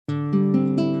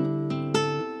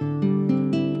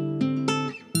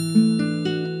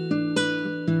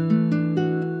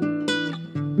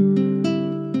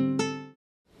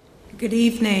Good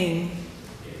evening.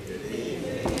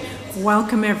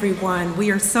 Welcome, everyone. We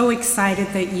are so excited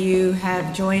that you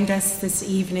have joined us this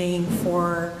evening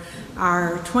for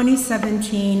our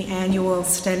 2017 annual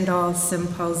Stendhal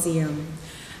Symposium.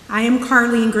 I am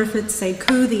Carlene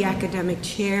Griffith-Sekou, the academic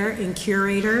chair and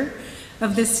curator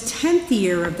of this 10th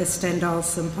year of the Stendhal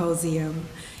Symposium,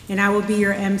 and I will be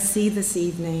your MC this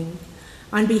evening.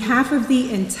 On behalf of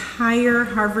the entire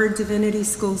Harvard Divinity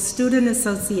School Student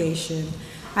Association,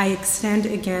 I extend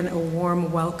again a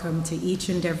warm welcome to each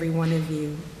and every one of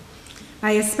you.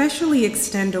 I especially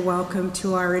extend a welcome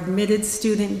to our admitted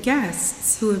student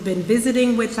guests who have been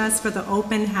visiting with us for the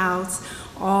open house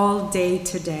all day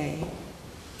today.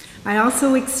 I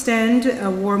also extend a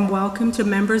warm welcome to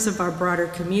members of our broader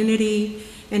community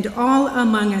and all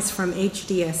among us from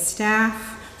HDS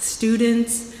staff,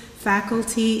 students,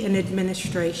 faculty, and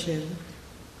administration.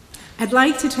 I'd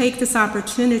like to take this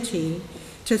opportunity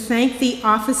to thank the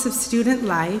Office of Student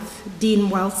Life, Dean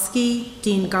Welsky,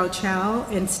 Dean Gauchel,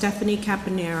 and Stephanie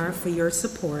Caponera for your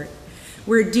support.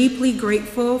 We're deeply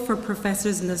grateful for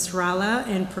Professors Nasrallah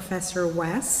and Professor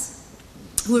West,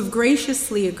 who have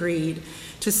graciously agreed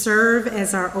to serve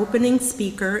as our opening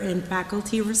speaker and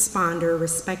faculty responder,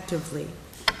 respectively.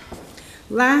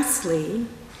 Lastly,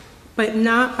 but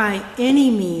not by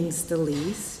any means the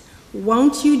least,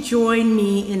 won't you join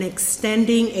me in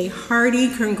extending a hearty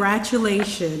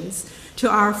congratulations to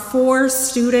our 4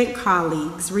 student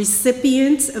colleagues,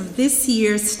 recipients of this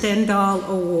year's Stendhal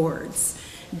Awards: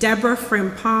 Deborah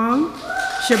Frimpong,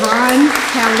 Siobhan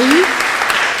Kelly,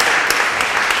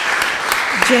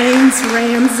 James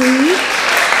Ramsey,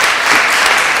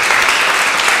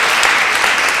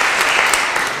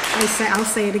 I'll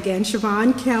say it again,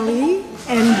 Siobhan Kelly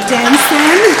and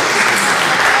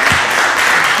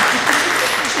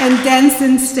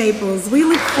Denson Staples. We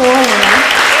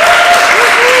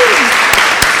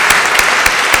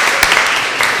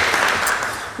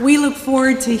look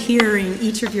forward to hearing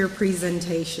each of your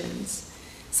presentations.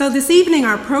 So this evening,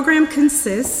 our program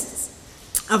consists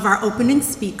of our opening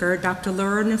speaker, Dr.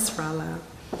 Laura Nasrallah.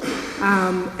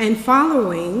 And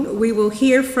following, we will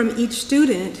hear from each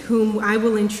student whom I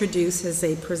will introduce as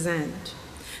they present.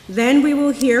 Then we will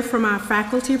hear from our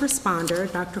faculty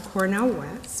responder, Dr. Cornell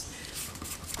West.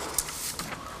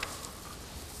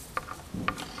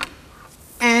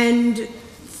 And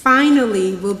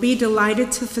finally, we'll be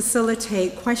delighted to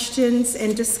facilitate questions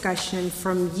and discussion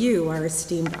from you, our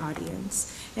esteemed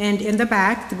audience. And in the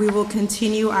back, we will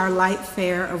continue our light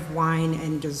fare of wine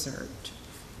and dessert.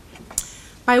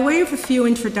 By way of a few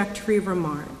introductory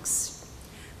remarks,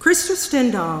 Christopher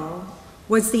Stendhal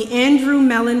was the Andrew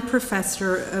Mellon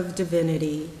Professor of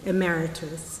Divinity,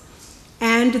 Emeritus,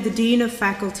 and the Dean of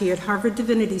Faculty at Harvard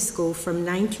Divinity School from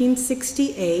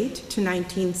 1968 to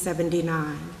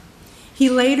 1979. He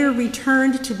later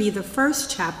returned to be the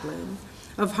first chaplain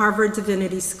of Harvard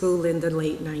Divinity School in the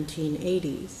late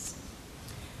 1980s.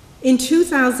 In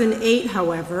 2008,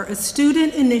 however, a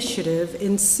student initiative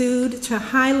ensued to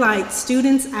highlight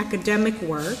students' academic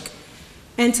work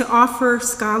and to offer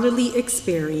scholarly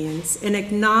experience and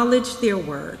acknowledge their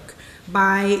work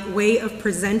by way of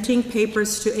presenting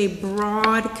papers to a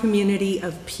broad community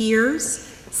of peers,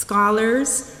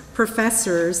 scholars,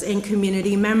 professors, and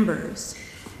community members.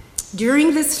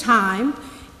 During this time,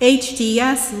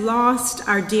 HDS lost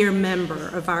our dear member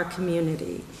of our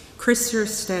community, Christopher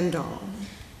Stendhal.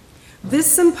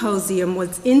 This symposium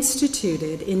was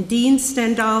instituted in Dean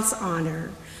Stendhal's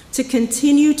honor to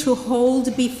continue to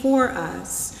hold before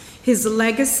us his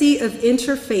legacy of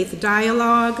interfaith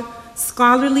dialogue,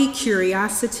 scholarly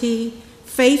curiosity,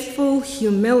 faithful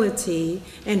humility,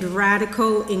 and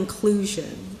radical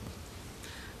inclusion.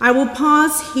 I will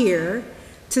pause here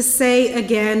to say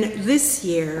again this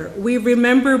year, we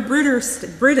remember Britta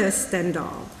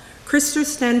Stendhal, Christopher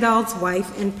Stendhal's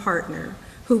wife and partner,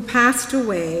 who passed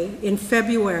away in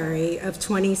February of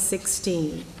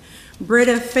 2016.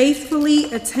 Britta faithfully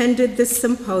attended this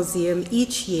symposium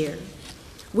each year.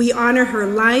 We honor her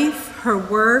life, her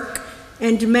work,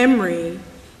 and memory,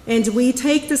 and we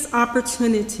take this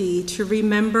opportunity to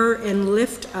remember and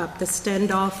lift up the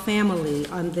Stendhal family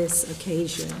on this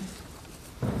occasion.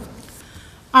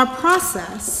 Our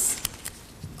process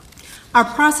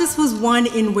was one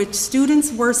in which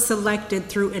students were selected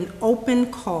through an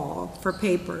open call for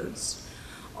papers.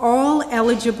 All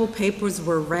eligible papers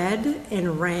were read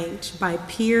and ranked by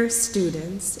peer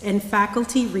students and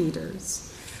faculty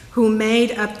readers who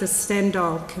made up the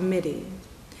Stendhal Committee.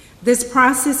 This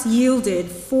process yielded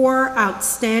 4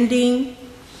 outstanding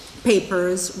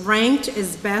papers ranked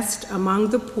as best among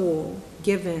the pool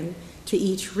given to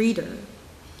each reader.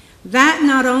 That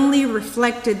not only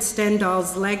reflected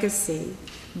Stendhal's legacy,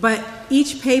 but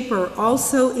each paper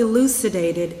also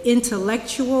elucidated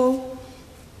intellectual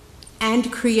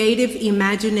and creative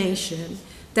imagination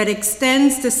that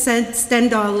extends the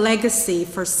Stendhal legacy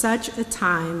for such a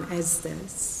time as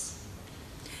this.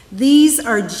 These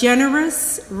are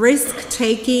generous,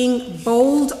 risk-taking,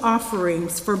 bold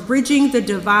offerings for bridging the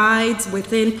divides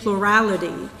within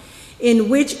plurality, in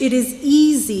which it is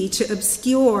easy to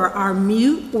obscure our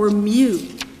mute or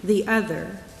mute the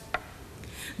other.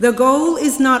 The goal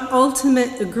is not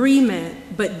ultimate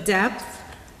agreement, but depth,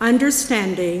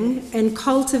 understanding, and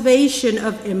cultivation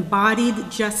of embodied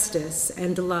justice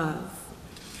and love.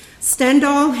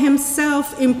 Stendhal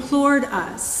himself implored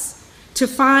us to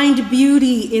find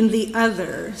beauty in the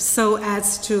other so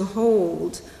as to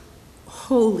hold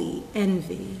holy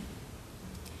envy.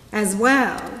 As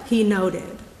well, he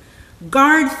noted,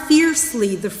 guard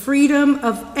fiercely the freedom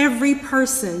of every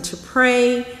person to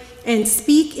pray and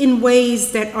speak in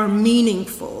ways that are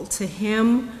meaningful to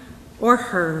him or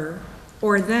her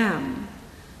or them,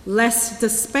 lest the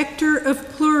specter of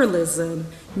pluralism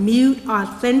mute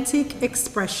authentic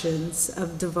expressions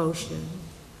of devotion.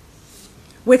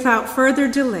 Without further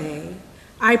delay,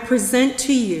 I present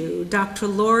to you Dr.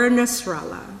 Laura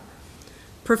Nasrallah.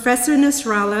 Professor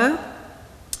Nasrallah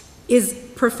is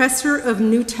professor of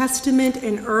New Testament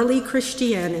and Early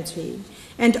Christianity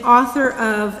and author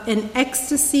of An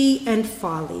Ecstasy and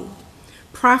Folly,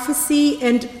 Prophecy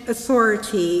and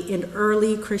Authority in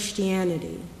Early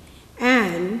Christianity.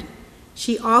 And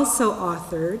she also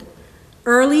authored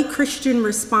Early Christian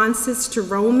Responses to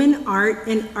Roman Art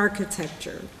and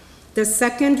Architecture, the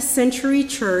Second Century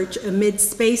Church Amid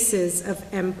Spaces of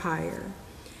Empire.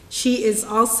 She is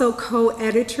also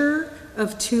co-editor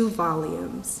of 2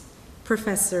 volumes.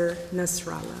 Professor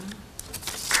Nasrallah.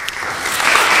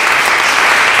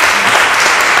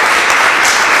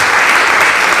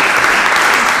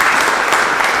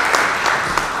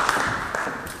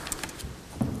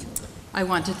 I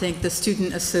want to thank the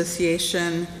Student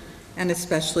Association and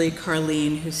especially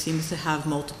Carlene, who seems to have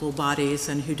multiple bodies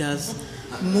and who does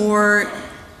more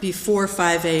before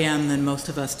 5 a.m. than most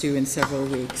of us do in several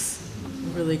weeks.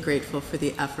 I'm really grateful for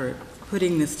the effort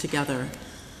putting this together.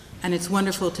 And it's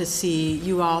wonderful to see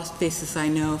you all, faces I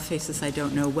know, faces I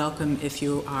don't know. Welcome if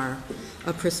you are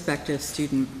a prospective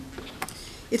student.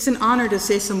 It's an honor to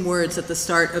say some words at the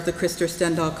start of the Krister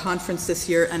Stendhal Conference this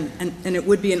year, and it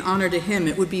would be an honor to him.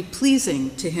 It would be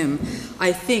pleasing to him,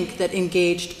 I think, that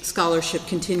engaged scholarship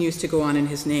continues to go on in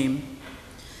his name.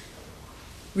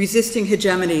 Resisting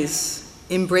hegemonies,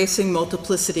 embracing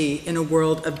multiplicity in a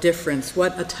world of difference.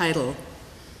 What a title.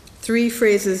 3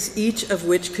 phrases, each of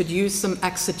which could use some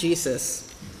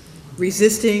exegesis.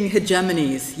 Resisting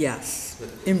hegemonies, yes.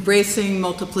 Embracing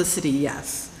multiplicity,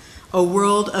 yes. A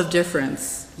world of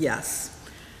difference, yes.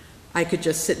 I could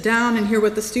just sit down and hear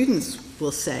what the students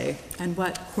will say and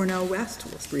what Cornel West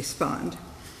will respond.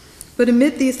 But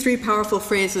amid these 3 powerful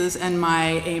phrases and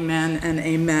my amen and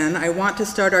amen, I want to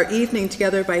start our evening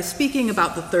together by speaking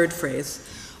about the 3rd phrase,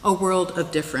 a world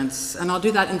of difference. And I'll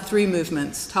do that in 3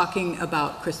 movements, talking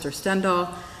about Krister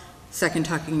Stendhal, 2nd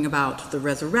talking about the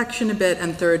resurrection a bit,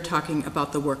 and 3rd talking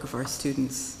about the work of our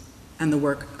students and the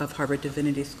work of Harvard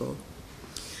Divinity School.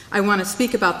 I want to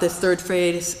speak about this 3rd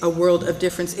phrase, a world of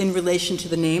difference, in relation to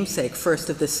the namesake, first,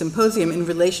 of this symposium, in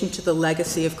relation to the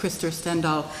legacy of Krister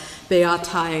Stendhal,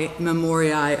 Beatae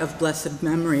Memoriae, of blessed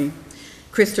memory.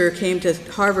 Krister came to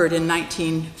Harvard in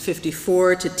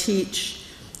 1954 to teach,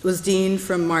 was dean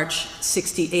from March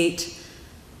 68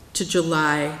 to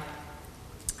July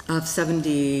of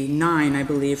 79, I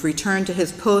believe, returned to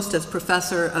his post as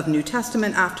professor of New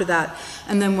Testament after that,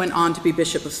 and then went on to be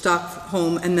Bishop of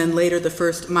Stockholm, and then later the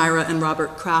first Myra and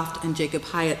Robert Kraft and Jacob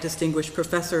Hyatt Distinguished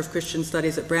Professor of Christian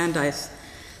Studies at Brandeis,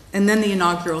 and then the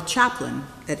inaugural chaplain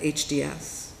at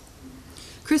HDS.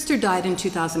 Krister died in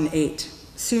 2008,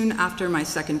 soon after my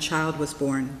 2nd child was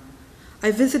born.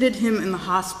 I visited him in the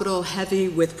hospital, heavy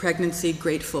with pregnancy,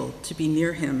 grateful to be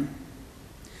near him.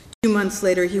 2 months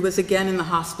later, he was again in the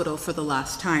hospital for the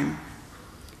last time.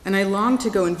 And I longed to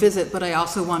go and visit, but I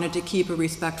also wanted to keep a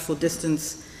respectful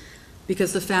distance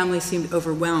because the family seemed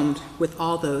overwhelmed with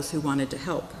all those who wanted to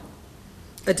help.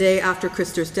 A day after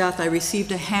Krister's death, I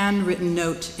received a handwritten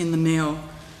note in the mail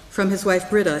from his wife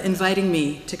Britta, inviting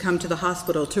me to come to the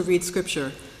hospital to read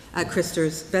scripture at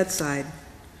Krister's bedside.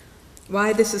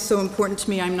 Why this is so important to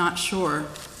me, I'm not sure.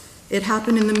 It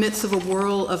happened in the midst of a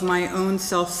whirl of my own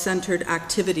self-centered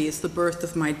activities, the birth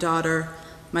of my daughter,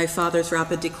 my father's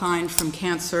rapid decline from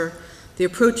cancer, the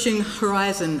approaching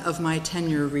horizon of my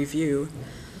tenure review.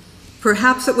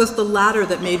 Perhaps it was the latter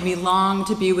that made me long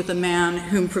to be with a man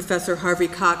whom Professor Harvey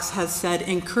Cox has said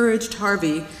encouraged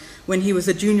Harvey when he was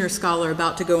a junior scholar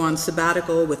about to go on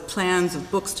sabbatical with plans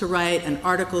of books to write and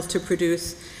articles to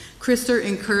produce. Krister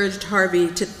encouraged Harvey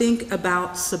to think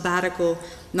about sabbatical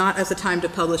not as a time to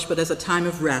publish, but as a time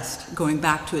of rest, going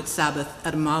back to its Sabbath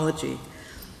etymology.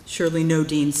 Surely no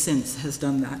dean since has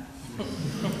done that.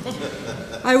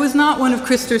 I was not one of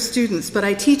Krister's students, but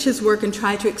I teach his work and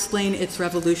try to explain its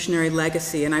revolutionary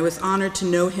legacy, and I was honored to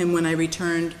know him when I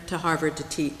returned to Harvard to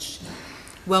teach.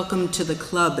 "Welcome to the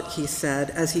club," he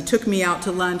said, as he took me out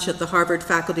to lunch at the Harvard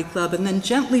Faculty Club and then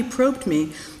gently probed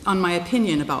me on my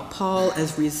opinion about Paul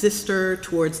as resistor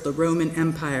towards the Roman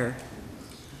Empire.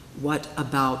 "What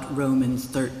about Romans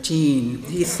 13?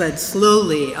 He said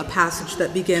slowly, a passage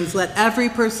that begins, "Let every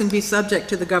person be subject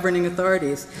to the governing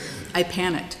authorities." I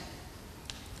panicked.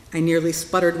 I nearly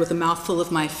sputtered with a mouthful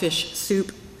of my fish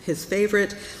soup, his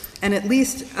favorite, and at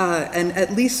least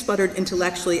sputtered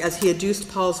intellectually as he adduced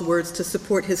Paul's words to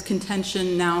support his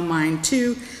contention, now mine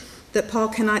too, that Paul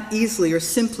cannot easily or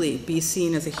simply be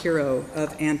seen as a hero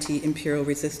of anti-imperial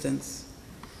resistance.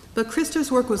 But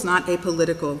Krister's work was not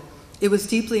apolitical. It was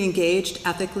deeply engaged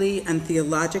ethically and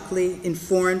theologically,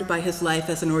 informed by his life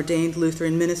as an ordained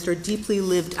Lutheran minister, deeply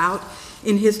lived out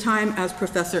in his time as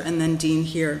professor and then dean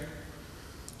here.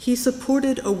 He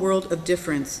supported a world of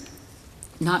difference,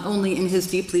 not only in his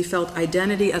deeply felt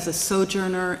identity as a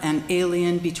sojourner and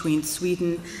alien between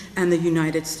Sweden and the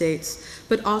United States,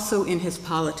 but also in his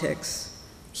politics.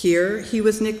 Here, he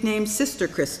was nicknamed Sister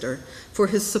Krister for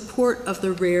his support of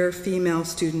the rare female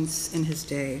students in his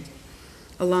day.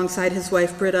 Alongside his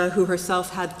wife Britta, who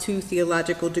herself had 2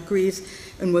 theological degrees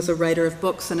and was a writer of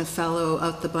books and a fellow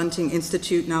of the Bunting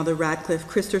Institute, now the Radcliffe,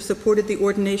 Krister supported the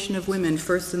ordination of women,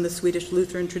 first in the Swedish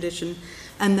Lutheran tradition,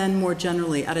 and then more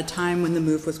generally at a time when the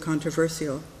move was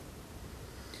controversial.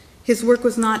 His work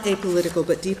was not apolitical,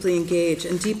 but deeply engaged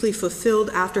and deeply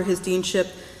fulfilled after his deanship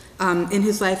in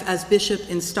his life as bishop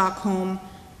in Stockholm,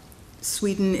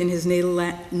 Sweden, in his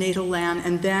natal land,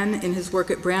 and then in his work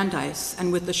at Brandeis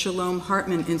and with the Shalom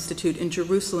Hartman Institute in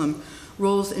Jerusalem,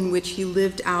 roles in which he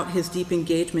lived out his deep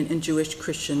engagement in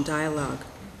Jewish-Christian dialogue.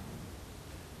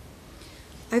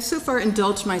 I've so far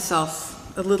indulged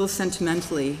myself a little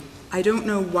sentimentally. I don't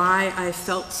know why I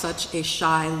felt such a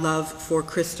shy love for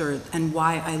Krister and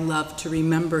why I love to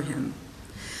remember him.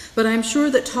 But I'm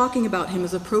sure that talking about him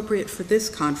is appropriate for this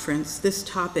conference, this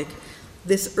topic,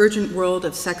 this urgent world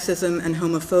of sexism and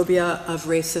homophobia, of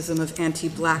racism, of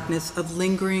anti-Blackness, of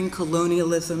lingering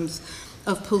colonialisms,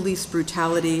 of police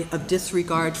brutality, of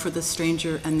disregard for the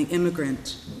stranger and the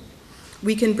immigrant.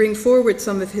 We can bring forward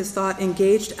some of his thought,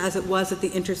 engaged as it was at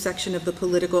the intersection of the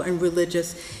political and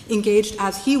religious, engaged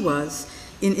as he was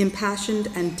in impassioned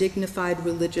and dignified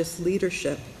religious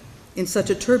leadership. In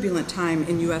such a turbulent time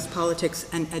in US politics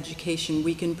and education,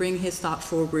 we can bring his thought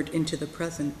forward into the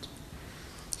present.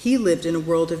 He lived in a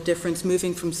world of difference,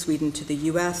 moving from Sweden to the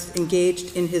US,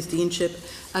 engaged in his deanship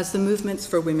as the movements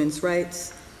for women's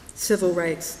rights, civil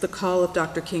rights, the call of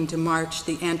Dr. King to march,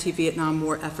 the anti-Vietnam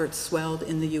War efforts swelled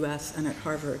in the US and at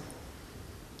Harvard.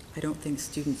 I don't think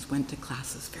students went to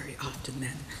classes very often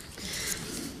then.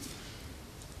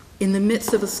 In the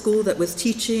midst of a school that was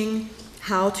teaching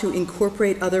how to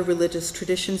incorporate other religious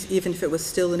traditions, even if it was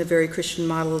still in a very Christian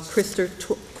model, Krister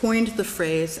coined the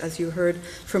phrase, as you heard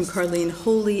from Carlene,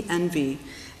 holy envy,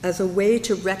 as a way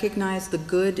to recognize the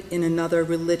good in another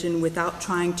religion without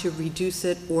trying to reduce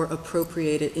it or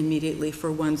appropriate it immediately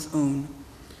for one's own.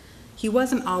 He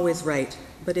wasn't always right,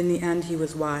 but in the end he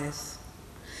was wise.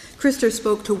 Krister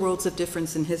spoke to worlds of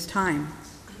difference in his time.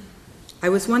 "I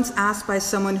was once asked by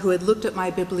someone who had looked at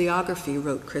my bibliography,"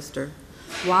 wrote Krister,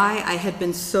 "why I had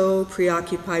been so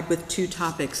preoccupied with 2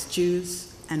 topics, Jews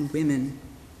and women.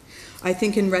 I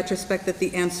think in retrospect that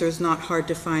the answer is not hard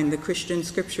to find. The Christian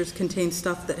scriptures contain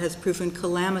stuff that has proven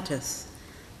calamitous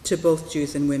to both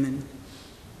Jews and women."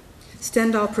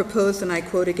 Stendhal proposed, and I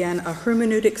quote again, "a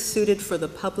hermeneutic suited for the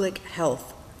public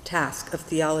health task of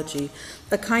theology,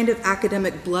 a kind of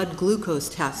academic blood glucose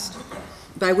test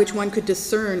by which one could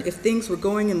discern if things were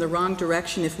going in the wrong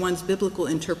direction, if one's biblical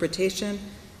interpretation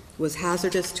was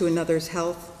hazardous to another's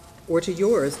health or to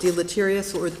yours,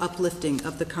 deleterious or uplifting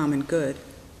of the common good."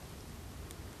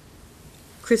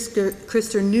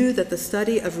 Krister knew that the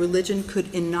study of religion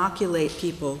could inoculate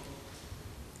people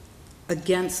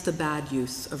against the bad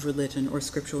use of religion or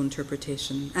scriptural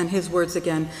interpretation. And his words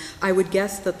again, "I would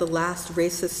guess that the last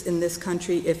racists in this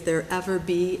country, if there ever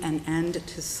be an end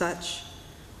to such,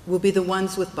 will be the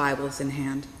ones with Bibles in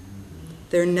hand.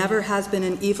 There never has been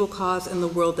an evil cause in the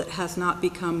world that has not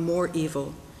become more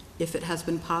evil if it has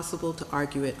been possible to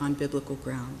argue it on biblical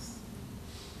grounds.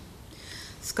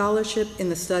 Scholarship in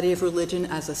the study of religion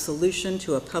as a solution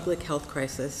to a public health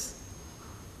crisis.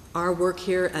 Our work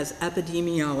here as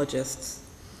epidemiologists.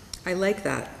 I like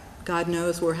that. God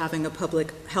knows we're having a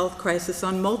public health crisis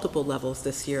on multiple levels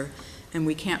this year, and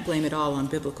we can't blame it all on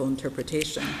biblical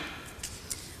interpretation.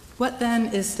 What then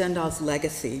is Stendhal's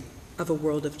legacy of a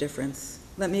world of difference?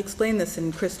 Let me explain this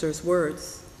in Christer's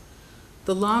words.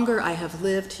 The longer I have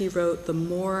lived, he wrote, the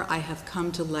more I have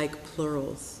come to like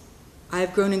plurals. I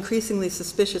have grown increasingly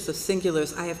suspicious of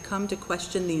singulars. I have come to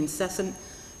question the incessant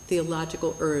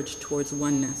theological urge towards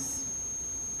oneness.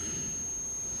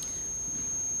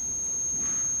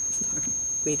 Sorry,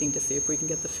 waiting to see if we can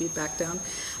get the feedback down.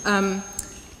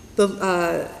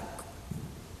 The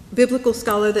biblical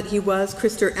scholar that he was,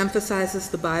 Christer emphasizes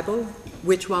the Bible,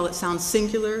 which, while it sounds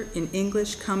singular in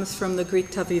English, comes from the Greek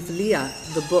ta biblia,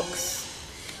 the books.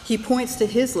 He points to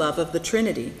his love of the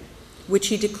Trinity, which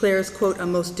he declares, quote, a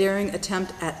most daring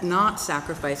attempt at not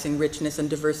sacrificing richness and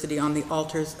diversity on the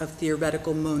altars of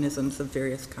theoretical monisms of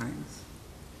various kinds.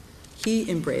 He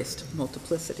embraced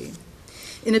multiplicity.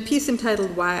 In a piece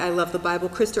entitled Why I Love the Bible,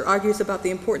 Christer argues about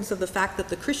the importance of the fact that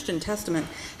the Christian Testament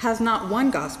has not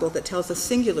one gospel that tells a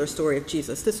singular story of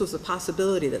Jesus. This was a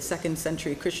possibility that second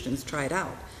century Christians tried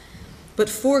out. But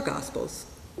 4 gospels.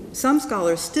 Some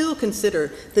scholars still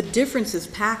consider the differences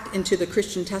packed into the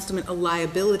Christian Testament a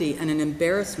liability and an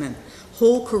embarrassment.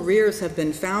 Whole careers have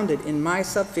been founded in my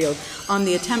subfield on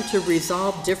the attempt to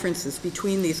resolve differences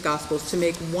between these gospels to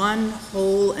make one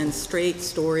whole and straight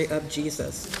story of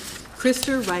Jesus.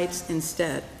 Christer writes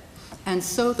instead, and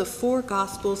so the 4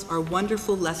 gospels are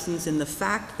wonderful lessons in the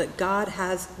fact that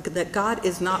God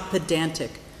is not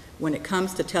pedantic when it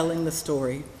comes to telling the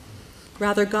story.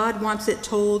 Rather, God wants it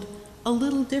told a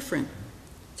little different,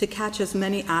 to catch as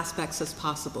many aspects as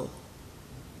possible.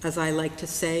 As I like to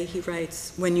say, he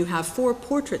writes, when you have 4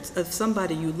 portraits of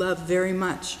somebody you love very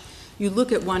much, you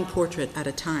look at one portrait at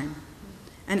a time.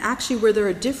 And actually, where there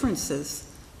are differences,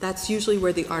 that's usually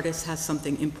where the artist has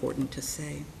something important to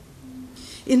say.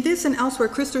 In this and elsewhere,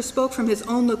 Christer spoke from his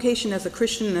own location as a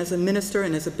Christian and as a minister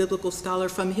and as a biblical scholar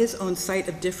from his own site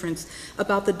of difference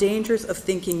about the dangers of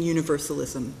thinking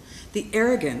universalism, the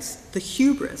arrogance, the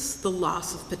hubris, the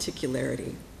loss of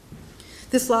particularity.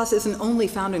 This loss isn't only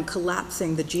found in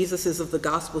collapsing the Jesuses of the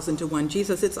Gospels into one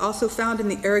Jesus, it's also found in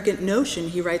the arrogant notion,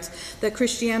 he writes, that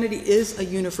Christianity is a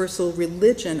universal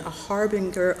religion, a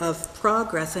harbinger of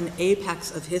progress, an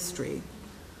apex of history.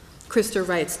 Christer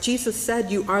writes, Jesus said,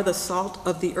 you are the salt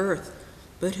of the earth,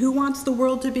 but who wants the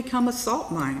world to become a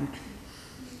salt mine?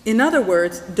 In other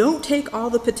words, don't take all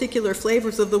the particular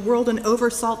flavors of the world and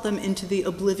oversalt them into the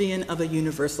oblivion of a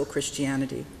universal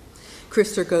Christianity.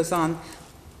 Christer goes on,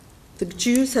 the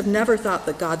Jews have never thought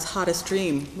that God's hottest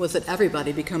dream was that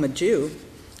everybody become a Jew.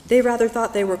 They rather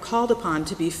thought they were called upon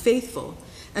to be faithful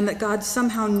and that God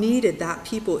somehow needed that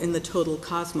people in the total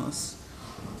cosmos.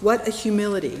 What a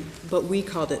humility, but we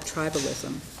called it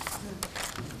tribalism.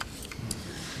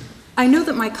 I know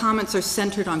that my comments are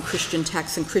centered on Christian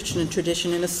texts and Christian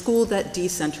tradition in a school that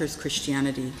decenters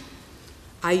Christianity.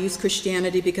 I use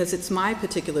Christianity because it's my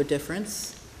particular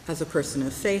difference as a person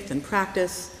of faith and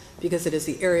practice, because it is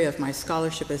the area of my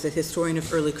scholarship as a historian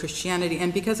of early Christianity,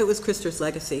 and because it was Christer's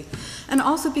legacy, and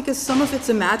also because some of its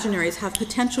imaginaries have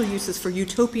potential uses for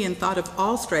utopian thought of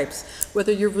all stripes,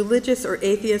 whether you're religious or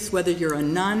atheist, whether you're a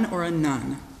nun or a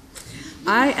nun.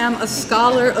 I am a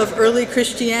scholar of early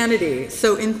Christianity,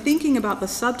 so in thinking about the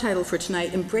subtitle for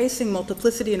tonight, Embracing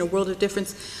Multiplicity in a World of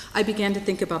Difference, I began to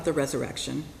think about the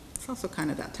resurrection. It's also kind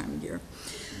of that time of year.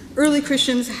 Early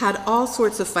Christians had all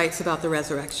sorts of fights about the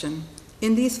resurrection.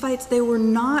 In these fights, they were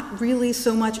not really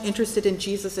so much interested in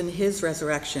Jesus and his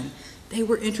resurrection. They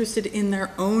were interested in their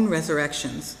own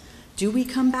resurrections. Do we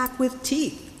come back with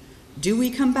teeth? Do we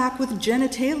come back with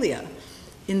genitalia?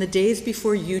 In the days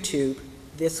before YouTube,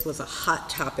 this was a hot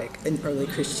topic in early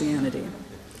Christianity.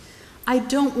 I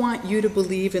don't want you to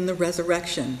believe in the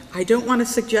resurrection. I don't want to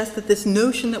suggest that this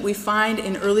notion that we find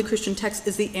in early Christian texts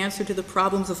is the answer to the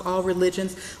problems of all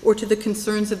religions or to the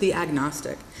concerns of the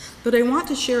agnostic. But I want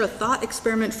to share a thought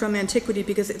experiment from antiquity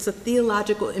because it's a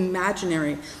theological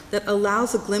imaginary that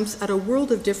allows a glimpse at a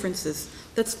world of differences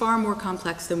that's far more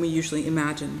complex than we usually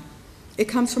imagine. It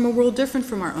comes from a world different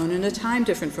from our own and a time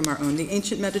different from our own, the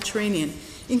ancient Mediterranean,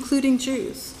 including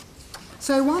Jews.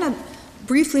 So I want to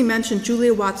briefly mention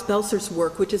Julia Watts-Belser's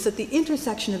work, which is at the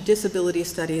intersection of disability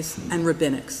studies and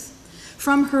rabbinics.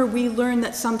 From her, we learn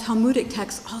that some Talmudic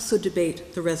texts also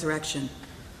debate the resurrection.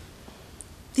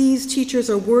 These teachers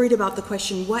are worried about the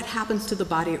question, what happens to the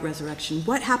body at resurrection?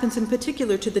 What happens in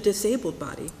particular to the disabled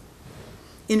body?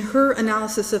 In her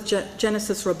analysis of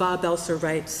Genesis Rabbah, Belser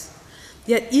writes,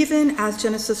 "Yet even as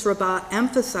Genesis Rabbah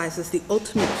emphasizes the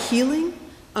ultimate healing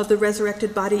of the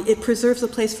resurrected body, it preserves a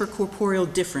place for corporeal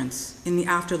difference in the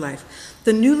afterlife.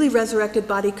 The newly resurrected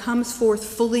body comes forth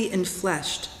fully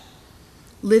enfleshed,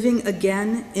 living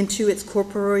again into its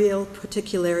corporeal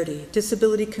particularity.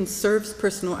 Disability conserves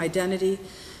personal identity.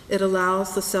 It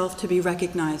allows the self to be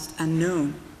recognized and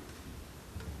known."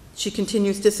 She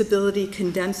continues, "Disability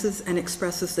condenses and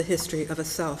expresses the history of a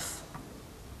self.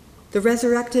 The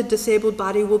resurrected disabled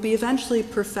body will be eventually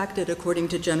perfected according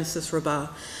to Genesis Rabbah,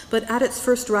 but at its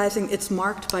first rising it's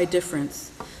marked by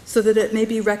difference, so that it may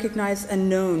be recognized and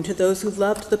known to those who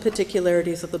loved the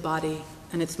particularities of the body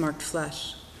and its marked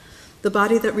flesh. The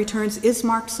body that returns is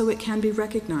marked so it can be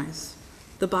recognized.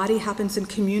 The body happens in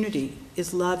community,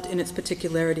 is loved in its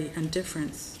particularity and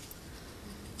difference."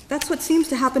 That's what seems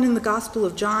to happen in the Gospel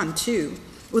of John, too,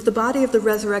 with the body of the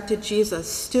resurrected Jesus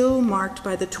still marked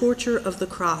by the torture of the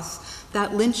cross,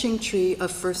 that lynching tree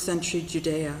of first-century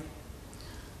Judea.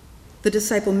 The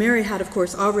disciple Mary had, of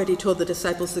course, already told the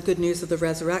disciples the good news of the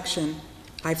resurrection.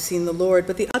 "I've seen the Lord,"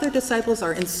 but the other disciples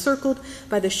are encircled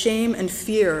by the shame and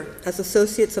fear as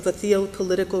associates of a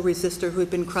theopolitical resistor who had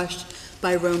been crushed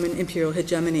by Roman imperial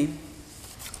hegemony.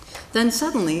 Then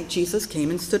suddenly Jesus came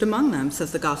and stood among them,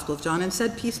 says the Gospel of John, and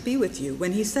said, "Peace be with you."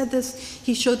 When he said this,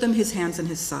 he showed them his hands and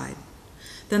his side.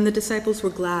 Then the disciples were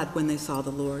glad when they saw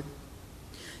the Lord.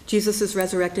 Jesus'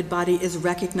 resurrected body is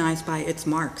recognized by its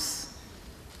marks.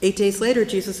 8 days later,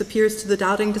 Jesus appears to the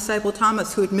doubting disciple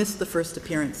Thomas, who had missed the first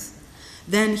appearance.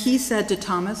 "Then he said to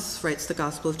Thomas," writes the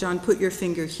Gospel of John, "Put your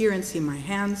finger here and see my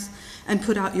hands, and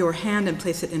put out your hand and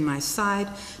place it in my side.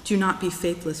 Do not be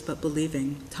faithless, but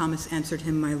believing." Thomas answered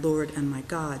him, "My Lord and my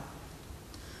God."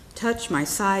 Touch my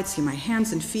side, see my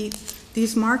hands and feet.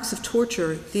 These marks of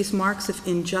torture, these marks of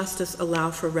injustice allow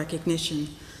for recognition.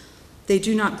 They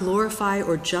do not glorify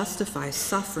or justify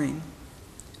suffering,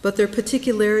 but their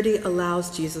particularity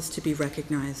allows Jesus to be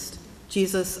recognized.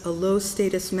 Jesus, a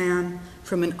low-status man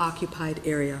from an occupied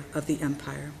area of the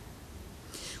empire.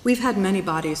 We've had many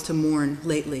bodies to mourn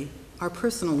lately. Our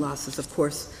personal losses, of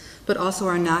course, but also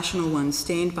our national ones,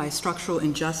 stained by structural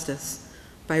injustice,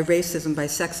 by racism, by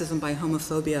sexism, by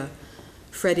homophobia.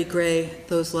 Freddie Gray,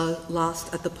 those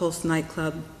lost at the Pulse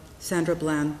nightclub, Sandra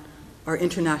Bland, our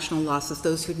international losses,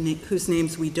 those whose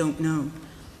names we don't know.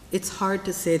 It's hard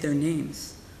to say their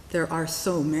names. There are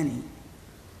so many.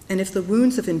 And if the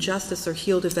wounds of injustice are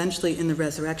healed eventually in the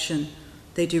resurrection,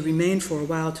 they do remain for a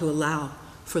while to allow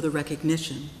for the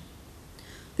recognition.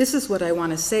 This is what I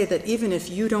want to say, that even if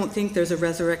you don't think there's a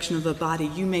resurrection of a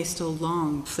body, you may still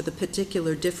long for the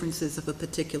particular differences of a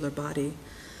particular body.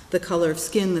 The color of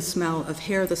skin, the smell of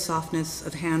hair, the softness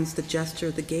of hands, the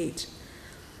gesture, the gait.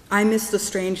 I miss the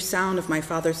strange sound of my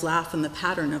father's laugh and the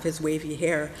pattern of his wavy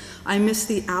hair. I miss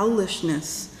the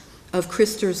owlishness of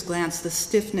Christer's glance, the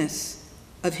stiffness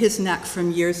of his neck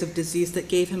from years of disease that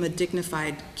gave him a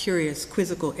dignified, curious,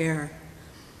 quizzical air.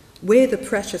 Weigh the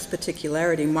precious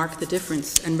particularity, mark the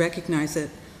difference, and recognize it.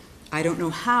 I don't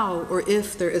know how or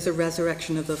if there is a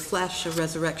resurrection of the flesh, a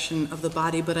resurrection of the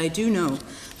body, but I do know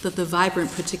that the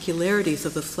vibrant particularities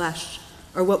of the flesh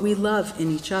are what we love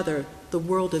in each other, the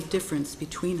world of difference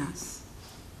between us.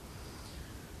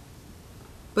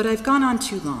 But I've gone on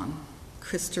too long.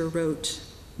 Christer wrote,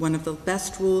 "One of the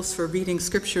best rules for reading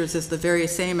scriptures is the very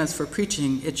same as for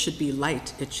preaching. It should be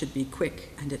light, it should be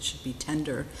quick, and it should be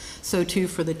tender. So too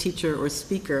for the teacher or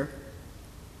speaker."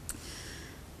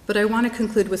 But I want to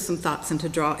conclude with some thoughts and to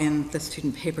draw in the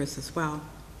student papers as well.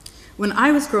 When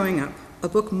I was growing up, a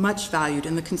book much valued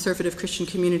in the conservative Christian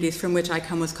communities from which I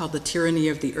come was called The Tyranny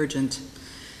of the Urgent.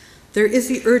 There is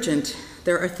the urgent.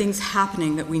 There are things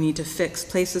happening that we need to fix,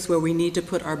 places where we need to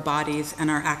put our bodies and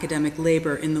our academic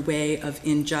labor in the way of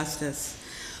injustice.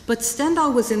 But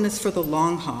Stendhal was in this for the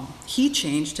long haul. He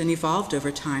changed and evolved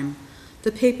over time.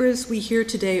 The papers we hear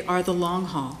today are the long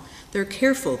haul. They're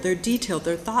careful, they're detailed,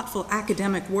 they're thoughtful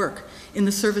academic work in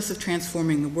the service of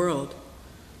transforming the world.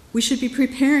 We should be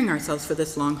preparing ourselves for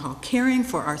this long haul, caring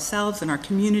for ourselves and our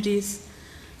communities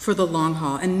for the long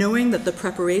haul, and knowing that the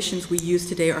preparations we use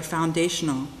today are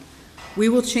foundational. We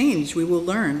will change, we will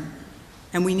learn,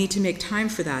 and we need to make time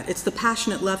for that. It's the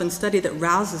passionate love and study that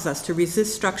rouses us to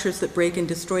resist structures that break and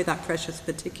destroy that precious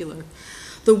particular.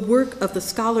 The work of the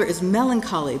scholar is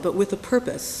melancholy, but with a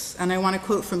purpose. And I want to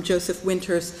quote from Joseph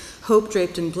Winter's Hope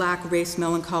Draped in Black, Race,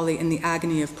 Melancholy, and the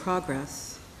Agony of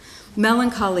Progress.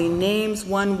 "Melancholy names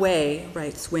one way,"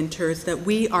 writes Winters, "that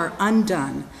we are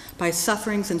undone by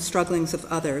sufferings and strugglings of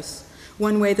others,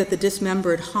 one way that the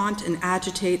dismembered haunt and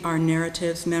agitate our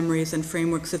narratives, memories, and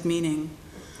frameworks of meaning.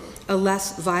 a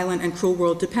less violent and cruel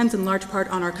world depends in large part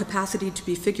on our capacity to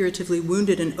be figuratively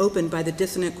wounded and opened by the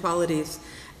dissonant qualities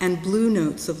and blue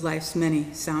notes of life's many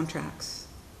soundtracks.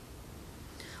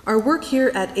 Our work here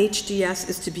at HDS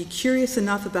is to be curious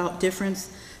enough about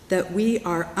difference that we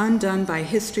are undone by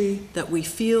history, that we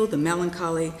feel the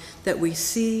melancholy, that we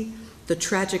see the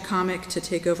tragicomic, to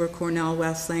take over Cornel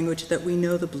West's language, that we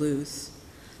know the blues,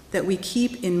 that we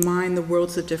keep in mind the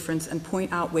worlds of difference and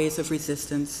point out ways of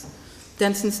resistance.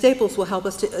 Denson Staples will help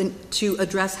us to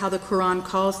address how the Quran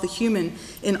calls the human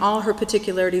in all her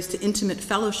particularities to intimate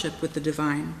fellowship with the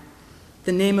divine,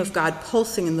 the name of God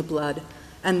pulsing in the blood,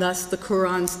 and thus the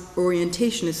Quran's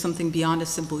orientation is something beyond a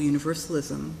simple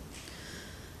universalism.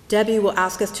 Debbie will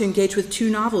ask us to engage with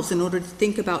two novels in order to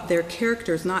think about their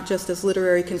characters, not just as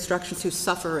literary constructions who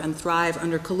suffer and thrive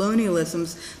under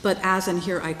colonialisms, but as, and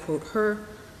here I quote her,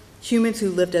 humans who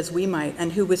lived as we might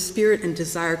and who with spirit and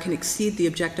desire can exceed the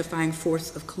objectifying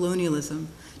force of colonialism,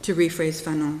 to rephrase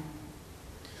Fanon.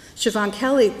 Siobhan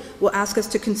Kelly will ask us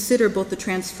to consider both the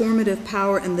transformative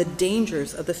power and the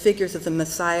dangers of the figures of the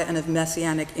Messiah and of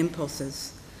messianic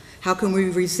impulses. How can we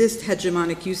resist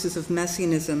hegemonic uses of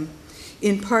messianism,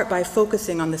 in part by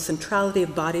focusing on the centrality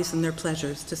of bodies and their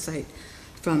pleasures, to cite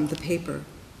from the paper.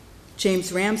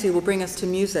 James Ramsey will bring us to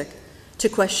music, to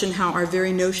question how our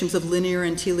very notions of linear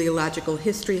and teleological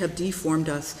history have deformed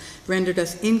us, rendered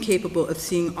us incapable of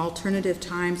seeing alternative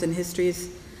times and histories,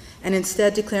 and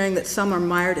instead declaring that some are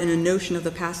mired in a notion of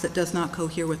the past that does not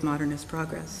cohere with modernist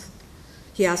progress.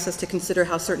 He asks us to consider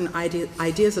how certain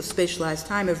ideas of spatialized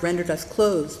time have rendered us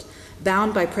closed,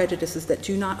 bound by prejudices that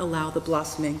do not allow the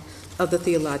blossoming of the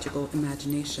theological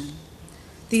imagination.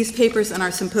 These papers and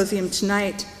our symposium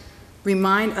tonight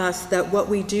remind us that what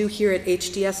we do here at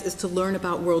HDS is to learn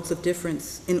about worlds of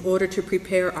difference in order to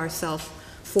prepare ourselves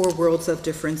for worlds of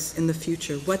difference in the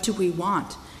future. What do we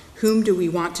want? Whom do we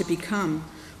want to become?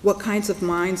 What kinds of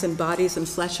minds and bodies and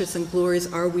fleshes and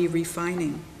glories are we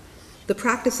refining? The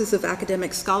practices of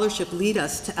academic scholarship lead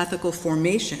us to ethical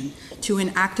formation, to an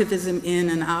activism in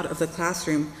and out of the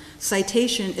classroom.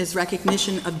 Citation is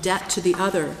recognition of debt to the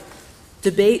other.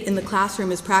 Debate in the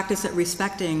classroom is practice at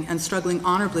respecting and struggling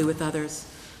honorably with others,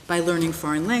 by learning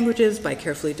foreign languages, by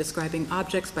carefully describing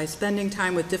objects, by spending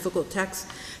time with difficult texts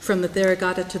from the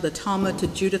Therigatha to the Talmud to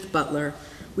Judith Butler.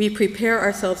 We prepare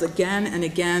ourselves again and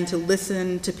again to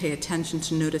listen, to pay attention,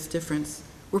 to notice difference.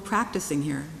 We're practicing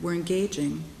here, we're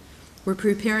engaging. We're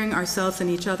preparing ourselves and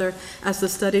each other as the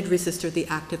studied resistor, the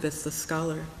activist, the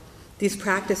scholar. These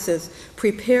practices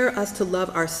prepare us to love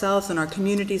ourselves and our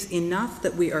communities enough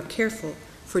that we are careful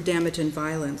for damage and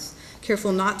violence,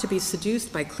 careful not to be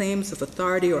seduced by claims of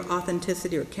authority or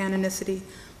authenticity or canonicity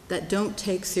that don't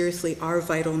take seriously our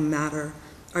vital matter,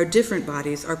 our different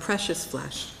bodies, our precious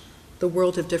flesh, the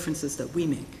world of differences that we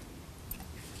make.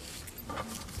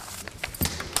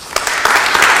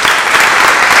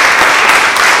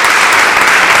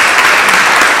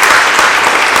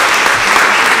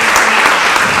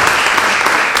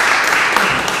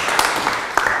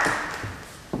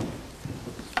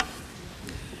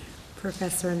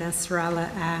 Professor Nasrallah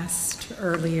asked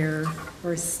earlier,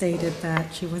 or stated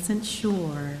that she wasn't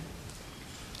sure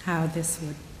how this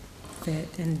would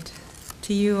fit, and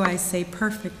to you I say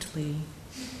perfectly.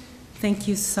 Thank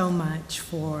you so much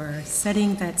for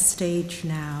setting that stage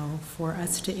now for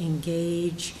us to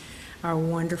engage our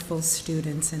wonderful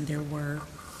students and their work.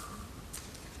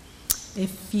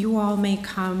 If you all may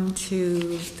come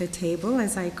to the table,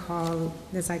 as I call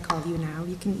you now,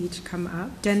 you can each come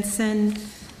up. Denson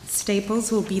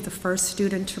Staples will be the first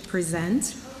student to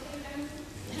present,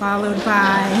 followed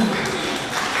by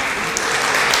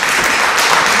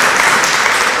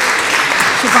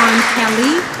Siobhan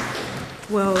Kelly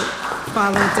will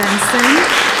follow Denson,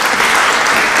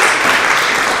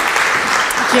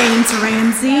 James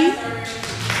Ramsey,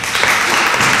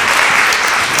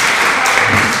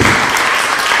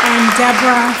 and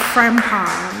Deborah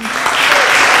Frempong.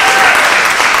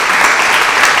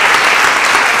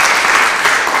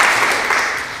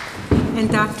 And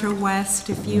Dr.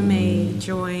 West, if you may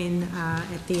join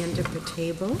at the end of the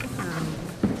table.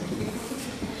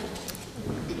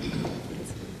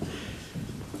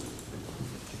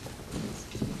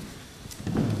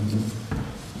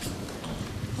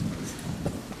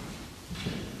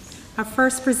 Our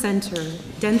first presenter,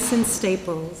 Denson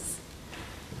Staples.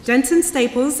 Denson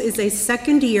Staples is a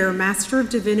second-year Master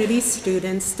of Divinity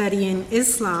student studying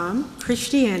Islam,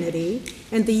 Christianity,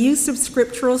 and the use of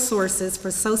scriptural sources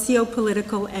for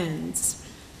socio-political ends,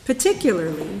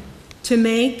 particularly to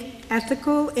make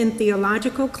ethical and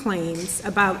theological claims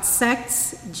about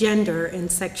sex, gender,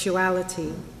 and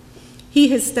sexuality. He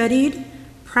has studied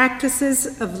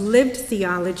practices of lived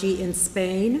theology in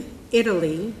Spain,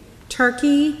 Italy,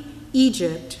 Turkey,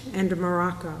 Egypt, and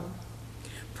Morocco.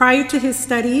 Prior to his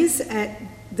studies at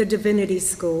the Divinity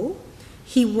School,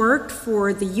 he worked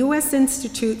for the U.S.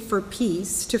 Institute for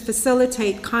Peace to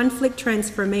facilitate conflict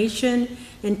transformation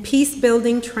and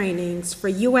peace-building trainings for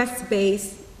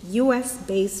US-based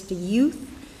youth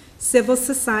civil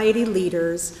society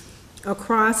leaders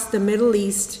across the Middle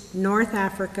East, North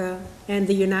Africa, and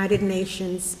the United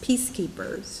Nations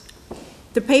peacekeepers.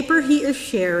 The paper he is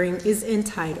sharing is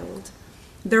entitled,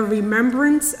 "The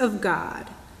Remembrance of God,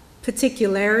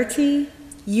 Particularity,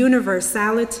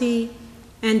 Universality,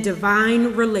 and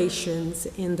Divine Relations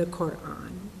in the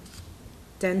Quran."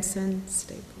 Denson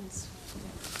Staples.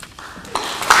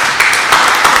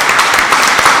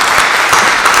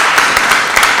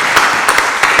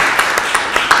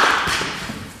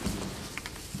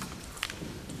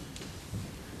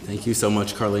 Thank you so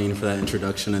much, Carlene, for that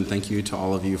introduction, and thank you to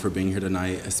all of you for being here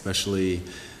tonight, especially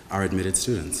our admitted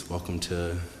students. Welcome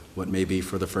to what may be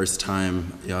for the first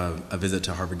time a visit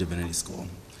to Harvard Divinity School.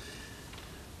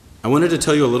 I wanted to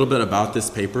tell you a little bit about this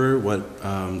paper, what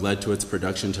led to its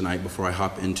production tonight before I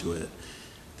hop into it.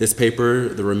 This paper,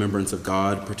 The Remembrance of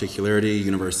God, Particularity,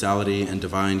 Universality, and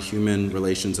Divine Human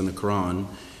Relations in the Quran,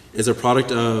 is a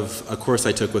product of a course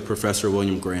I took with Professor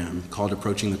William Graham called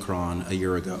Approaching the Quran a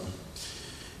year ago.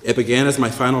 It began as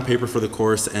my final paper for the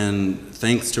course, and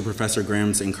thanks to Professor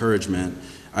Graham's encouragement,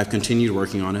 I've continued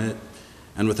working on it.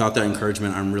 And without that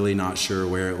encouragement, I'm really not sure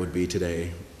where it would be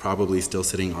today. Probably still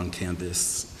sitting on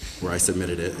campus where I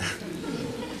submitted it.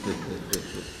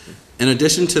 In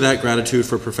addition to that gratitude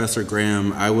for Professor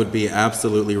Graham, I would be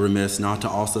absolutely remiss not to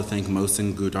also thank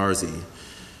Mohsen Goudarzi.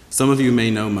 Some of you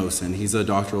may know Mohsen. He's a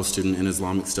doctoral student in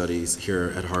Islamic studies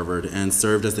here at Harvard and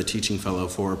served as the teaching fellow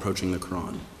for Approaching the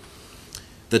Quran.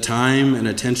 The time and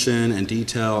attention and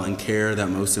detail and care that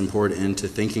Mohsen poured into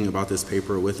thinking about this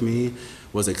paper with me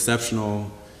was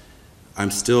exceptional.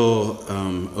 I'm still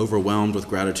overwhelmed with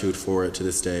gratitude for it to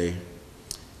this day,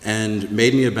 and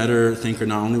made me a better thinker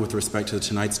not only with respect to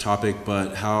tonight's topic,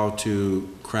 but how to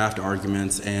craft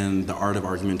arguments and the art of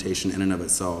argumentation in and of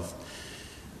itself.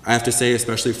 I have to say,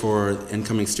 especially for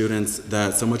incoming students,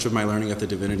 that so much of my learning at the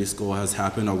Divinity School has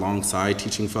happened alongside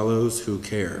teaching fellows who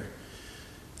care.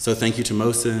 So thank you to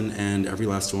Mohsen and every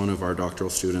last one of our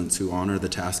doctoral students who honor the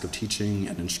task of teaching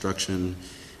and instruction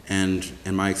and,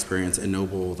 in my experience,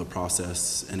 ennoble the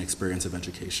process and experience of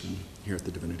education here at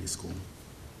the Divinity School.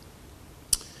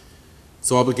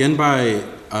 So I'll begin by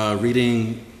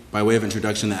reading, by way of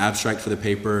introduction, the abstract for the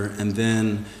paper, and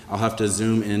then I'll have to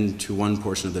zoom into one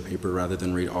portion of the paper rather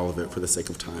than read all of it for the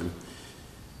sake of time.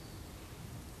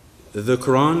 The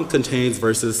Quran contains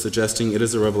verses suggesting it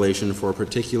is a revelation for a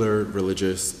particular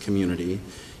religious community,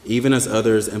 even as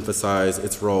others emphasize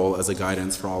its role as a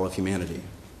guidance for all of humanity.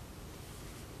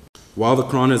 While the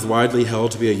Quran is widely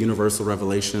held to be a universal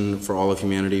revelation for all of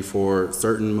humanity, for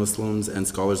certain Muslims and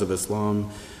scholars of Islam,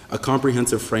 a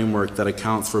comprehensive framework that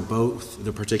accounts for both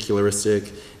the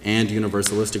particularistic and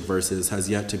universalistic verses has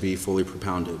yet to be fully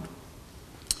propounded.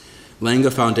 Laying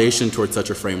a foundation towards such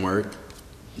a framework,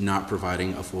 not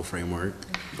providing a full framework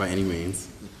by any means,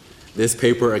 this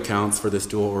paper accounts for this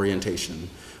dual orientation,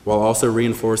 while also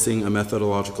reinforcing a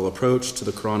methodological approach to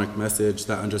the Quranic message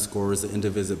that underscores the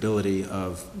indivisibility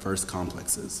of verse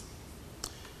complexes.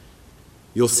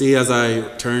 You'll see as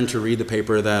I turn to read the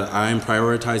paper that I'm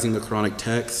prioritizing the Quranic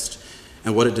text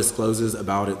and what it discloses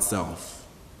about itself,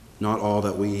 not all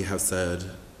that we have said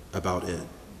about it.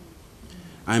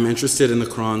 I'm interested in the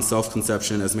Quran's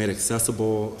self-conception as made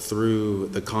accessible through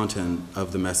the content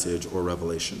of the message or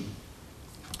revelation.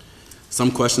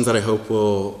 Some questions that I hope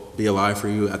will be alive for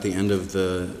you at the end of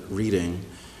the reading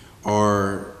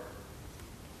fall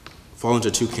into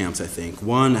two camps, I think.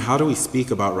 One, how do we speak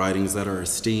about writings that are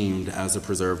esteemed as a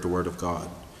preserved word of God?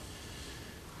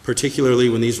 Particularly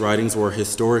when these writings were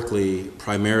historically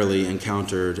primarily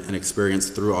encountered and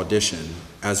experienced through audition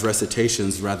as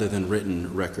recitations rather than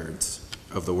written records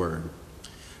of the word.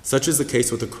 Such is the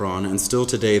case with the Quran, and still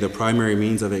today the primary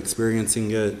means of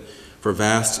experiencing it for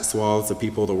vast swaths of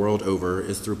people the world over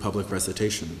is through public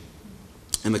recitation.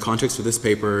 In the context of this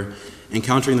paper,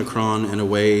 encountering the Quran in a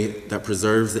way that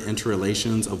preserves the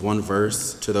interrelations of one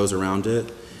verse to those around it,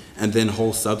 and then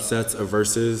whole subsets of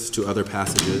verses to other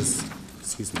passages,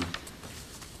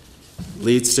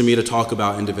 leads to me to talk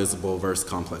about indivisible verse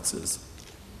complexes.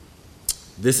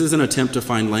 This is an attempt to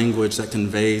find language that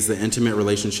conveys the intimate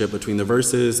relationship between the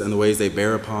verses and the ways they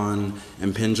bear upon,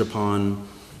 impinge upon,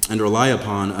 and rely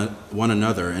upon one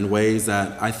another in ways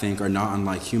that I think are not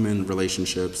unlike human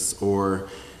relationships or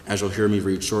as you'll hear me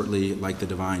read shortly, like the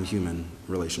divine-human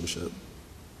relationship.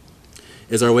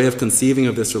 Is our way of conceiving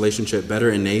of this relationship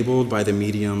better enabled by the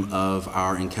medium of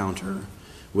our encounter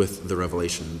with the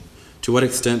revelation? To what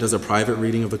extent does a private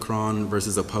reading of the Quran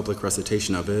versus a public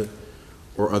recitation of it,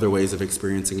 or other ways of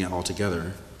experiencing it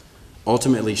altogether,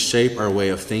 ultimately shape our way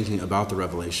of thinking about the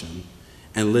revelation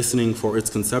and listening for its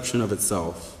conception of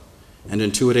itself, and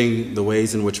intuiting the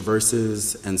ways in which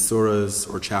verses and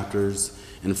surahs or chapters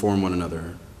inform one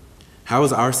another? How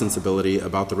is our sensibility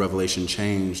about the revelation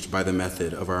changed by the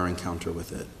method of our encounter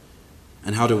with it?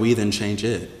 And how do we then change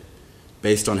it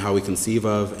based on how we conceive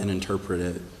of and interpret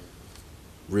it,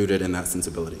 rooted in that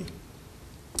sensibility?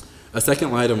 A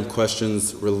second item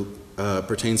questions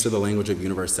pertains to the language of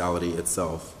universality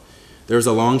itself. There's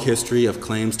a long history of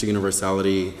claims to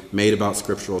universality made about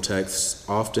scriptural texts,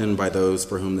 often by those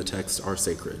for whom the texts are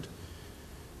sacred.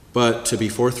 But to be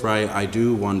forthright, I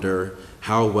do wonder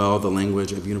how well the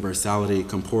language of universality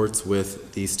comports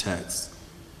with these texts.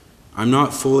 I'm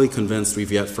not fully convinced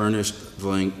we've yet furnished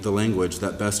the language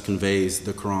that best conveys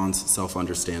the Quran's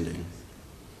self-understanding.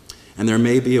 And there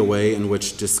may be a way in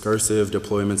which discursive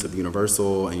deployments of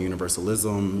universal and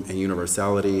universalism and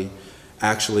universality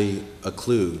actually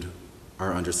occlude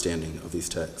our understanding of these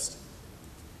texts.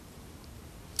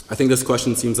 I think this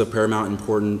question seems of paramount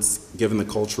importance given the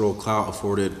cultural clout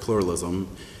afforded pluralism,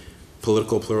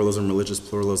 political pluralism, religious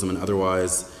pluralism, and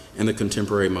otherwise, in the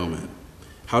contemporary moment.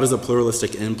 How does a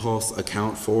pluralistic impulse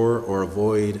account for or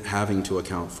avoid having to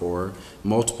account for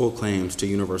multiple claims to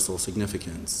universal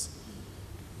significance,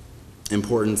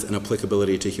 importance, and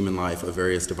applicability to human life of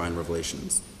various divine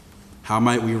revelations? How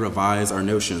might we revise our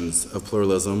notions of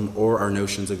pluralism or our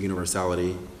notions of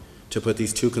universality to put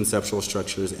these two conceptual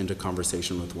structures into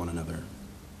conversation with one another?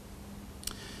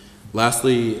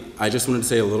 Lastly, I just wanted to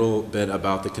say a little bit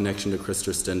about the connection to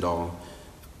Krister Stendahl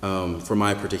for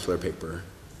my particular paper.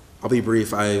 I'll be brief.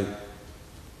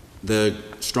 The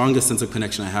strongest sense of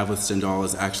connection I have with Stendahl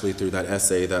is actually through that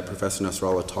essay that Professor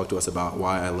Nasrallah talked to us about,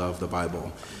 Why I Love the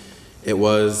Bible. It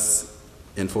was,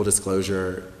 in full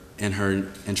disclosure, in her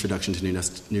introduction to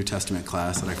New Testament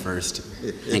class that I first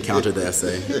encountered the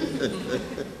essay.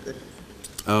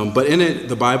 But in it,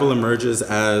 the Bible emerges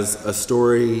as a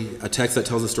story, a text that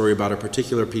tells a story about a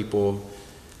particular people,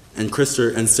 and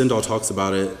Stendahl talks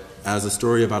about it as a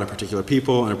story about a particular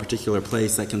people and a particular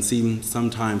place that can seem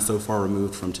sometimes so far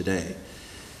removed from today,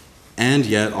 and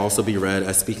yet also be read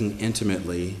as speaking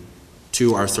intimately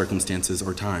to our circumstances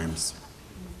or times,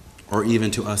 or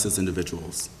even to us as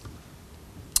individuals.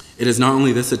 It is not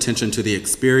only this attention to the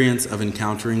experience of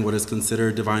encountering what is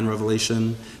considered divine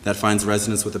revelation that finds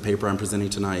resonance with the paper I'm presenting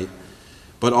tonight,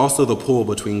 but also the pull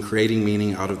between creating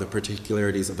meaning out of the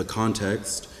particularities of the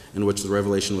context in which the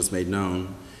revelation was made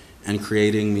known and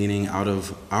creating meaning out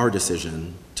of our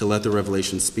decision to let the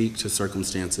revelation speak to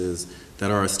circumstances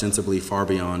that are ostensibly far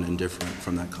beyond and different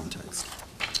from that context.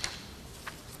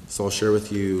 So I'll share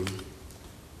with you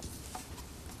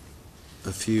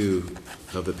a few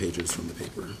of the pages from the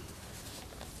paper.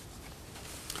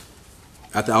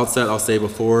 At the outset, I'll say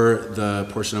before the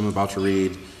portion I'm about to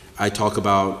read, I talk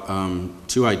about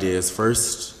two ideas.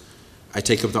 First, I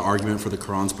take up the argument for the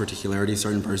Quran's particularity,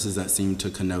 certain verses that seem to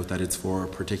connote that it's for a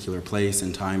particular place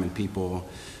and time and people.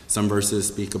 Some verses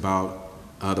speak about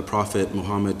the Prophet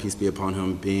Muhammad, peace be upon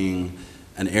him, being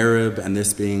an Arab, and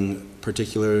this being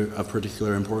of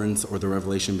particular importance, or the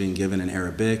revelation being given in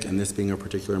Arabic, and this being of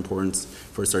particular importance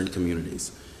for certain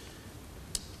communities.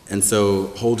 And so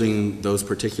holding those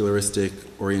particularistic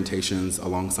orientations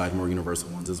alongside more universal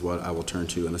ones is what I will turn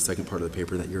to in the second part of the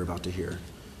paper that you're about to hear.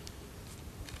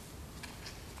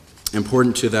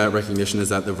 Important to that recognition is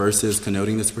that the verses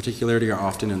connoting this particularity are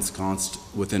often ensconced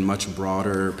within much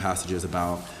broader passages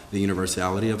about the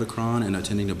universality of the Quran, and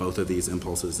attending to both of these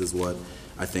impulses is what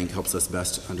I think helps us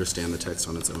best understand the text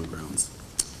on its own grounds.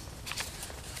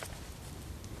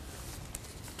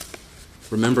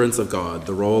 Remembrance of God,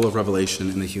 the role of revelation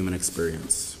in the human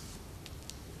experience.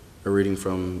 A reading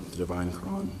from the Divine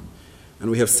Quran. And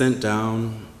we have sent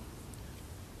down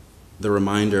the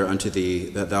reminder unto thee,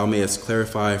 that thou mayest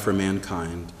clarify for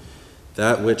mankind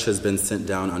that which has been sent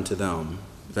down unto them,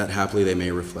 that haply they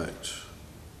may reflect.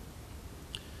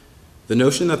 The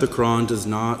notion that the Quran does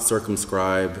not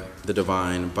circumscribe the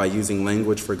divine by using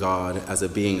language for God as a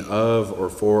being of or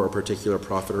for a particular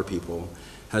prophet or people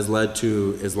has led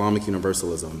to Islamic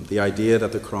universalism, the idea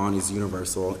that the Quran is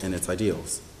universal in its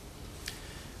ideals.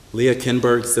 Leah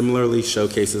Kinberg similarly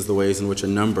showcases the ways in which a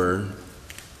number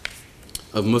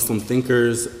of Muslim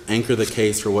thinkers anchor the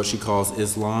case for what she calls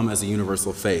Islam as a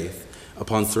universal faith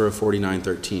upon Surah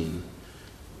 49:13.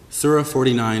 Surah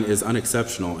 49 is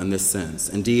unexceptional in this sense.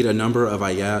 Indeed, a number of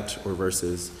ayat, or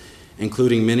verses,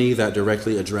 including many that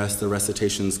directly address the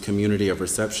recitation's community of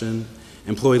reception,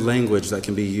 employ language that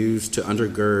can be used to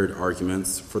undergird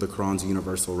arguments for the Quran's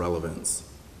universal relevance.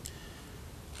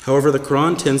 However, the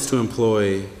Quran tends to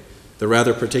employ the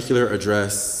rather particular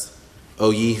address,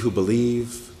 O ye who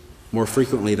believe, more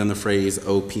frequently than the phrase,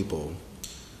 O people.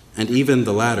 And even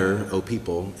the latter, O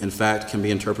people, in fact, can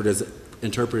be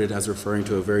interpreted as referring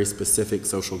to a very specific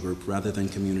social group rather than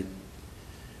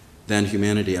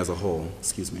humanity as a whole.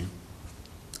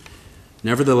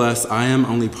 Nevertheless, I am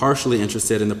only partially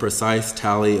interested in the precise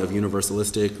tally of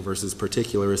universalistic versus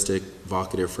particularistic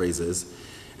vocative phrases,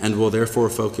 and will therefore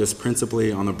focus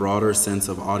principally on the broader sense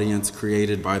of audience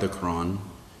created by the Quran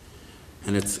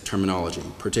and its terminology,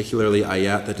 particularly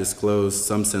ayat that disclose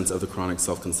some sense of the Quranic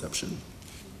self-conception.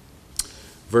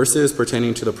 Verses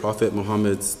pertaining to the Prophet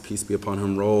Muhammad's, peace be upon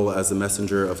him, role as the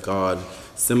messenger of God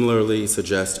similarly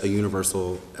suggest a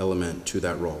universal element to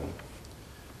that role.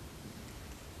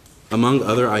 Among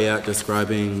other ayat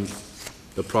describing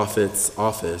the Prophet's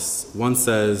office, one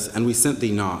says, "And we sent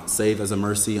thee not, save as a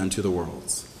mercy unto the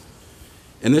worlds."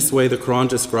 In this way, the Quran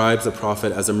describes the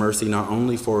Prophet as a mercy not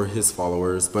only for his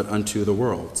followers, but unto the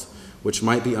worlds, which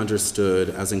might be understood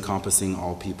as encompassing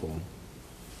all people.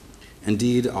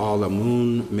 Indeed,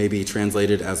 alamun may be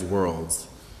translated as worlds,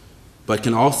 but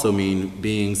can also mean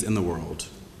beings in the world.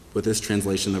 With this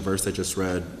translation, the verse I just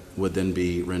read would then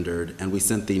be rendered, "And we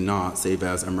sent thee not, save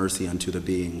as a mercy unto the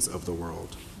beings of the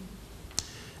world."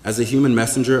 As a human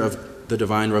messenger of the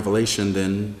divine revelation,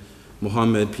 then,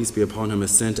 Muhammad, peace be upon him, is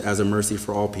sent as a mercy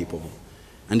for all people.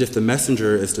 And if the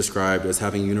messenger is described as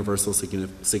having universal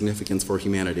significance for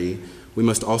humanity, we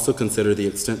must also consider the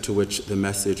extent to which the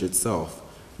message itself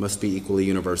must be equally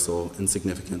universal in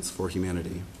significance for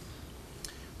humanity.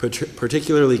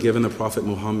 Particularly given the Prophet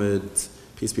Muhammad's,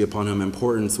 peace be upon him,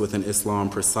 importance within Islam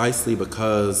precisely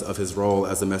because of his role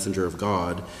as a messenger of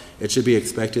God, it should be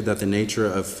expected that the nature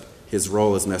of his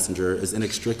role as messenger is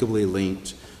inextricably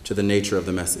linked to the nature of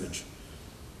the message.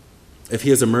 If he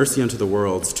is a mercy unto the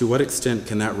worlds, to what extent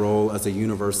can that role as a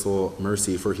universal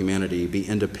mercy for humanity be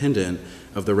independent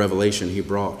of the revelation he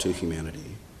brought to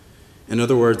humanity? In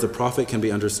other words, the Prophet can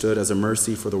be understood as a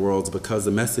mercy for the worlds because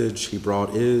the message he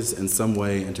brought is, in some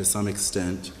way and to some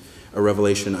extent, a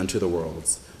revelation unto the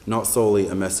worlds, not solely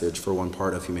a message for one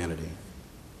part of humanity.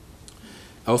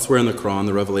 Elsewhere in the Quran,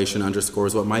 the revelation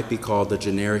underscores what might be called the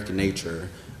generic nature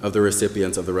of the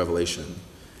recipients of the revelation.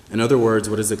 In other words,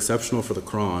 what is exceptional for the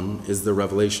Quran is the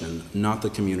revelation, not the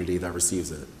community that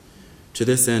receives it. To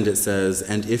this end, it says,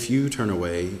 "And if you turn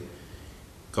away,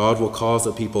 God will cause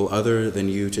a people other than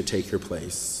you to take your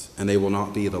place, and they will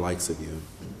not be the likes of you."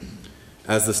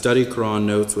 As the studied Quran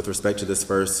notes with respect to this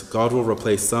verse, God will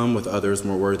replace some with others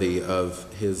more worthy of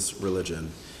his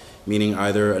religion, meaning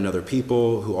either another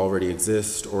people who already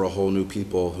exist or a whole new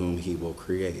people whom he will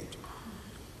create.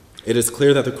 It is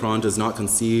clear that the Quran does not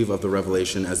conceive of the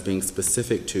revelation as being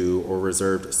specific to or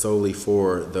reserved solely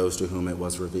for those to whom it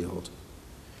was revealed.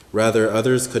 Rather,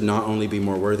 others could not only be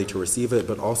more worthy to receive it,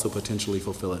 but also potentially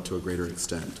fulfill it to a greater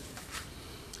extent.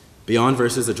 Beyond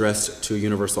verses addressed to a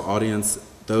universal audience,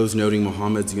 those noting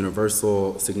Muhammad's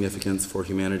universal significance for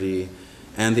humanity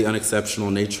and the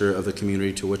unexceptional nature of the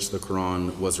community to which the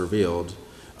Quran was revealed,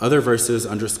 other verses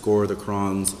underscore the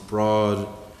Quran's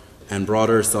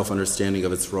broader self-understanding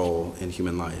of its role in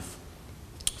human life.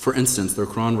 For instance, the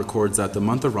Quran records that the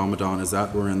month of Ramadan is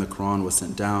that wherein the Quran was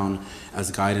sent down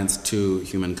as guidance to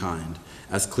humankind,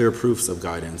 as clear proofs of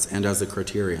guidance, and as a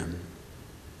criterion.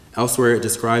 Elsewhere, it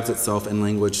describes itself in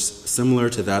language similar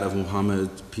to that of Muhammad,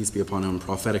 peace be upon him,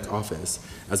 prophetic office,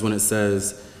 as when it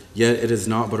says, "Yet it is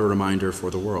not but a reminder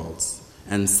for the worlds.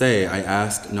 And say, I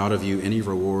ask not of you any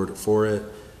reward for it,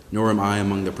 nor am I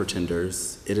among the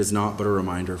pretenders. It is not but a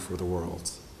reminder for the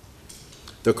worlds."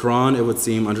 The Quran, it would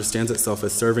seem, understands itself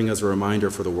as serving as a reminder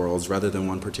for the worlds rather than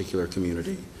one particular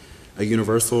community. A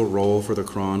universal role for the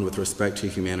Quran with respect to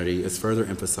humanity is further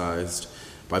emphasized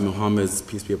by Muhammad's,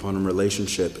 peace be upon him,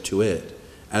 relationship to it,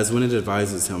 as when it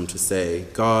advises him to say,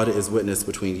 "God is witness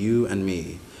between you and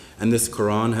me, and this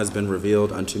Quran has been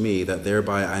revealed unto me, that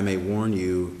thereby I may warn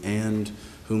you and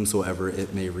whomsoever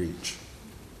it may reach."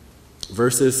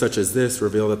 Verses such as this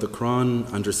reveal that the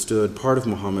Quran understood part of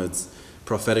Muhammad's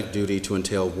prophetic duty to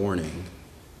entail warning,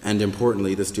 and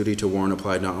importantly, this duty to warn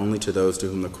applied not only to those to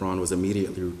whom the Quran was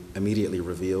immediately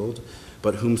revealed,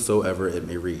 but whomsoever it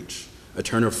may reach, a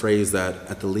turn of phrase that,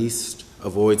 at the least,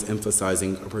 avoids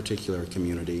emphasizing a particular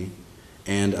community,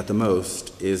 and at the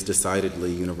most, is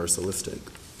decidedly universalistic.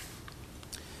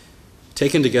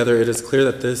 Taken together, it is clear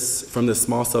that from this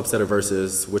small subset of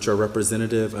verses, which are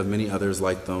representative of many others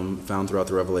like them found throughout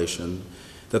the Revelation,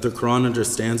 that the Quran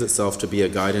understands itself to be a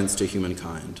guidance to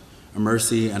humankind, a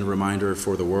mercy and a reminder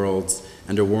for the worlds,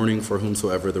 and a warning for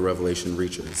whomsoever the revelation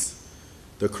reaches.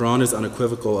 The Quran is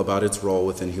unequivocal about its role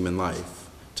within human life,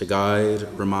 to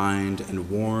guide, remind,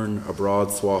 and warn a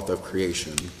broad swath of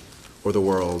creation, or the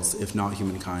worlds, if not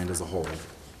humankind as a whole.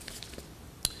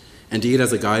 Indeed,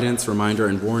 as a guidance, reminder,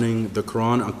 and warning, the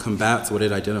Quran combats what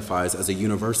it identifies as a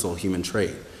universal human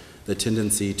trait, the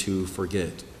tendency to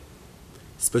forget.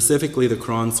 Specifically, the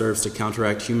Quran serves to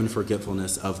counteract human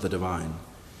forgetfulness of the divine.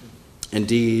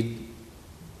 Indeed,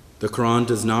 the Quran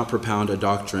does not propound a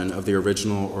doctrine of the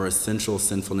original or essential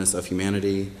sinfulness of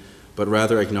humanity, but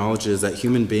rather acknowledges that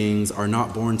human beings are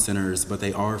not born sinners, but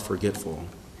they are forgetful.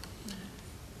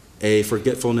 A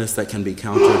forgetfulness that can be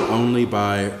countered only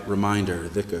by reminder,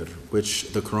 dhikr,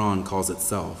 which the Quran calls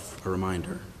itself a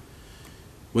reminder.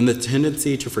 When the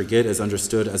tendency to forget is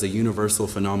understood as a universal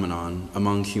phenomenon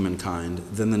among humankind,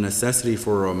 then the necessity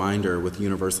for a reminder with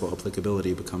universal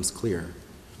applicability becomes clear,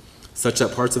 such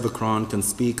that parts of the Quran can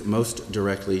speak most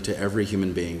directly to every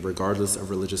human being, regardless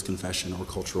of religious confession or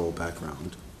cultural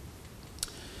background.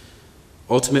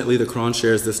 Ultimately, the Quran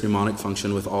shares this mnemonic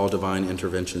function with all divine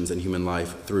interventions in human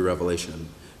life through revelation,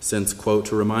 since, quote,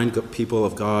 to remind people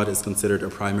of God is considered a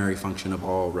primary function of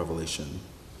all revelation,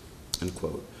 end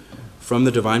quote. From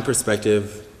the divine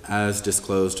perspective, as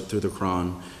disclosed through the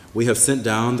Quran, we have sent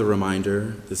down the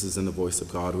reminder, this is in the voice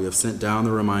of God, we have sent down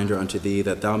the reminder unto thee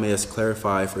that thou mayest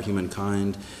clarify for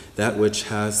humankind that which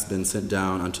has been sent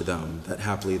down unto them, that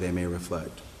haply they may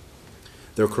reflect.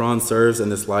 The Quran serves in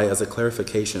this light as a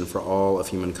clarification for all of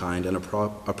humankind and a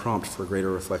prompt for greater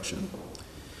reflection.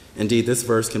 Indeed, this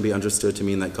verse can be understood to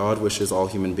mean that God wishes all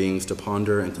human beings to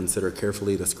ponder and consider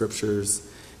carefully the scriptures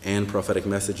and prophetic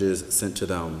messages sent to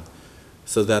them,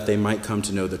 so that they might come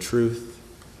to know the truth,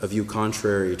 a view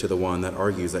contrary to the one that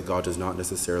argues that God does not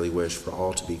necessarily wish for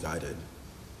all to be guided.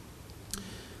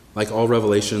 Like all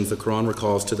revelations, the Quran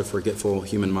recalls to the forgetful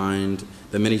human mind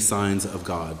the many signs of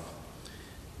God.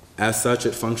 As such,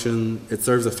 it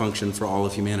serves a function for all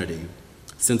of humanity,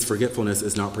 since forgetfulness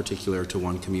is not particular to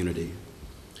one community.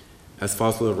 As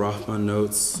Fazlur Rahman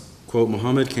notes, quote,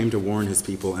 Muhammad came to warn his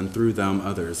people and through them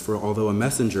others, for although a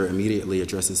messenger immediately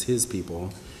addresses his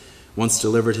people, once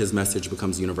delivered his message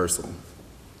becomes universal.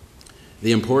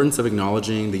 The importance of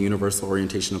acknowledging the universal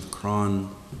orientation of the Quran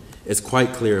is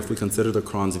quite clear if we consider the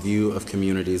Quran's view of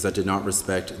communities that did not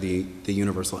respect the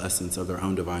universal essence of their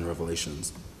own divine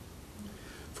revelations.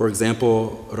 For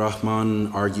example, Rahman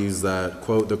argues that,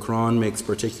 quote, the Quran makes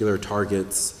particular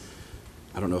targets,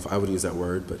 I don't know if I would use that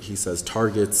word, but he says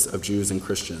targets of Jews and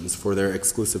Christians for their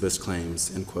exclusivist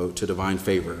claims, end quote, to divine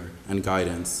favor and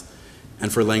guidance,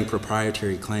 and for laying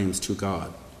proprietary claims to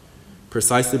God.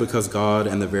 Precisely because God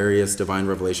and the various divine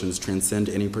revelations transcend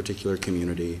any particular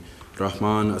community,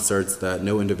 Rahman asserts that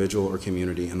no individual or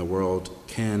community in the world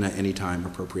can at any time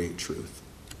appropriate truth.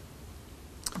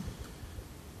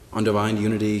 On divine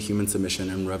unity, human submission,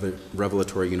 and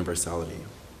revelatory universality.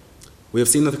 We have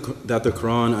seen that the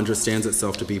Quran understands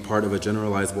itself to be part of a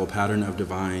generalizable pattern of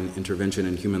divine intervention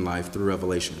in human life through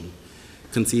revelation,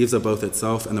 conceives of both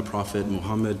itself and the Prophet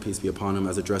Muhammad, peace be upon him,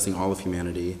 as addressing all of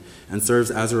humanity, and serves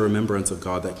as a remembrance of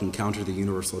God that can counter the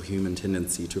universal human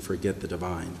tendency to forget the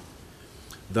divine.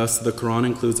 Thus, the Quran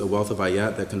includes a wealth of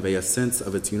ayat that convey a sense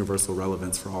of its universal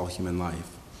relevance for all human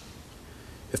life.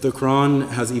 If the Quran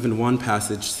has even one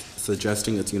passage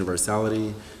suggesting its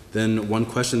universality, then one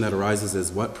question that arises is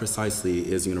what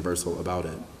precisely is universal about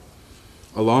it?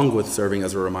 Along with serving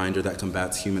as a reminder that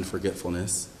combats human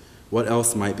forgetfulness, what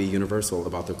else might be universal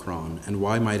about the Quran, and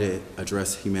why might it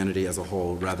address humanity as a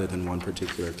whole rather than one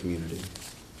particular community?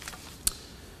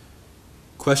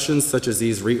 Questions such as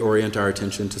these reorient our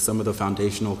attention to some of the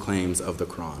foundational claims of the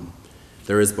Quran.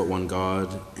 There is but one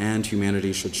God, and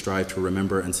humanity should strive to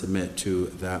remember and submit to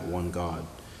that one God.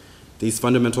 These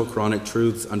fundamental Quranic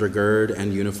truths undergird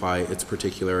and unify its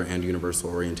particular and universal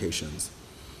orientations.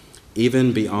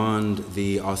 Even beyond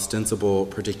the ostensible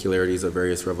particularities of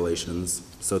various revelations,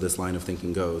 so this line of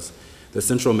thinking goes, the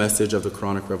central message of the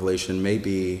Quranic revelation may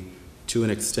be, to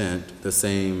an extent, the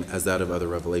same as that of other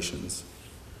revelations.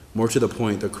 More to the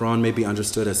point, the Quran may be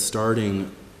understood as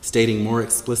stating more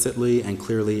explicitly and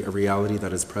clearly a reality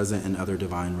that is present in other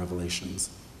divine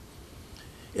revelations.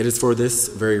 It is for this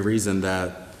very reason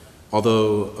that,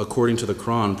 although according to the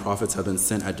Quran, prophets have been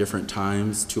sent at different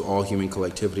times to all human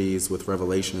collectivities with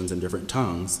revelations in different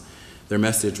tongues, their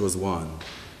message was one: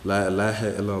 La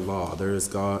ilaha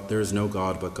illallah, there is no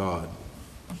God but God.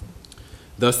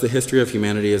 Thus, the history of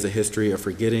humanity is a history of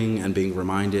forgetting and being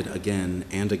reminded again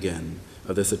and again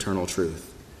of this eternal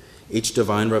truth. Each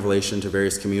divine revelation to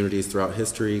various communities throughout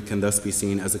history can thus be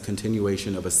seen as a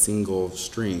continuation of a single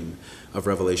stream of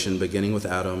revelation beginning with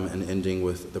Adam and ending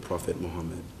with the Prophet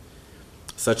Muhammad,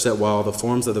 such that while the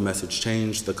forms of the message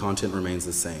change, the content remains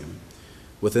the same.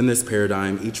 Within this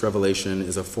paradigm, each revelation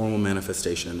is a formal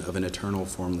manifestation of an eternal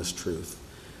formless truth,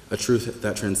 a truth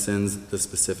that transcends the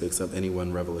specifics of any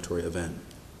one revelatory event.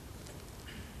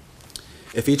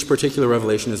 If each particular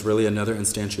revelation is really another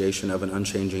instantiation of an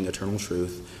unchanging eternal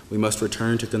truth, we must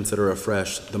return to consider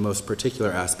afresh the most particular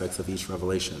aspects of each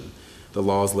revelation, the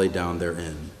laws laid down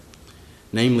therein.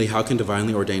 Namely, how can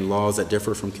divinely ordained laws that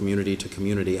differ from community to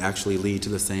community actually lead to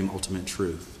the same ultimate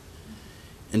truth?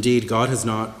 Indeed, God has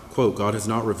not, quote, God has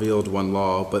not revealed one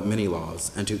law, but many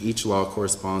laws, and to each law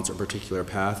corresponds a particular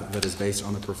path that is based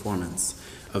on the performance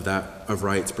of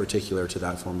rites particular to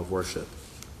that form of worship.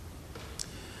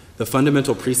 The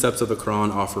fundamental precepts of the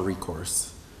Quran offer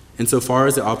recourse. Insofar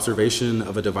as the observation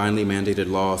of a divinely mandated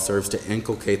law serves to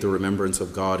inculcate the remembrance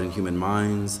of God in human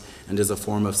minds and is a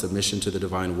form of submission to the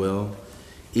divine will,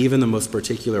 even the most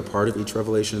particular part of each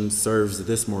revelation serves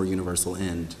this more universal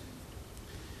end.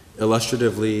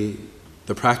 Illustratively,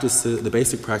 the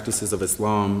basic practices of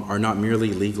Islam are not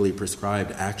merely legally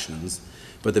prescribed actions,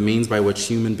 but the means by which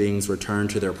human beings return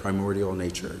to their primordial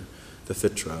nature, the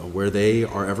fitra, where they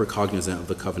are ever cognizant of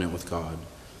the covenant with God.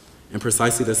 In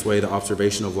precisely this way, the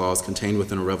observation of laws contained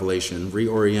within a revelation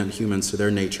reorient humans to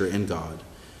their nature in God.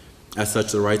 As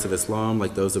such, the rites of Islam,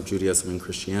 like those of Judaism and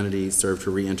Christianity, serve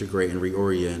to reintegrate and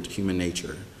reorient human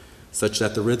nature, such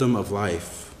that the rhythm of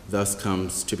life thus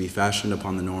comes to be fashioned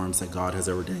upon the norms that God has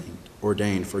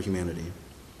ordained for humanity.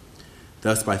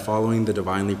 Thus, by following the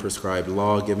divinely prescribed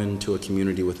law given to a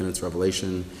community within its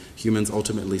revelation, humans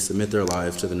ultimately submit their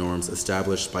lives to the norms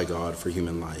established by God for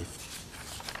human life.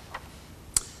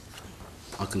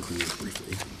 I'll conclude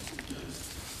briefly.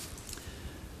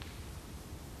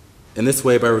 In this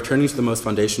way, by returning to the most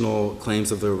foundational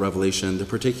claims of the revelation, the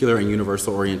particular and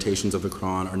universal orientations of the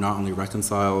Quran are not only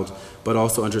reconciled, but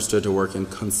also understood to work in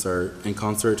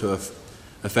concert to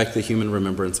affect the human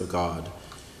remembrance of God.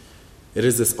 It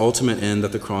is this ultimate end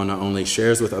that the Quran not only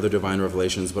shares with other divine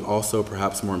revelations, but also,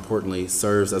 perhaps more importantly,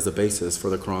 serves as the basis for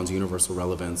the Quran's universal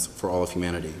relevance for all of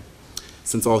humanity.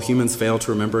 Since all humans fail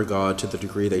to remember God to the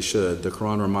degree they should, the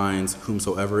Quran reminds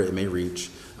whomsoever it may reach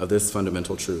of this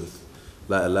fundamental truth.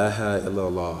 La ilaha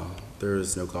illallah, there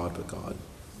is no God but God.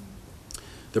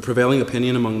 The prevailing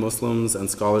opinion among Muslims and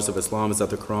scholars of Islam is that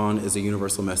the Quran is a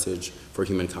universal message for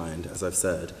humankind, as I've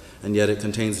said, and yet it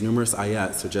contains numerous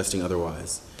ayat suggesting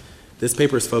otherwise. This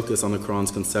paper's focus on the Quran's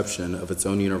conception of its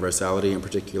own universality and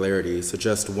particularity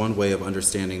suggests one way of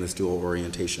understanding this dual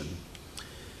orientation.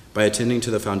 By attending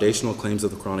to the foundational claims of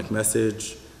the Quranic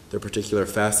message, the particular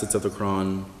facets of the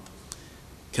Quran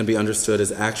can be understood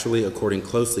as actually according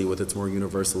closely with its more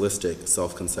universalistic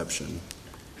self-conception.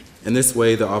 In this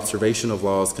way, the observation of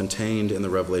laws contained in the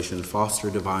revelation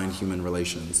foster divine human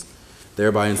relations,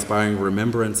 thereby inspiring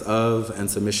remembrance of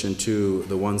and submission to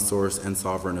the one source and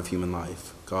sovereign of human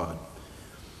life, God.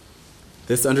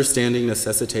 This understanding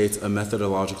necessitates a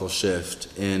methodological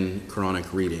shift in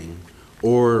Quranic reading,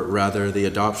 or rather the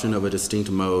adoption of a distinct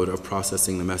mode of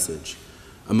processing the message,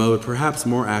 a mode perhaps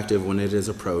more active when it is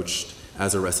approached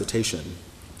as a recitation,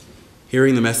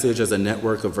 hearing the message as a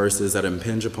network of verses that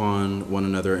impinge upon one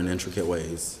another in intricate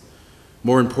ways.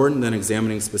 More important than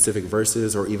examining specific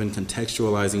verses or even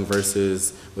contextualizing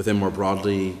verses within more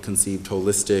broadly conceived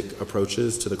holistic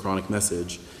approaches to the Quranic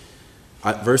message,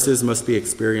 verses must be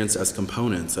experienced as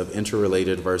components of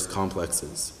interrelated verse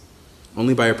complexes.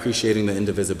 Only by appreciating the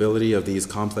indivisibility of these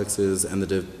complexes and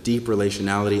the deep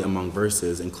relationality among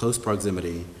verses in close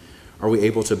proximity are we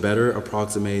able to better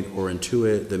approximate or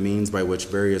intuit the means by which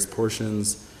various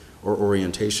portions or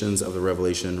orientations of the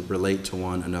revelation relate to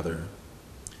one another.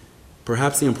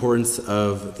 Perhaps the importance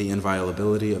of the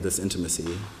inviolability of this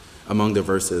intimacy among the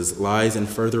verses lies in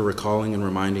further recalling and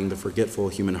reminding the forgetful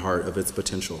human heart of its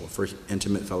potential for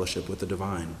intimate fellowship with the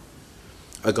divine.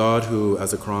 A God who,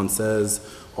 as the Quran says,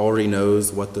 already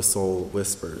knows what the soul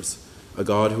whispers. A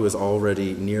God who is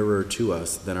already nearer to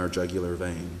us than our jugular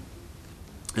vein.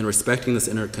 And respecting this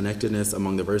interconnectedness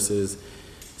among the verses,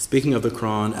 speaking of the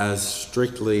Quran as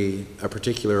strictly a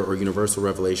particular or universal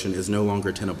revelation is no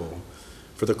longer tenable,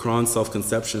 for the Quran's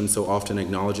self-conception so often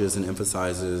acknowledges and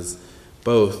emphasizes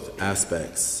both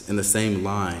aspects in the same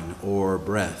line or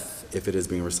breath if it is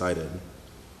being recited.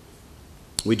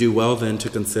 We do well then to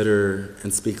consider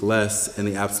and speak less in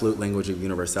the absolute language of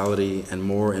universality and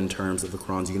more in terms of the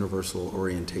Quran's universal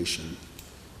orientation.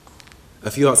 A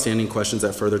few outstanding questions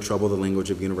that further trouble the language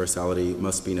of universality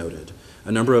must be noted.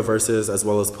 A number of verses, as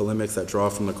well as polemics that draw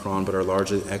from the Quran but are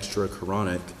largely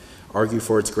extra-Quranic, argue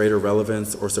for its greater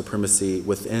relevance or supremacy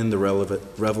within the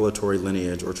revelatory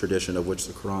lineage or tradition of which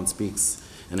the Quran speaks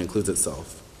and includes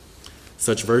itself.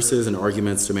 Such verses and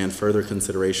arguments demand further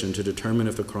consideration to determine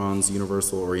if the Quran's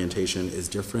universal orientation is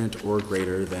different or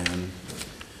greater than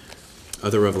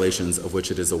other revelations of which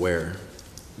it is aware.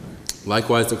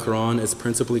 Likewise, the Quran is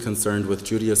principally concerned with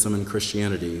Judaism and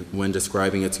Christianity when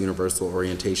describing its universal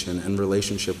orientation and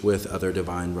relationship with other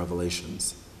divine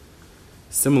revelations.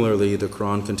 Similarly, the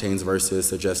Quran contains verses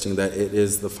suggesting that it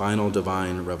is the final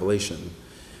divine revelation.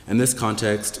 In this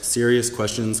context, serious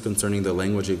questions concerning the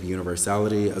language of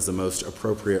universality as the most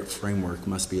appropriate framework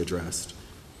must be addressed.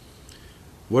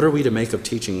 What are we to make of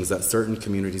teachings that certain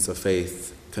communities of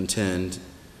faith contend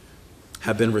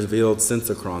have been revealed since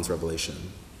the Quran's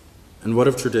revelation? And what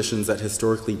of traditions that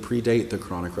historically predate the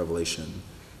Quranic revelation,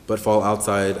 but fall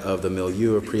outside of the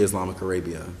milieu of pre-Islamic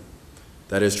Arabia?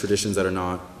 That is, traditions that are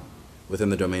not within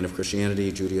the domain of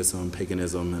Christianity, Judaism,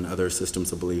 paganism, and other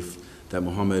systems of belief that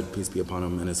Muhammad, peace be upon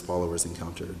him, and his followers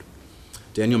encountered.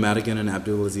 Daniel Madigan and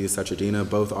Abdulaziz Sachedina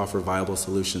both offer viable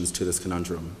solutions to this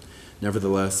conundrum.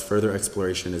 Nevertheless, further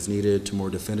exploration is needed to more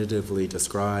definitively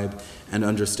describe and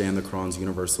understand the Quran's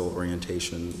universal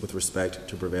orientation with respect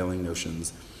to prevailing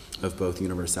notions of both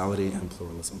universality and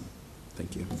pluralism.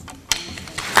 Thank you.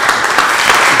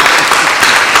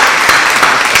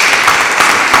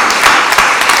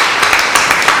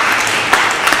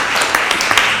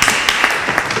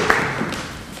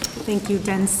 Thank you,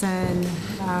 Denson.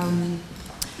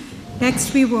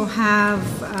 Next, we will have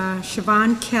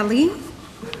Siobhan Kelly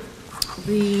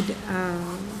read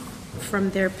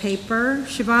from their paper.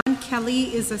 Siobhan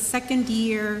Kelly is a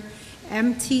second-year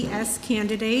MTS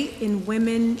candidate in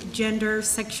Women, Gender,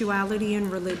 Sexuality, and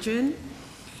Religion.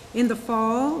 In the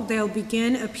fall, they'll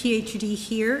begin a PhD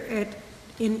here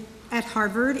at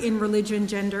Harvard in Religion,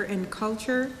 Gender, and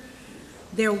Culture.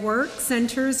 Their work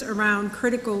centers around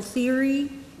critical theory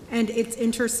and its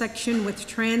intersection with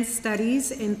trans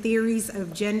studies and theories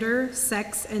of gender,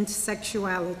 sex, and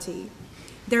sexuality.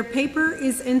 Their paper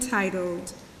is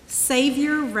entitled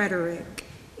Savior Rhetoric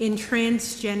in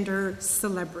Transgender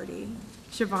Celebrity.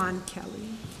 Siobhan Kelly.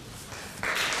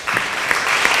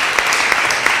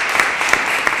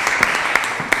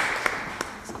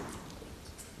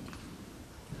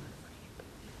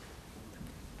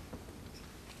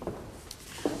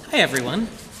 Hi, everyone.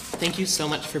 Thank you so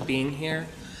much for being here.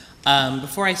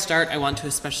 Before I start, I want to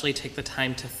especially take the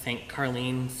time to thank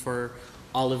Carlene for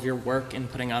all of your work in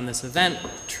putting on this event.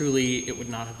 Truly, it would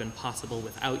not have been possible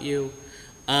without you.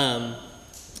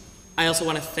 I also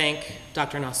want to thank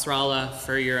Dr. Nasrallah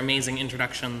for your amazing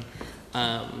introduction.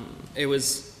 It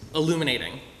was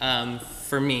illuminating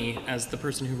for me as the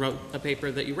person who wrote a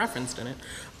paper that you referenced in it.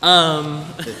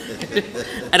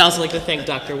 I'd also like to thank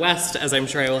Dr. West, as I'm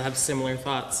sure I will have similar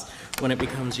thoughts when it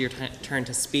becomes your turn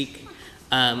to speak.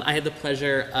 I had the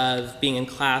pleasure of being in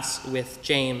class with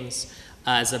James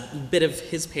as a bit of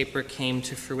his paper came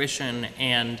to fruition,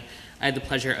 and I had the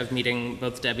pleasure of meeting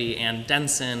both Debbie and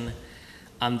Denson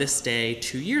on this day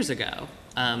 2 years ago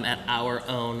at our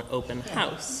own open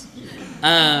house.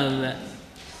 I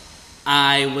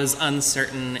was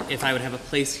uncertain if I would have a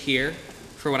place here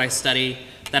for what I study.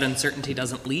 That uncertainty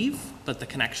doesn't leave, but the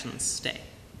connections stay.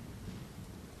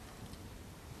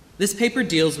 This paper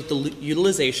deals with the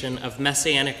utilization of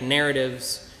messianic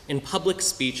narratives in public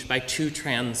speech by two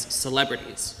trans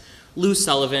celebrities. Lou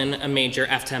Sullivan, a major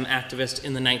FTM activist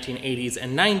in the 1980s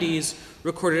and 90s,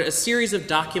 recorded a series of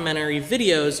documentary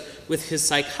videos with his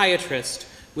psychiatrist,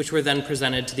 which were then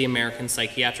presented to the American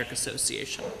Psychiatric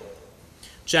Association.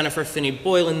 Jennifer Finney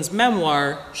Boylan's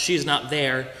memoir, She's Not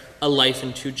There, A Life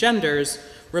in Two Genders,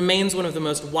 remains one of the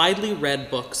most widely read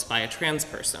books by a trans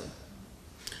person.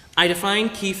 I define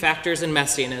key factors in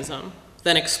messianism,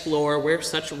 then explore where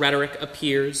such rhetoric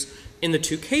appears in the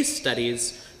two case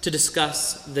studies to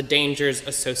discuss the dangers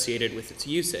associated with its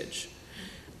usage.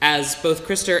 As both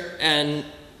Krister and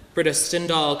Britta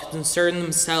Stindal concern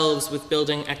themselves with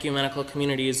building ecumenical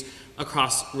communities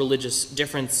across religious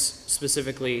difference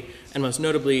specifically, and most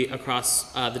notably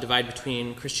across the divide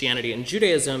between Christianity and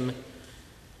Judaism,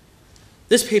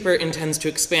 this paper intends to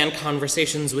expand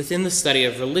conversations within the study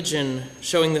of religion,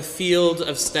 showing the field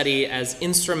of study as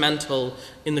instrumental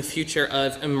in the future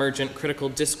of emergent critical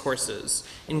discourses,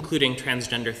 including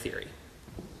transgender theory.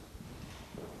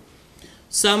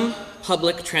 Some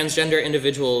public transgender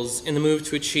individuals, in the move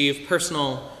to achieve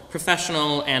personal,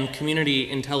 professional, and community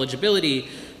intelligibility,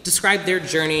 describe their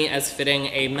journey as fitting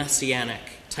a messianic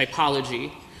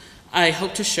typology. I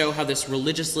hope to show how this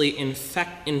religiously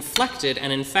inflected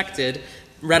and infected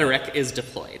rhetoric is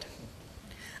deployed.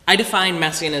 I define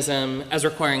messianism as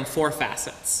requiring 4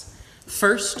 facets.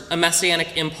 First, a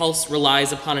messianic impulse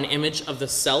relies upon an image of the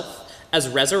self as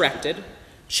resurrected,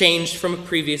 changed from a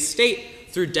previous state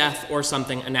through death or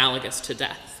something analogous to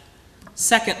death.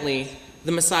 Secondly,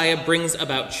 the Messiah brings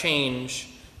about change.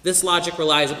 This logic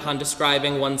relies upon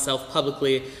describing oneself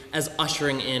publicly as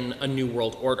ushering in a new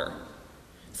world order.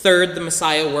 Third, the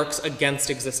Messiah works against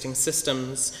existing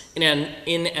systems in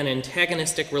an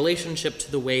antagonistic relationship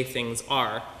to the way things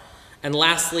are. And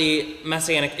lastly,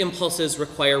 messianic impulses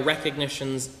require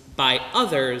recognitions by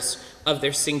others of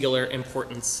their singular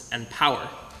importance and power.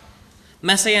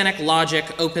 Messianic logic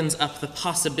opens up the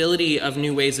possibility of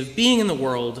new ways of being in the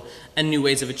world and new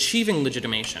ways of achieving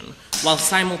legitimation, while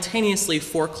simultaneously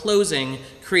foreclosing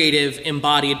creative,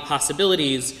 embodied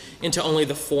possibilities into only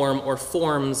the form or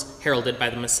forms heralded by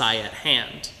the Messiah at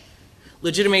hand.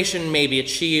 Legitimation may be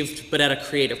achieved, but at a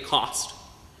creative cost.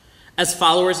 As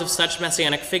followers of such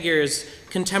messianic figures,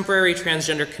 contemporary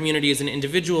transgender communities and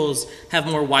individuals have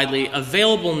more widely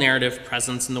available narrative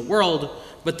presence in the world,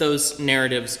 but those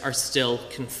narratives are still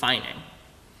confining.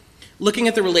 Looking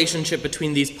at the relationship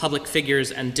between these public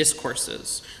figures and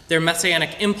discourses, their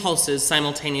messianic impulses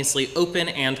simultaneously open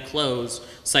and close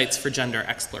sites for gender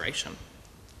exploration.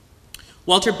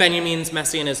 Walter Benjamin's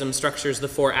messianism structures the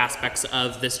 4 aspects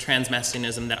of this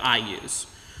transmessianism that I use.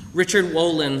 Richard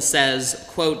Wolin says,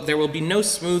 quote, "There will be no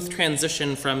smooth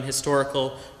transition from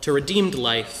historical to redeemed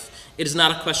life. It is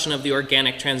not a question of the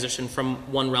organic transition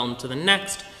from one realm to the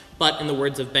next, but in the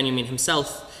words of Benjamin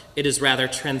himself, it is rather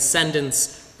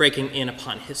transcendence breaking in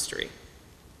upon history.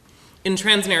 In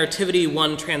transnarrativity,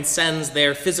 one transcends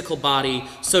their physical body,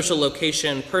 social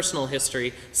location, personal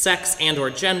history, sex, and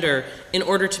or gender in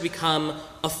order to become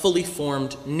a fully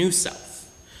formed new self,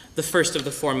 the first of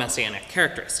the 4 messianic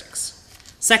characteristics.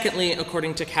 Secondly,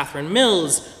 according to Catherine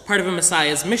Mills, part of a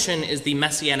Messiah's mission is the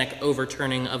messianic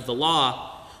overturning of the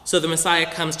law. So the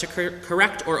Messiah comes to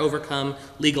correct or overcome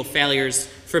legal failures,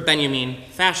 for Benjamin,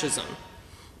 fascism.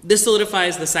 This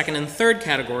solidifies the 2nd and 3rd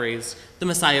categories. The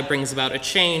Messiah brings about a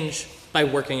change by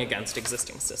working against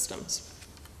existing systems.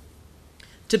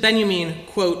 To Benjamin,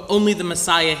 quote, "Only the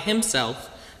Messiah himself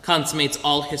consummates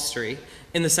all history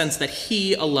in the sense that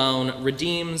he alone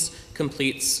redeems,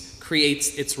 completes, creates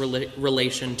its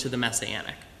relation to the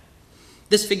messianic.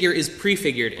 This figure is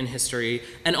prefigured in history,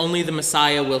 and only the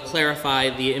Messiah will clarify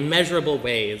the immeasurable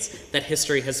ways that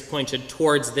history has pointed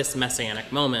towards this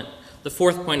messianic moment, the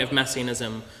 4th point of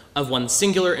messianism, of one's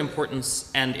singular importance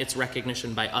and its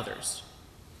recognition by others."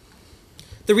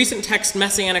 The recent text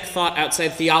Messianic Thought Outside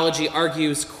Theology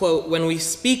argues, quote, "When we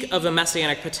speak of a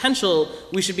messianic potential,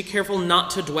 we should be careful not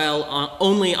to dwell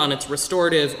only on its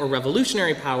restorative or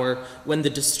revolutionary power when the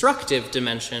destructive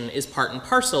dimension is part and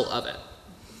parcel of it.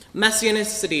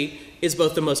 Messianicity is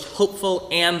both the most hopeful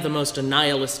and the most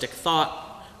nihilistic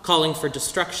thought, calling for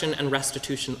destruction and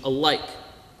restitution alike."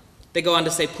 They go on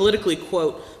to say politically,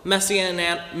 quote,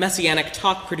 "Messianic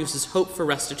talk produces hope for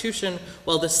restitution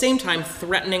while at the same time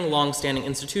threatening long-standing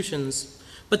institutions.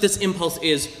 But this impulse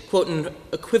is, quote, an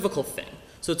equivocal thing,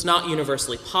 so it's not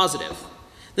universally positive.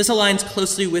 This aligns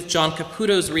closely with John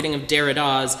Caputo's reading of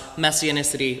Derrida's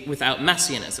Messianicity Without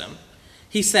Messianism.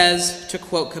 He says, to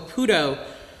quote Caputo,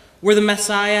 "Were the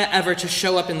Messiah ever to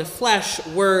show up in the flesh,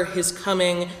 were his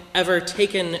coming ever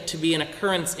taken to be an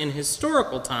occurrence in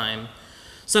historical time,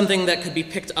 something that could be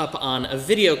picked up on a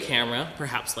video camera,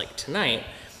 perhaps like tonight,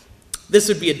 this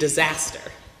would be a disaster.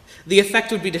 The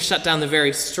effect would be to shut down the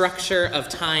very structure of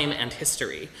time and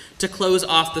history, to close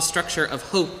off the structure of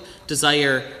hope,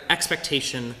 desire,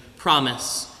 expectation,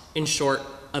 promise, in short,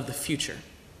 of the future.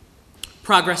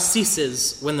 Progress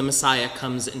ceases when the Messiah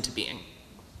comes into being."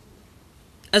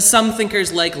 As some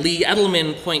thinkers like Lee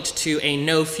Edelman point to a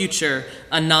no future,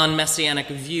 a non-messianic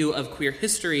view of queer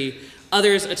history,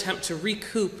 others attempt to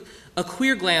recoup a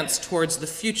queer glance towards the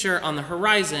future on the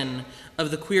horizon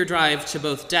of the queer drive to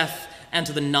both death and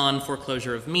to the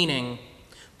non-foreclosure of meaning.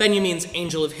 Benjamin's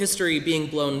Angel of History being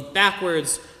blown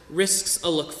backwards risks a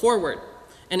look forward,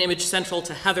 an image central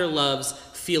to Heather Love's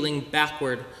Feeling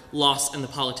Backward, Lost in the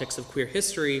Politics of Queer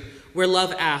History, where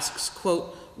Love asks,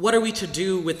 quote, "What are we to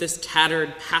do with this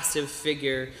tattered, passive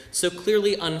figure, so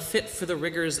clearly unfit for the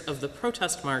rigors of the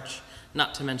protest march,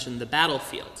 not to mention the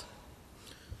battlefield?"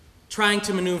 Trying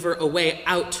to maneuver a way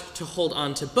out to hold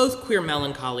on to both queer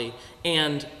melancholy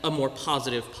and a more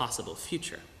positive possible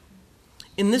future.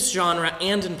 In this genre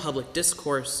and in public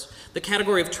discourse, the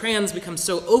category of trans becomes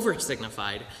so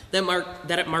over-signified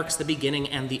that it marks the beginning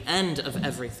and the end of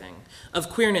everything, of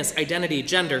queerness, identity,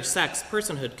 gender, sex,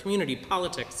 personhood, community,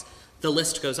 politics, the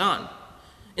list goes on.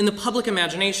 In the public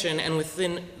imagination, and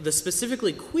within the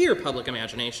specifically queer public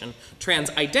imagination, trans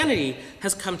identity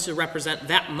has come to represent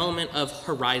that moment of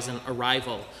horizon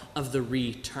arrival, of the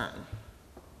return.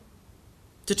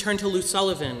 To turn to Lou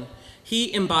Sullivan,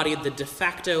 he embodied the de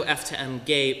facto F to M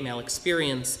gay male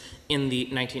experience in the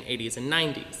 1980s and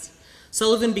 90s.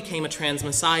 Sullivan became a trans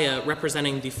messiah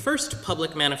representing the first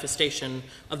public manifestation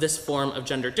of this form of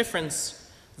gender difference,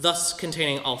 thus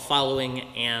containing all following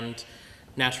and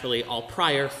naturally all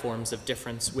prior forms of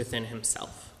difference within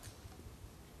himself.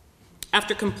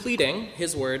 After completing,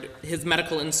 his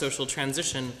medical and social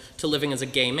transition to living as a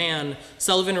gay man,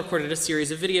 Sullivan recorded a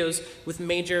series of videos with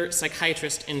major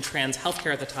psychiatrist in trans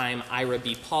healthcare at the time, Ira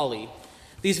B. Pauley.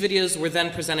 These videos were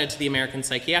then presented to the American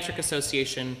Psychiatric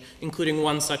Association, including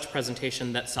one such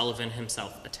presentation that Sullivan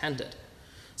himself attended.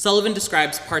 Sullivan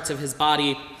describes parts of his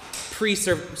body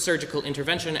pre-surgical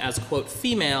intervention as, quote,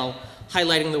 female,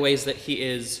 highlighting the ways that he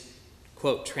is,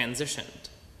 quote, transitioned.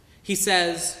 He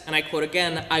says, and I quote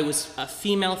again, "I was a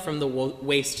female from the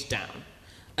waist down."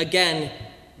 Again,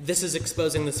 this is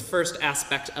exposing this first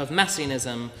aspect of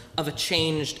messianism, of a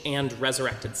changed and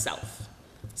resurrected self.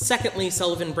 Secondly,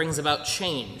 Sullivan brings about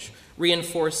change,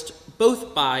 reinforced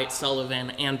both by Sullivan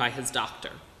and by his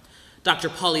doctor. Dr.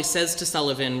 Pauley says to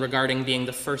Sullivan regarding being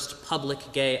the first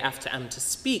public gay F to M to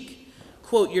speak,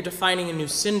 quote, "You're defining a new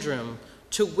syndrome,"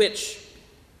 to which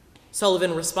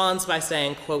Sullivan responds by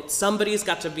saying, quote, "Somebody's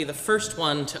got to be the first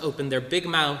one to open their big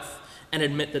mouth and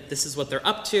admit that this is what they're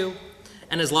up to,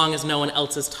 and as long as no one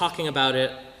else is talking about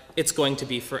it, it's going to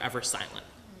be forever silent."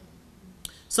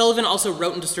 Sullivan also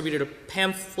wrote and distributed a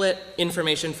pamphlet,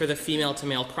 Information for the Female to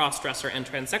Male Crossdresser and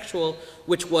Transsexual,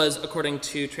 which was, according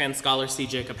to trans scholar C.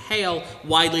 Jacob Hale,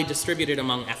 widely distributed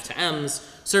among F to Ms,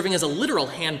 serving as a literal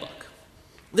handbook.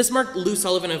 This marked Lou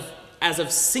Sullivan as of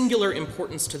singular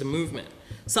importance to the movement.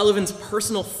 Sullivan's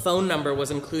personal phone number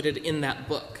was included in that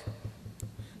book,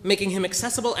 making him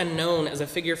accessible and known as a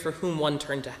figure for whom one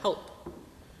turned to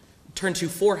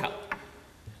for help.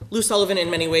 Lou Sullivan in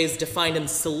many ways defined and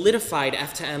solidified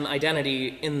F to M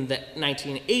identity in the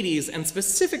 1980s and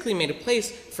specifically made a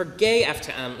place for gay F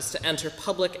to Ms to enter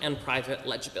public and private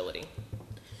legibility.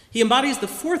 He embodies the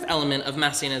fourth element of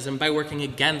messianism by working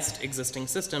against existing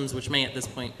systems, which may at this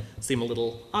point seem a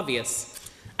little obvious.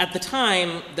 At the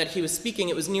time that he was speaking,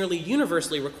 it was nearly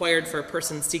universally required for a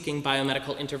person seeking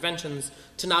biomedical interventions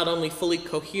to not only fully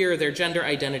cohere their gender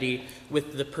identity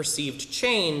with the perceived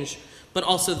change, but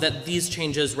also that these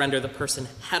changes render the person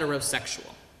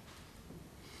heterosexual.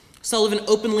 Sullivan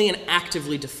openly and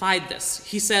actively defied this.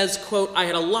 He says, quote, "I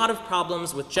had a lot of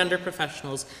problems with gender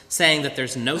professionals saying that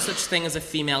there's no such thing as a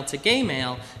female to gay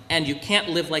male, and you can't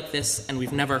live like this, and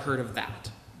we've never heard of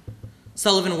that."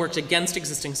 Sullivan worked against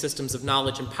existing systems of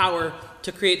knowledge and power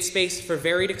to create space for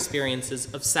varied experiences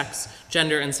of sex,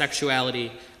 gender, and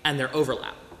sexuality, and their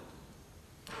overlap.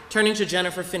 Turning to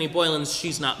Jennifer Finney Boylan's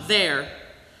She's Not There,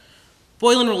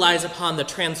 Boylan relies upon the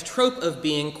trans trope of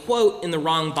being, quote, "in the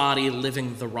wrong body,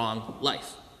 living the wrong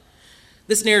life."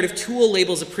 This narrative tool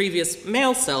labels a previous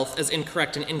male self as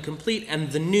incorrect and incomplete,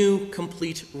 and the new,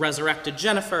 complete, resurrected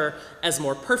Jennifer as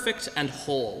more perfect and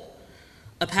whole.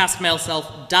 A past male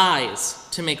self dies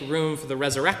to make room for the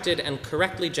resurrected and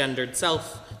correctly gendered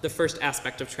self, the first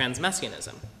aspect of trans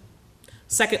messianism.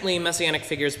 Secondly, messianic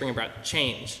figures bring about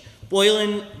change.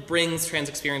 Boylan brings trans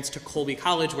experience to Colby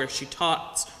College, where she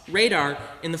taught Radar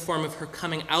in the form of her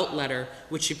coming out letter,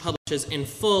 which she publishes in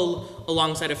full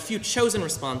alongside a few chosen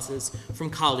responses from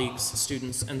colleagues,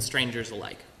 students, and strangers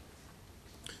alike.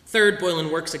 Third,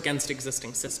 Boylan works against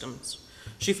existing systems.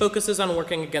 She focuses on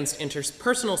working against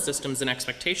interpersonal systems and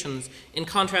expectations, in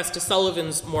contrast to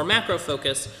Sullivan's more macro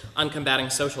focus on combating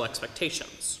social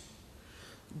expectations.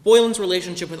 Boylan's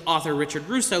relationship with author Richard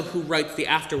Russo, who writes the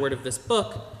afterword of this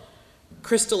book,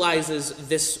 crystallizes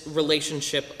this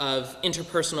relationship of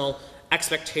interpersonal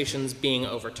expectations being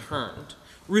overturned.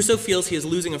 Russo feels he is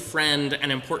losing a friend, an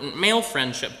important male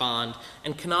friendship bond,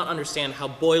 and cannot understand how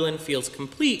Boylan feels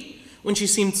complete when she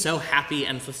seemed so happy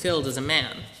and fulfilled as a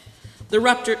man. The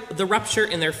rupture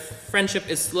in their friendship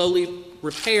is slowly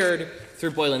repaired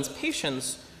through Boylan's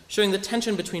patience, showing the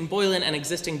tension between Boylan and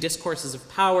existing discourses of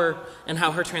power and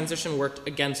how her transition worked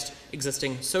against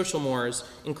existing social mores,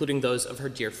 including those of her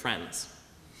dear friends.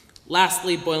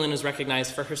 Lastly, Boylan is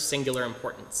recognized for her singular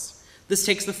importance. This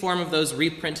takes the form of those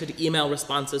reprinted email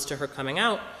responses to her coming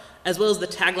out, as well as the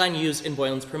tagline used in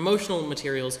Boylan's promotional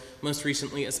materials, most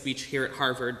recently a speech here at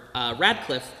Harvard,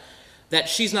 Radcliffe, that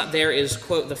She's Not There is,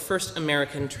 quote, the first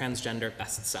American transgender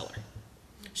bestseller.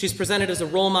 She's presented as a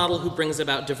role model who brings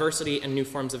about diversity and new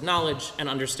forms of knowledge and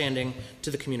understanding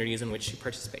to the communities in which she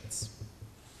participates.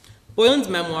 Boylan's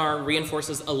memoir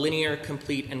reinforces a linear,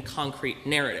 complete, and concrete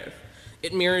narrative.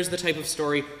 It mirrors the type of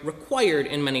story required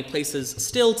in many places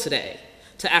still today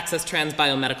to access trans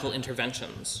biomedical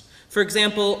interventions. For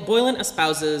example, Boylan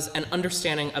espouses an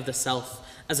understanding of the self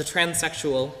as a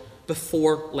transsexual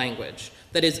before language,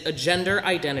 that is, a gender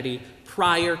identity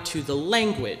prior to the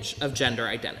language of gender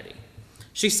identity.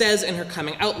 She says in her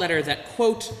coming out letter that,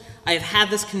 quote, I have had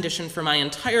this condition for my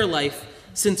entire life,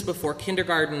 since before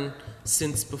kindergarten,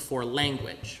 since before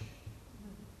language.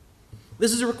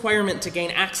 This is a requirement to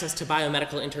gain access to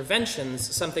biomedical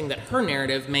interventions, something that her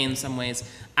narrative may in some ways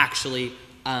actually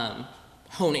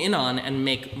hone in on and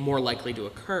make more likely to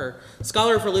occur.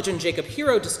 Scholar of religion Jacob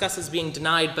Hero discusses being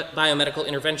denied biomedical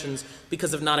interventions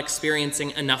because of not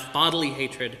experiencing enough bodily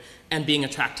hatred and being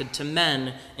attracted to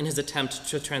men in his attempt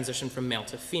to transition from male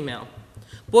to female.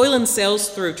 Boylan sails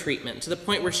through treatment to the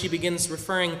point where she begins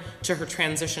referring to her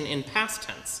transition in past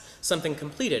tense, something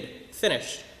completed,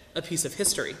 finished, a piece of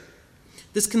history.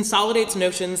 This consolidates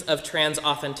notions of trans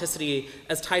authenticity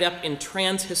as tied up in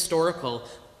trans historical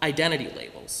identity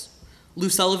labels. Lou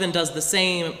Sullivan does the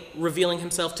same, revealing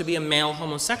himself to be a male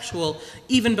homosexual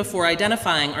even before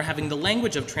identifying or having the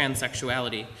language of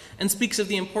transsexuality, and speaks of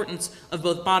the importance of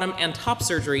both bottom and top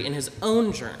surgery in his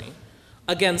own journey,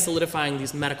 again solidifying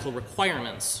these medical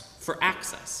requirements for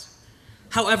access.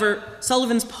 However,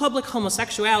 Sullivan's public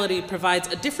homosexuality provides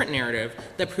a different narrative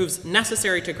that proves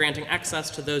necessary to granting access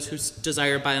to those who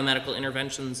desire biomedical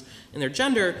interventions in their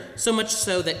gender, so much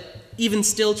so that even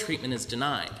still treatment is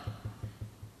denied.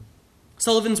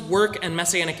 Sullivan's work and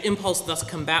messianic impulse thus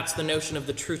combats the notion of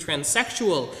the true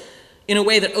transsexual in a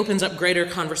way that opens up greater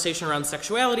conversation around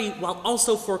sexuality while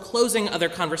also foreclosing other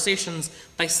conversations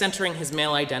by centering his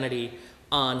male identity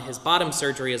on his bottom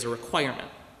surgery as a requirement.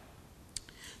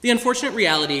 The unfortunate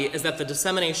reality is that the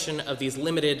dissemination of these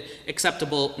limited,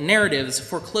 acceptable narratives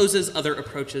forecloses other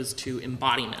approaches to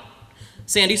embodiment.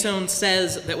 Sandy Sohn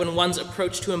says that when one's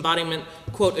approach to embodiment,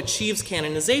 quote, achieves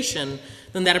canonization,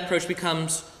 then that approach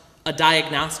becomes a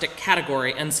diagnostic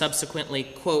category and subsequently,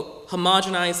 quote,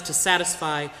 homogenized to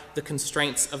satisfy the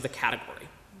constraints of the category.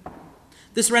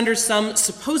 This renders some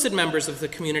supposed members of the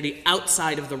community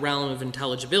outside of the realm of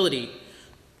intelligibility.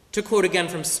 To quote again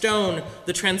from Stone,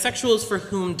 the transsexuals for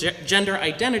whom gender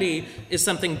identity is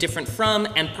something different from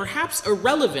and perhaps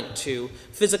irrelevant to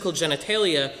physical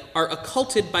genitalia are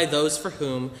occulted by those for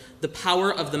whom the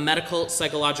power of the medical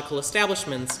psychological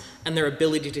establishments and their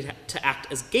ability to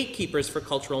act as gatekeepers for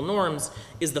cultural norms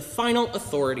is the final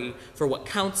authority for what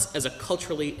counts as a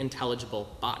culturally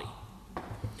intelligible body.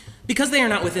 Because they are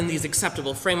not within these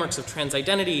acceptable frameworks of trans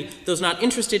identity, those not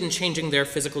interested in changing their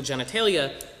physical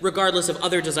genitalia, regardless of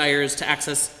other desires to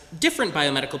access different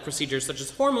biomedical procedures such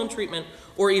as hormone treatment,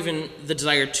 or even the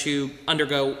desire to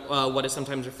undergo what is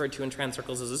sometimes referred to in trans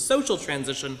circles as a social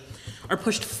transition, are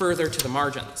pushed further to the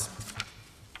margins.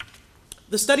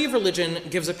 The study of religion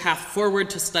gives a path forward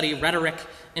to study rhetoric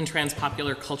in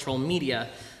transpopular cultural media,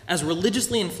 as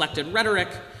religiously inflected rhetoric,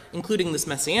 including this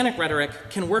messianic rhetoric,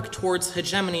 can work towards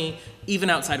hegemony even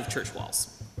outside of church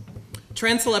walls.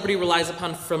 Trans celebrity relies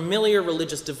upon familiar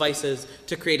religious devices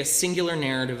to create a singular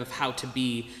narrative of how to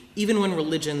be, even when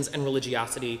religions and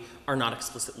religiosity are not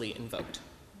explicitly invoked.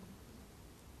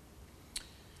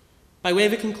 By way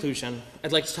of a conclusion,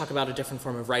 I'd like to talk about a different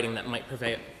form of writing that might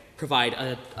provide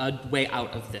a way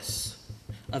out of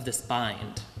this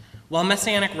bind. While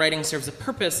messianic writing serves a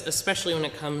purpose, especially when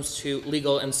it comes to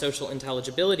legal and social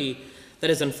intelligibility that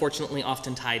is unfortunately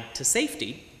often tied to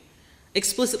safety,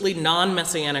 explicitly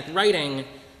non-messianic writing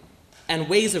and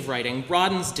ways of writing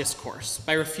broadens discourse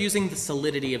by refusing the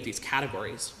solidity of these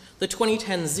categories. The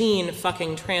 2010 zine,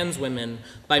 Fucking Trans Women,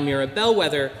 by Mira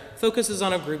Bellwether, focuses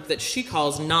on a group that she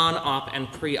calls non-op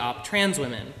and pre-op trans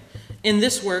women. In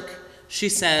this work, she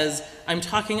says, I'm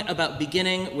talking about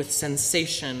beginning with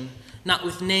sensation, not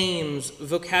with names,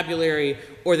 vocabulary,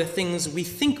 or the things we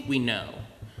think we know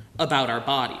about our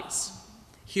bodies.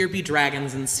 Here be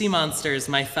dragons and sea monsters,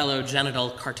 my fellow genital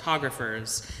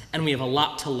cartographers, and we have a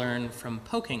lot to learn from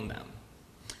poking them.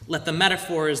 Let the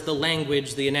metaphors, the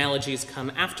language, the analogies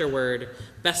come afterward,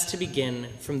 best to begin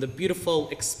from the beautiful,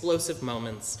 explosive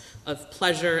moments of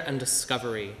pleasure and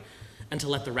discovery, and to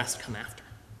let the rest come after.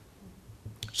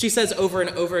 She says over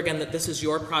and over again that this is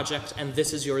your project and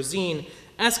this is your zine,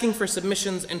 asking for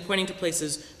submissions and pointing to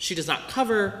places she does not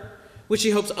cover, which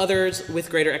she hopes others with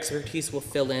greater expertise will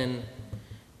fill in.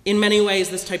 In many ways,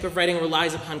 this type of writing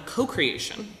relies upon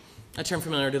co-creation, a term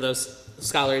familiar to those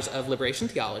scholars of liberation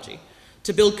theology,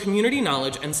 to build community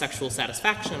knowledge and sexual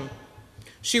satisfaction.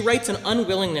 She writes an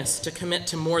unwillingness to commit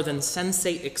to more than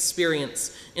sensate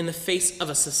experience in the face of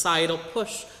a societal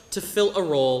push to fill a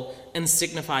role and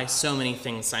signify so many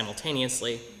things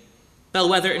simultaneously.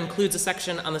 Bellwether includes a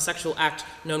section on the sexual act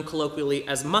known colloquially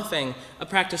as muffing, a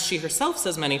practice she herself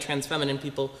says many trans feminine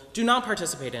people do not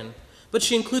participate in, but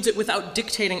she includes it without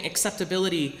dictating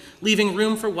acceptability, leaving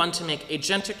room for one to make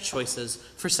agentic choices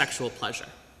for sexual pleasure.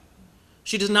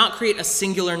 She does not create a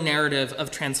singular narrative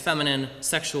of trans feminine,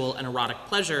 sexual, and erotic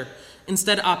pleasure,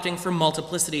 instead opting for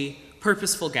multiplicity,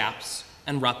 purposeful gaps,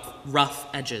 and rough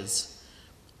edges.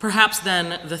 Perhaps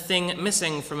then the thing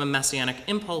missing from a messianic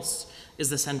impulse is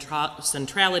the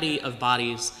centrality of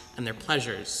bodies and their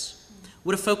pleasures.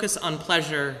 Would a focus on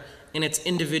pleasure in its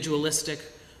individualistic,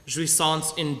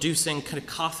 jouissance-inducing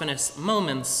cacophonous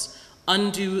moments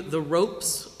undo the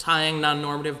ropes tying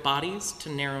non-normative bodies to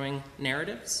narrowing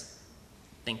narratives?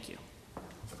 Thank you.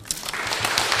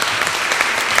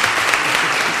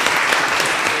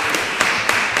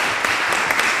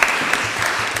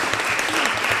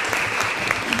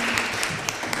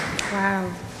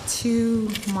 Wow, two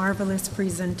marvelous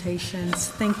presentations.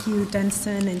 Thank you,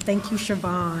 Denson, and thank you,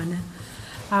 Siobhan.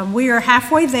 We are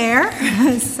halfway there,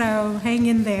 so hang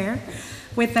in there.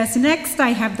 With us next, I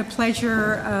have the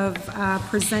pleasure of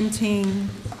presenting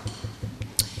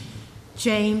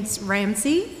James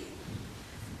Ramsey.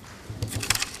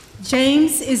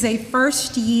 James is a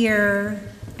first-year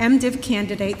MDiv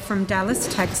candidate from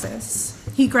Dallas, Texas.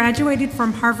 He graduated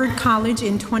from Harvard College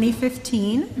in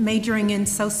 2015, majoring in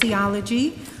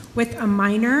sociology with a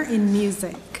minor in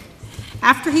music.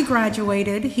 After he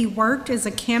graduated, he worked as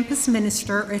a campus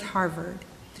minister at Harvard,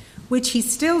 which he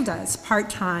still does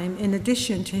part-time in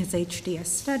addition to his HDS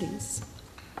studies.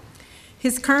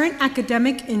 His current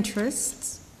academic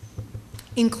interests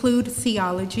include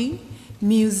theology,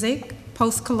 music,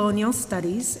 post-colonial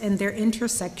studies and their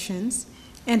intersections,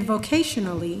 and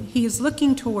vocationally, he is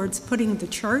looking towards putting the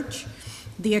church,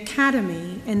 the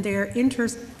academy, and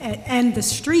the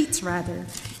streets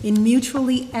in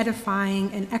mutually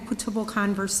edifying and equitable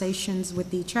conversations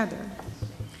with each other.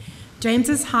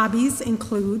 James's hobbies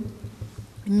include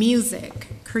music,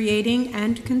 creating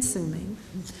and consuming,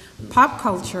 pop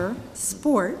culture,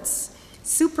 sports,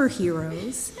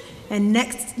 superheroes, and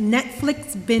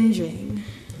Netflix binging.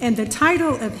 And the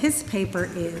title of his paper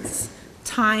is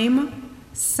Time,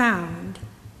 Sound,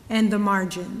 and the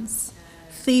Margins,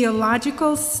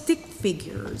 Theological Stick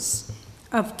Figures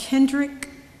of Kendrick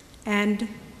and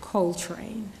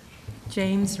Coltrane.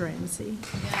 James Ramsey.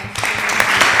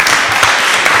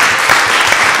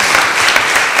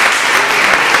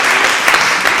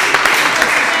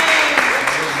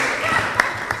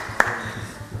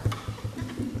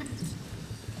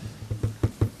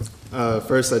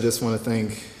 First, I just want to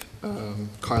thank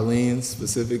Carlene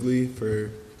specifically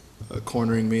for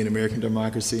cornering me in American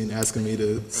democracy and asking me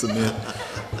to submit,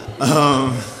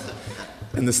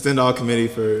 and the Stendhal Committee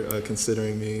for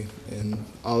considering me, and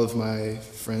all of my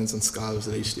friends and scholars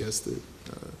at HDS that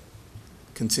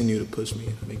continue to push me,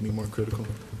 make me more critical.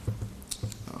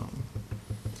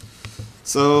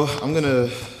 So I'm gonna,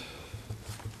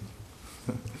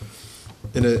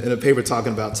 in a paper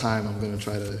talking about time, I'm gonna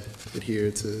try to adhere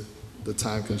to the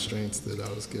time constraints that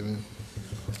I was given.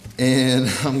 And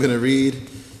I'm gonna read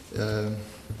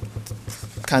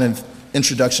kind of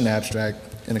introduction abstract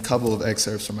and a couple of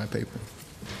excerpts from my paper.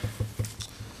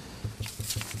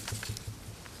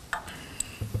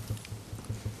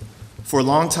 For a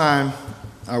long time,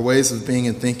 our ways of being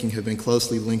and thinking have been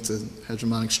closely linked to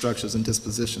hegemonic structures and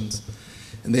dispositions,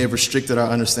 and they have restricted our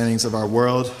understandings of our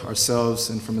world, ourselves,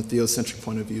 and from a theocentric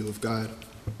point of view of God.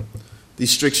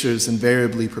 These strictures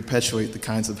invariably perpetuate the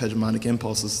kinds of hegemonic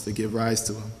impulses that give rise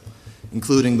to them,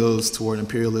 including those toward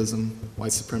imperialism,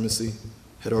 white supremacy,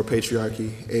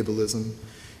 heteropatriarchy, ableism,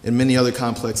 and many other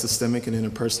complex systemic and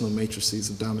interpersonal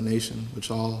matrices of domination, which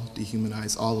all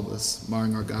dehumanize all of us,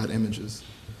 marring our God images.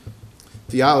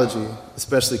 Theology,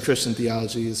 especially Christian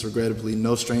theology, is regrettably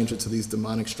no stranger to these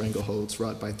demonic strangleholds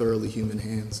wrought by thoroughly human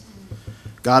hands.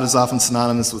 God is often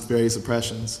synonymous with various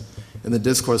oppressions, and the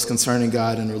discourse concerning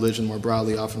God and religion more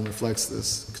broadly often reflects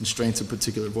this, constraint to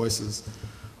particular voices,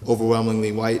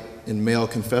 overwhelmingly white and male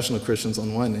confessional Christians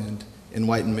on one end, and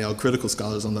white and male critical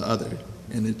scholars on the other,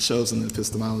 and it shows in the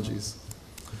epistemologies.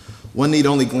 One need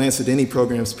only glance at any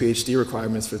program's PhD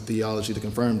requirements for theology to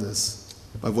confirm this.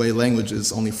 By way of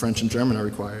languages, only French and German are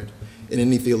required, and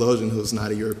any theologian who is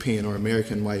not a European or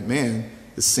American white man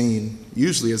is seen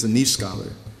usually as a niche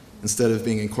scholar, instead of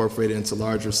being incorporated into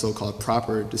larger so-called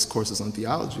proper discourses on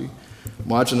theology,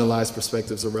 marginalized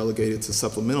perspectives are relegated to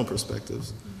supplemental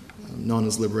perspectives, known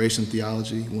as liberation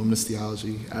theology, women's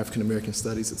theology, African American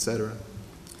studies, etc.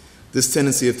 This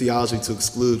tendency of theology to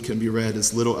exclude can be read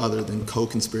as little other than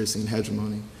co-conspiracy and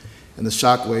hegemony, and the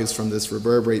shockwaves from this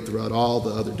reverberate throughout all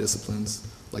the other disciplines,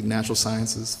 like natural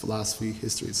sciences, philosophy,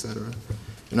 history, etc.,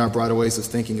 and our broader ways of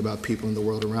thinking about people in the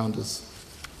world around us.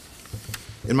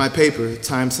 In my paper,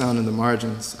 Time, Sound, and the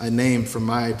Margins, I name from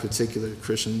my particular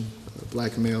Christian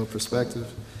black male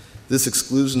perspective this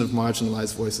exclusion of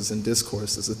marginalized voices in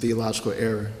discourse as a theological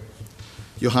error.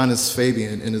 Johannes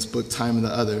Fabian, in his book Time and the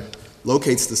Other,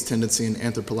 locates this tendency in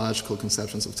anthropological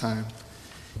conceptions of time.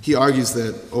 He argues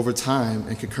that over time,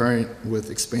 and concurrent with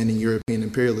expanding European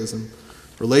imperialism,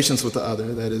 relations with the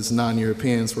other, that is,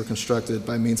 non-Europeans, were constructed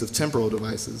by means of temporal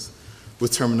devices,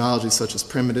 with terminology such as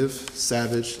primitive,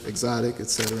 savage, exotic,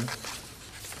 etc.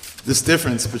 This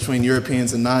difference between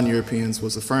Europeans and non-Europeans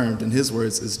was affirmed, in his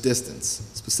words, as distance,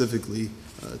 specifically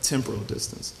temporal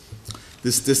distance.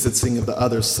 This distancing of the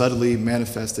other subtly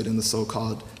manifested in the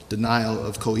so-called denial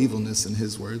of coevalness, in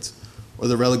his words, or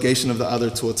the relegation of the other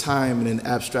to a time in an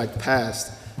abstract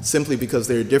past simply because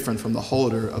they are different from the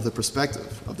holder of the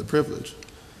perspective, of the privilege.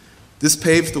 This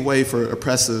paved the way for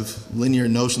oppressive, linear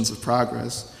notions of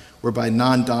progress, whereby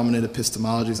non-dominant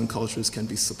epistemologies and cultures can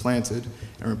be supplanted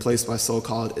and replaced by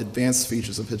so-called advanced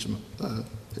features of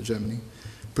hegemony,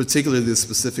 particularly the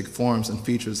specific forms and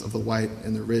features of the white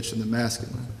and the rich and the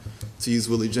masculine, to use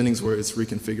Willie Jennings' words,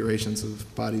 reconfigurations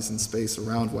of bodies in space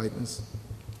around whiteness.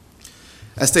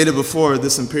 As stated before,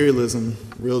 this imperialism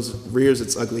rears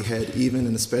its ugly head even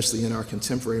and especially in our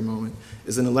contemporary moment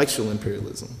as intellectual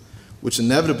imperialism, which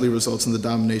inevitably results in the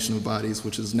domination of bodies,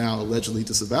 which is now allegedly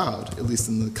disavowed, at least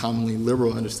in the commonly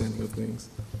liberal understanding of things.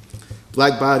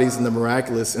 Black bodies and the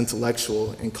miraculous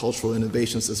intellectual and cultural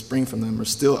innovations that spring from them are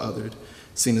still othered,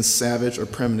 seen as savage or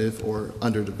primitive or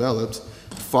underdeveloped,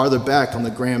 farther back on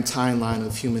the Graham timeline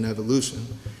of human evolution,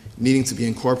 needing to be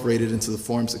incorporated into the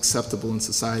forms acceptable in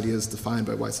society as defined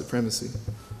by white supremacy.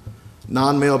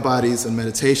 Non-male bodies and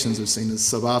meditations are seen as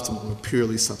suboptimal or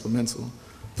purely supplemental.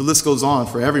 The list goes on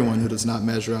for everyone who does not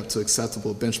measure up to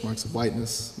acceptable benchmarks of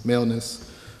whiteness, maleness,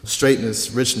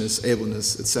 straightness, richness,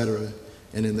 ableness, etc.,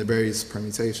 and in their various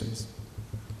permutations.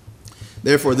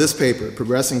 Therefore, this paper,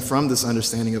 progressing from this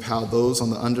understanding of how those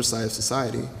on the underside of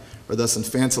society are thus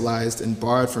infantilized and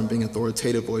barred from being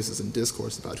authoritative voices in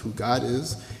discourse about who God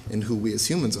is and who we as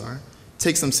humans are,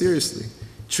 takes them seriously,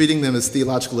 treating them as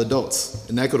theological adults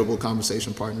and equitable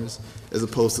conversation partners as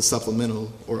opposed to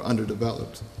supplemental or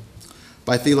underdeveloped.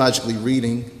 By theologically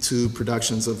reading two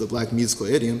productions of the Black musical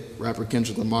idiom, rapper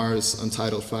Kendrick Lamar's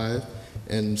Untitled 5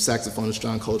 and saxophonist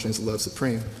John Coltrane's Love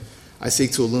Supreme, I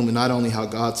seek to illumine not only how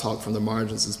God talk from the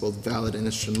margins is both valid and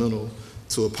instrumental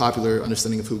to a popular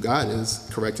understanding of who God is,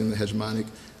 correcting the hegemonic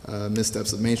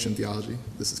missteps of mainstream theology,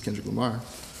 this is Kendrick Lamar,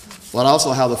 but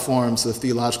also how the forms of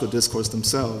theological discourse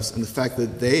themselves and the fact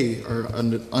that they are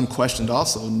unquestioned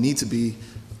also need to be,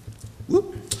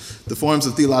 the forms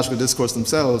of theological discourse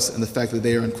themselves and the fact that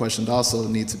they are unquestioned also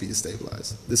need to be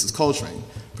destabilized. This is Coltrane,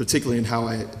 particularly in how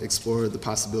I explore the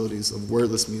possibilities of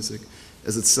wordless music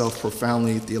as itself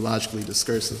profoundly theologically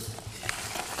discursive.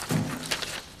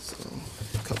 So,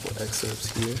 a couple excerpts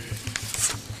here.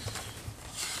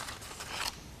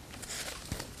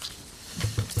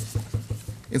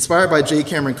 Inspired by J.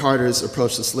 Cameron Carter's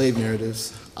approach to slave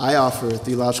narratives, I offer a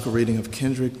theological reading of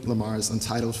Kendrick Lamar's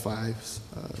Untitled 5,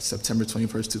 September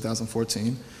 21st,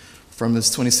 2014, from his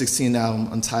 2016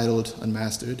 album Untitled,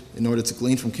 Unmastered, in order to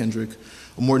glean from Kendrick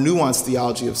a more nuanced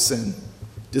theology of sin,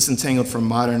 disentangled from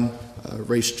modern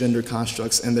race-gender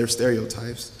constructs and their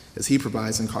stereotypes, as he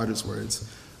provides in Carter's words,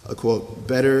 a quote,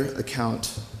 better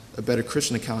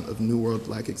Christian account of New World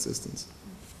Black existence.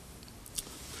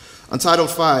 Untitled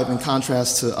 5, in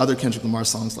contrast to other Kendrick Lamar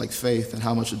songs like Faith and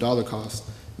How Much a Dollar Costs,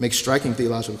 makes striking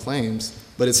theological claims,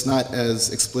 but it's not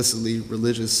as explicitly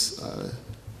religious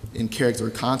in character or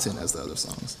content as the other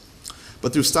songs.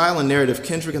 But through style and narrative,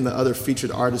 Kendrick and the other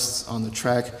featured artists on the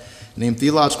track named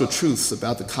theological truths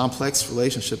about the complex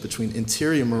relationship between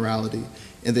interior morality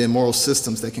and the immoral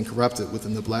systems that can corrupt it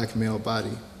within the black male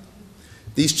body.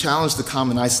 These challenge the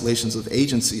common isolations of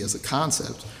agency as a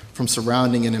concept from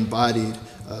surrounding and embodied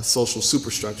social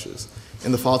superstructures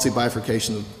and the faulty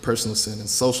bifurcation of personal sin and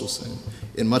social sin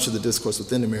in much of the discourse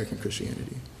within American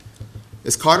Christianity.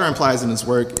 As Carter implies in his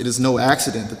work, it is no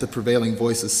accident that the prevailing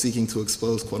voices seeking to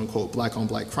expose quote-unquote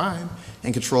black-on-black crime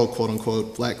and control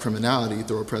quote-unquote black criminality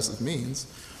through oppressive means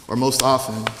are most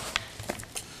often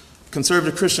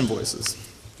conservative Christian voices.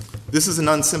 This is an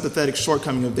unsympathetic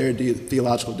shortcoming of their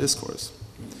theological discourse.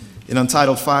 In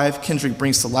Untitled 5, Kendrick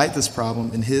brings to light this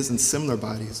problem in his and similar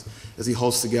bodies as he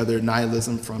holds together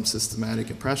nihilism from systematic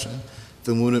oppression,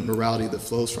 the wounded morality that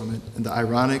flows from it, and the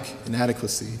ironic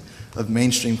inadequacy of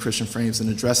mainstream Christian frames in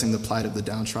addressing the plight of the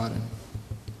downtrodden.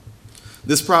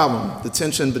 This problem, the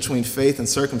tension between faith and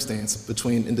circumstance,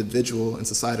 between individual and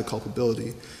societal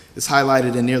culpability, is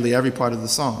highlighted in nearly every part of the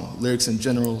song, lyrics in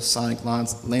general, sonic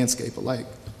landscape alike.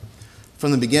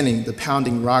 From the beginning, the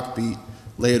pounding rock beat,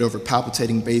 layered over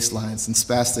palpitating bass lines and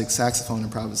spastic saxophone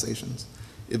improvisations,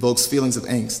 evokes feelings of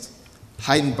angst,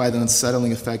 heightened by the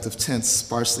unsettling effect of tense,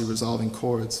 sparsely resolving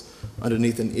chords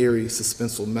underneath an eerie,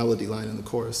 suspenseful melody line in the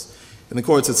chorus. And the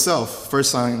chorus itself, first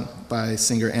sung by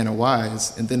singer Anna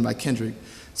Wise and then by Kendrick,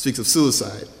 speaks of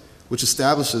suicide, which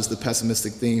establishes the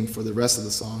pessimistic theme for the rest of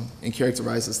the song and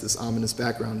characterizes this ominous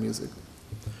background music.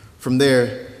 From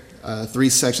there, 3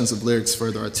 sections of lyrics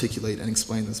further articulate and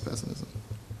explain this pessimism.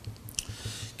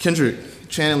 Kendrick,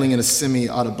 channeling in a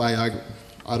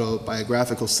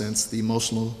semi-autobiographical sense the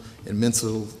emotional and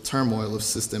mental turmoil of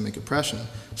systemic oppression,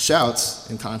 shouts,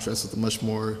 in contrast with a much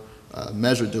more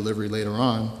measured delivery later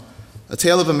on, a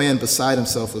tale of a man beside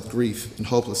himself with grief and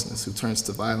hopelessness who turns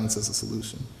to violence as a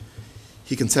solution.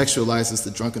 He contextualizes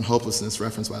the drunken hopelessness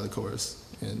referenced by the chorus,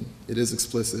 and it is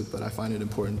explicit, but I find it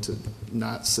important to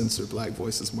not censor black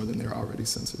voices more than they're already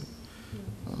censored.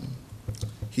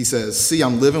 He says, "See,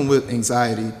 I'm living with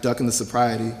anxiety, ducking the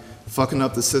sobriety, fucking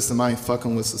up the system, I ain't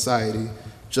fucking with society.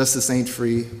 Justice ain't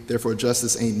free, therefore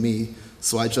justice ain't me,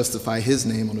 so I justify his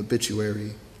name on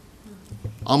obituary."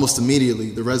 Almost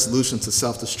immediately, the resolution to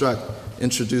self-destruct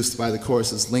introduced by the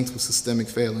chorus is linked with systemic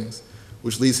failings,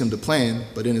 which leads him to plan,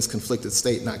 but in his conflicted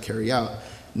state not carry out,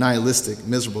 nihilistic,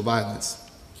 miserable violence.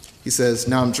 He says,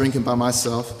 "Now I'm drinking by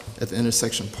myself at the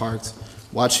intersection parked,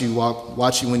 watch you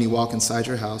when you walk inside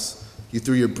your house. You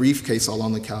threw your briefcase all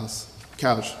on the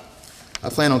couch. I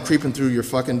plan on creeping through your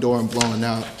fucking door and blowing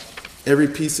out every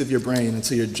piece of your brain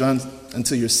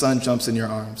until your son jumps in your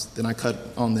arms. Then I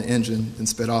cut on the engine and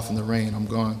sped off in the rain. I'm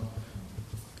gone."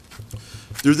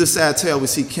 Through this sad tale, we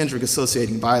see Kendrick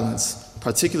associating violence,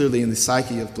 particularly in the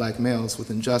psyche of black males,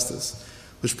 with injustice,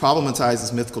 which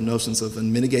problematizes mythical notions of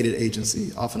unmitigated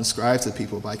agency often ascribed to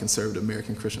people by conservative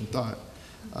American Christian thought,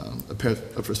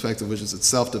 a perspective which is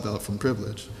itself developed from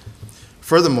privilege.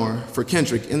 Furthermore, for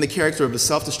Kendrick, in the character of the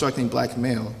self-destructing black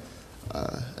male,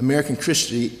 American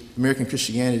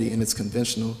Christianity in its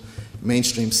conventional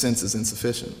mainstream sense is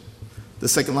insufficient. The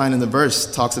second line in the verse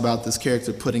talks about this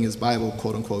character putting his Bible,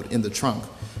 quote unquote, in the trunk,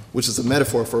 which is a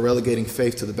metaphor for relegating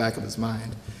faith to the back of his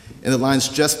mind. And the lines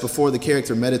just before the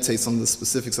character meditates on the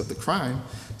specifics of the crime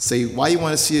say, "Why you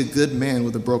want to see a good man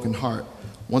with a broken heart?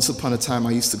 Once upon a time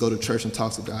I used to go to church and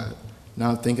talk to God.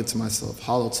 Now I'm thinking to myself,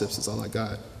 hollow tips is all I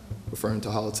got," referring to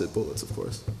hollow tip bullets, of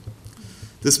course.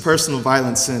 This personal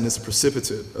violent sin is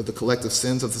precipitate of the collective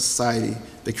sins of the society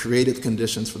that created the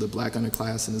conditions for the black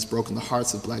underclass and has broken the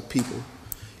hearts of black people.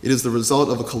 It is the result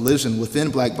of a collision within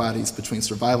black bodies between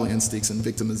survival instincts and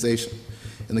victimization,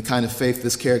 and the kind of faith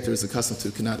this character is accustomed to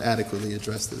cannot adequately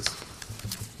address this.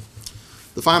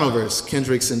 The final verse,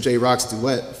 Kendrick's and J. Rock's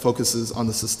duet, focuses on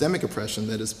the systemic oppression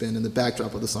that has been in the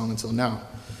backdrop of the song until now.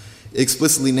 It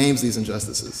explicitly names these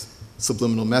injustices,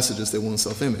 subliminal messages that wound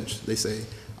self-image. They say,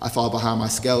 "I fall behind my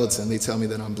skeleton, they tell me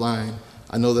that I'm blind.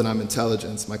 I know that I'm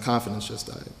intelligent, my confidence just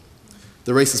died."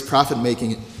 The racist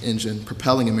profit-making engine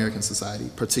propelling American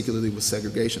society, particularly with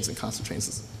segregations and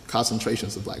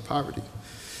concentrations of black poverty.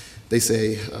 They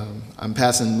say, "I'm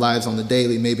passing lives on the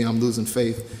daily, maybe I'm losing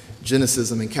faith.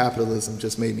 Geneticism and capitalism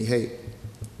just made me hate."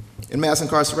 In mass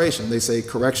incarceration, they say,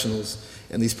 "Correctionals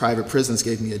and these private prisons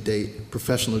gave me a date.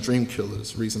 Professional dream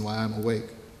killers, reason why I'm awake."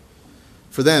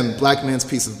 For them, black men's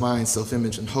peace of mind,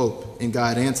 self-image, and hope in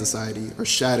God and society are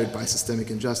shattered by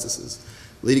systemic injustices,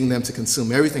 leading them to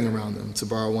consume everything around them, to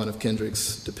borrow one of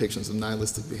Kendrick's depictions of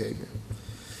nihilistic behavior.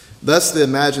 Thus, the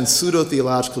imagined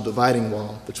pseudo-theological dividing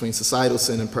wall between societal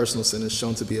sin and personal sin is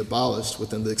shown to be abolished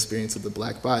within the experience of the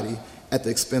black body at the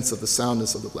expense of the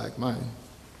soundness of the black mind.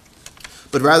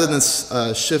 But rather than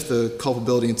shift the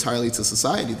culpability entirely to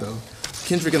society, though,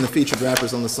 Kendrick and the featured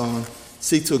rappers on the song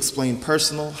seek to explain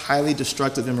personal, highly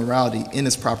destructive immorality in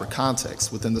its proper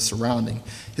context within the surrounding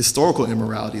historical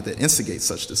immorality that instigates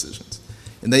such decisions.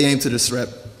 And they aim to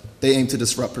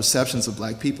disrupt perceptions of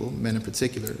black people, men in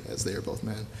particular, as they are both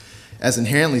men, as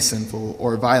inherently sinful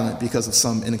or violent because of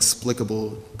some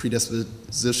inexplicable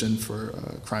predisposition for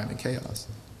crime and chaos.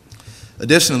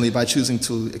 Additionally, by choosing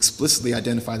to explicitly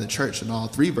identify the church in all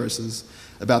 3 verses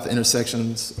about the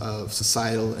intersections of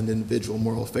societal and individual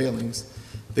moral failings,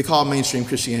 they call mainstream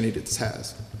Christianity to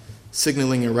task.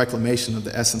 signaling a reclamation of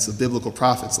the essence of biblical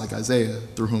prophets like Isaiah,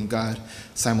 through whom God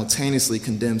simultaneously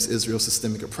condemns Israel's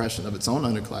systemic oppression of its own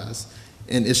underclass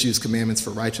and issues commandments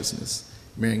for righteousness,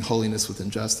 marrying holiness with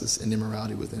injustice and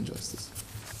immorality with injustice.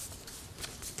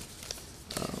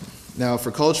 Now,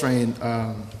 for Coltrane,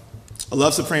 A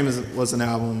Love Supreme was an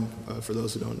album, for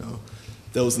those who don't know,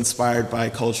 that was inspired by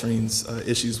Coltrane's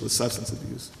issues with substance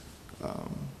abuse.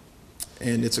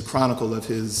 And it's a chronicle of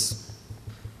his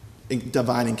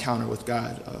divine encounter with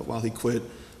God while he quit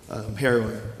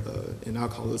heroin and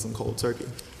alcoholism cold turkey.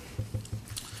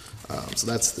 So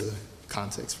that's the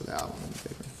context for the album in the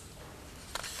paper.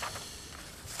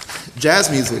 Jazz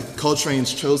music,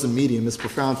 Coltrane's chosen medium, is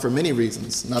profound for many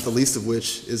reasons, not the least of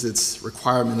which is its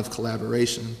requirement of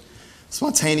collaboration.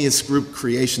 Spontaneous group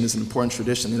creation is an important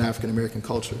tradition in African American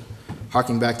culture,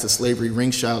 harking back to slavery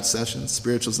ring shout sessions,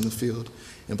 spirituals in the field,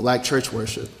 and black church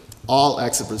worship, all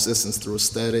acts of resistance through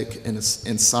aesthetic and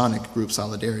sonic group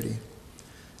solidarity.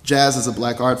 Jazz as a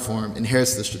black art form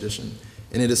inherits this tradition,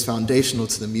 and it is foundational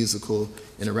to the musical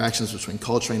interactions between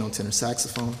Coltrane on tenor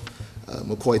saxophone,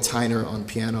 McCoy Tyner on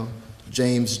piano,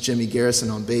 James Jimmy Garrison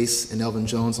on bass, and Elvin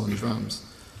Jones on drums.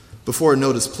 Before a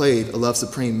note is played, A Love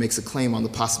Supreme makes a claim on the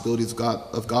possibilities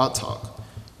of God talk.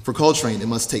 For Coltrane, it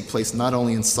must take place not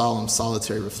only in solemn,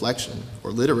 solitary reflection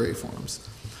or literary forms,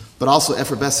 but also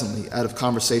effervescently out of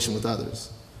conversation with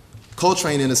others.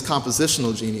 Coltrane, in his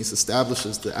compositional genius,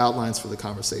 establishes the outlines for the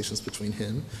conversations between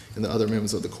him and the other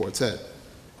members of the quartet.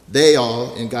 They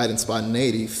all, in guided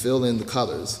spontaneity, fill in the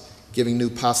colors, giving new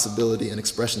possibility and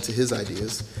expression to his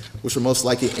ideas, which were most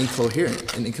likely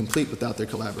incoherent and incomplete without their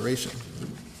collaboration.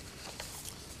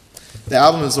 The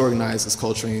album is organized, as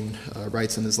Coltrane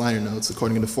writes in his liner notes,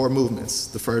 according to 4 movements.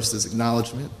 The first is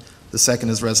acknowledgement, the second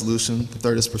is resolution, the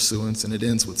third is pursuance, and it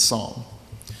ends with psalm.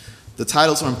 The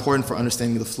titles are important for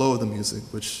understanding the flow of the music,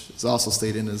 which is also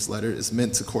stated in his letter, is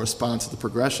meant to correspond to the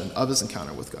progression of his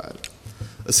encounter with God.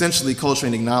 Essentially,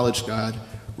 Coltrane acknowledged God,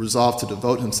 resolved to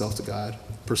devote himself to God,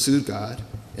 pursued God,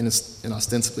 and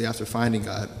ostensibly after finding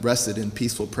God, rested in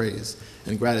peaceful praise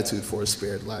and gratitude for his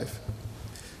spared life.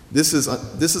 This is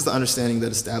the understanding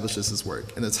that establishes his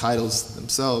work, and the titles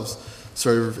themselves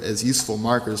serve as useful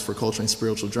markers for Coltrane's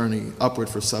spiritual journey upward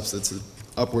from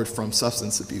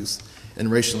substance abuse and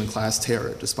racial and class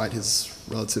terror, despite his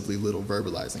relatively little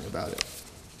verbalizing about it.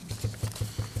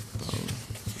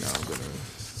 Now I'm going to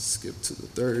skip to the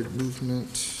third movement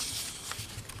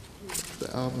of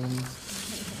the album.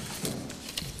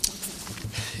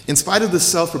 In spite of the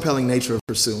self-propelling nature of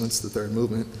pursuance, the third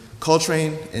movement,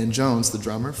 Coltrane and Jones, the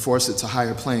drummer, force it to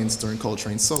higher planes during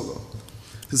Coltrane's solo.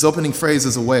 His opening phrase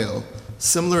is a wail,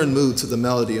 similar in mood to the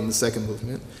melody in the second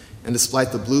movement, and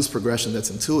despite the blues progression that's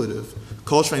intuitive,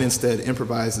 Coltrane instead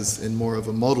improvises in more of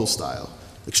a modal style,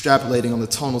 extrapolating on the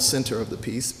tonal center of the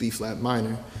piece, B-flat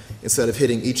minor, instead of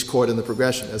hitting each chord in the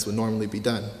progression as would normally be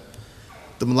done.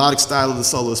 The melodic style of the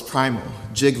solo is primal,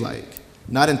 jig-like,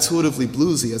 not intuitively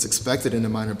bluesy as expected in a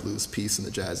minor blues piece in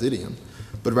the jazz idiom,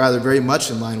 but rather very much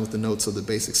in line with the notes of the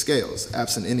basic scales,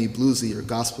 absent any bluesy or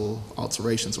gospel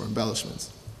alterations or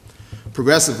embellishments.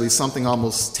 Progressively, something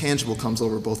almost tangible comes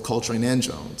over both Coltrane and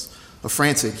Jones. A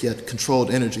frantic yet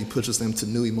controlled energy pushes them to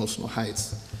new emotional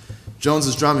heights.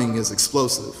 Jones's drumming is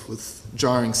explosive, with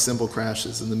jarring cymbal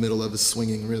crashes in the middle of his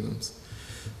swinging rhythms.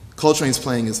 Coltrane's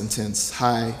playing is intense,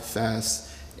 high, fast,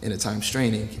 and at times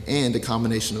straining, and a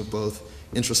combination of both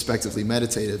introspectively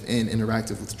meditative and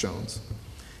interactive with Jones.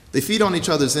 They feed on each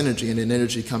other's energy and an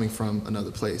energy coming from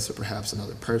another place, or perhaps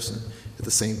another person, at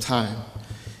the same time.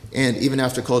 And even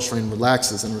after Coltrane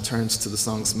relaxes and returns to the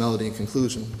song's melody and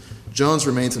conclusion, Jones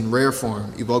remains in rare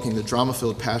form, evoking the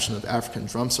drama-filled passion of African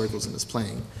drum circles in his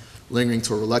playing, lingering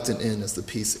to a reluctant end as the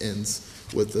piece ends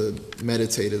with the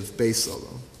meditative bass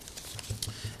solo.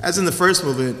 As in the first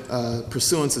movement,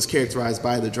 pursuance is characterized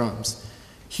by the drums.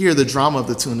 Here, the drama of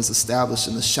the tune is established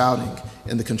in the shouting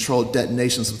and the controlled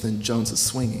detonations within Jones's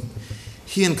swinging.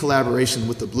 He, in collaboration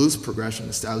with the blues progression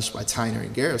established by Tyner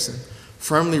and Garrison,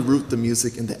 firmly root the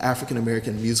music in the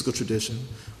African-American musical tradition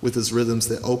with his rhythms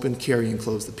that open, carry, and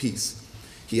close the piece.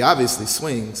 He obviously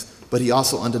swings, but he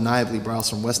also undeniably borrows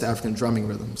from West African drumming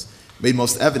rhythms, made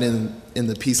most evident in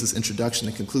the piece's introduction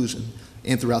and conclusion,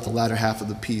 and throughout the latter half of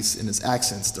the piece in his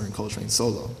accents during Coltrane's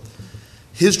solo.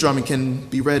 His drumming can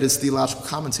be read as theological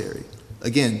commentary.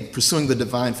 Again, pursuing the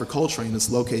divine for Coltrane is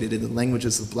located in the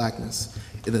languages of blackness,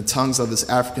 in the tongues of his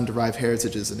African-derived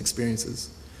heritages and experiences.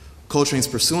 Coltrane's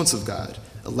pursuance of God,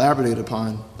 elaborated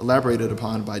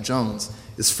upon by Jones,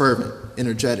 is fervent,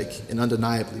 energetic, and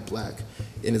undeniably black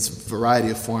in its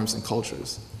variety of forms and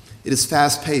cultures. It is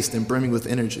fast-paced and brimming with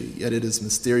energy, yet it is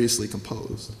mysteriously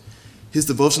composed. His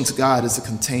devotion to God is a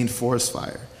contained forest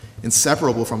fire,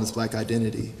 inseparable from his Black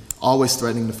identity, always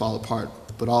threatening to fall apart,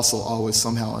 but also always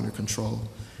somehow under control.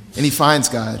 And he finds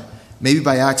God, maybe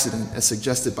by accident, as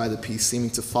suggested by the piece seeming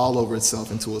to fall over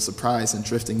itself into a surprise and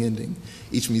drifting ending,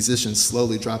 each musician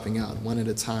slowly dropping out, one at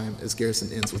a time, as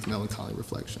Garrison ends with melancholy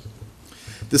reflection.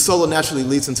 This solo naturally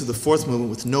leads into the fourth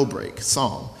movement with no break,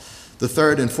 Song. The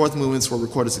third and fourth movements were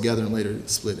recorded together and later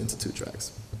split into 2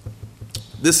 tracks.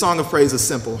 This song of praise is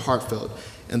simple, heartfelt,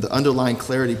 and the underlying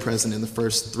clarity present in the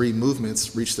first 3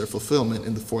 movements reach their fulfillment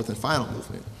in the fourth and final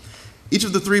movement. Each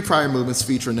of the 3 prior movements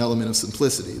feature an element of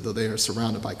simplicity, though they are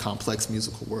surrounded by complex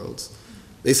musical worlds.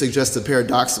 They suggest a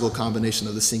paradoxical combination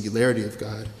of the singularity of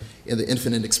God and the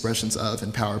infinite expressions of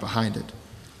and power behind it.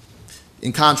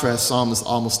 In contrast, Psalm is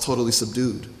almost totally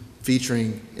subdued,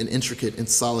 featuring an intricate and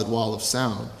solid wall of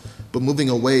sound, but moving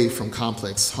away from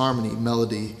complex harmony,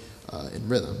 melody, and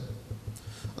rhythm.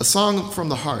 A song from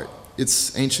the heart,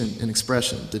 it's ancient in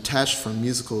expression, detached from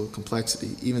musical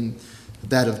complexity, even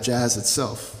that of jazz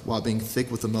itself, while being thick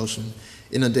with emotion,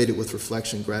 inundated with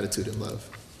reflection, gratitude, and love.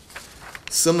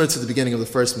 Similar to the beginning of the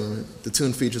first movement, the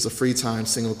tune features a free-time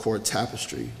single-chord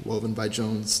tapestry woven by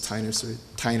Jones,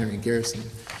 Tyner, and Garrison,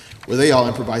 where they all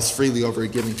improvise freely over a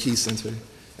given key center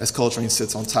as Coltrane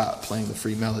sits on top playing the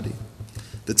free melody.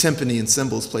 The timpani and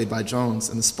cymbals played by Jones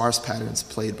and the sparse patterns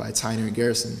played by Tyner and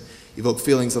Garrison evoke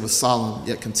feelings of a solemn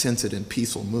yet contented and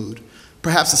peaceful mood,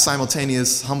 perhaps a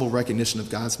simultaneous humble recognition of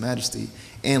God's majesty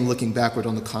and looking backward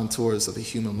on the contours of a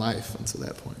human life until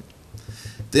that point.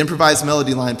 The improvised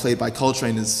melody line played by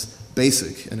Coltrane is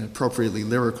basic and appropriately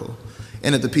lyrical,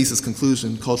 and at the piece's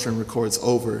conclusion, Coltrane records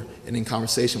over and in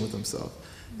conversation with himself,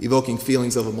 evoking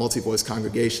feelings of a multi-voice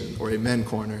congregation or a men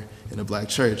corner in a Black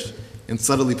church, and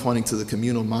subtly pointing to the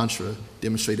communal mantra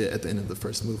demonstrated at the end of the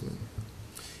first movement.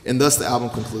 And thus the album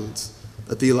concludes,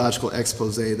 a theological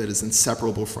expose that is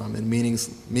inseparable from and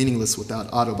meaningless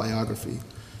without autobiography,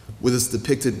 with its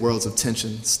depicted worlds of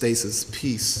tension, stasis,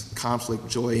 peace, conflict,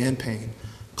 joy, and pain,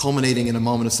 culminating in a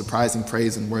moment of surprising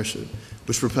praise and worship,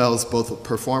 which propels both a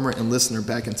performer and listener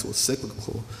back into a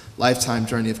cyclical, lifetime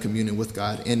journey of communion with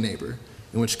God and neighbor,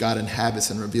 in which God inhabits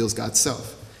and reveals God's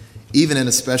self, even and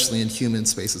especially in human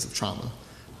spaces of trauma,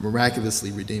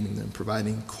 miraculously redeeming them,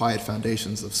 providing quiet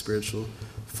foundations of spiritual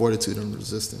fortitude and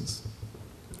resistance.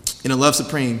 In A Love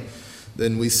Supreme,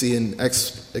 then we see an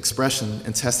expression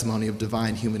and testimony of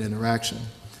divine human interaction,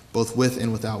 both with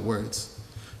and without words.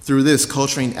 Through this,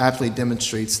 Coltrane aptly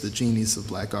demonstrates the genius of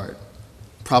Black art,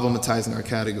 problematizing our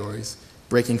categories,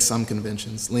 breaking some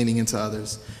conventions, leaning into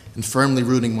others, and firmly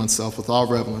rooting oneself with all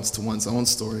relevance to one's own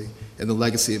story and the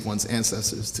legacy of one's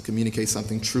ancestors to communicate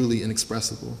something truly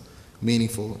inexpressible,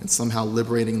 meaningful, and somehow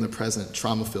liberating in the present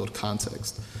trauma-filled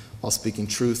context, while speaking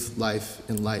truth, life,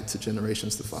 and light to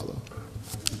generations to follow.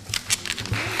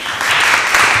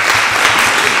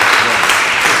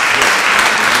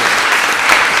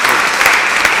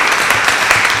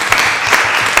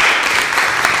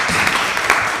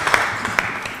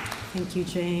 Thank you,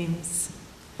 James.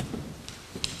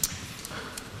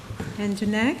 And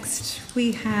next,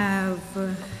 we have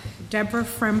Deborah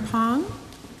Frempong.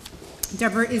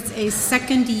 Deborah is a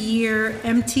second-year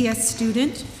MTS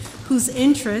student whose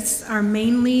interests are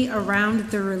mainly around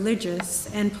the religious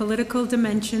and political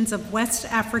dimensions of West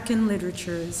African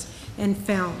literatures and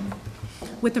film,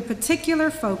 with a particular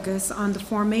focus on the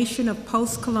formation of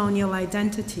post-colonial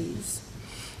identities.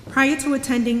 Prior to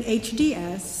attending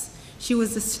HDS, she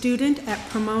was a student at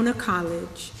Pomona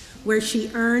College, where she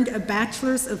earned a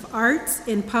Bachelor's of Arts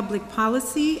in Public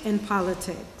Policy and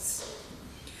Politics.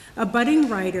 A budding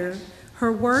writer,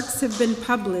 her works have been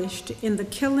published in the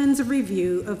Killens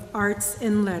Review of Arts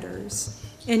and Letters,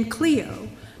 and Clio,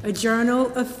 a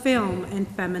journal of film and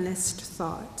feminist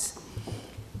thought.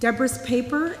 Deborah's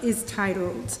paper is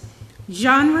titled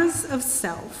Genres of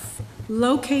Self,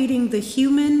 Locating the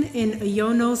Human in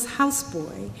Ayono's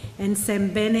Houseboy and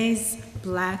Sembene's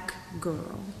Black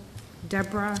Girl.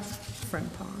 Deborah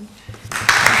Frempong.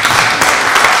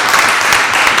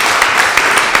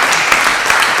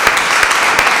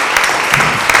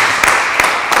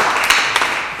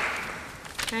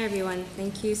 Hi everyone,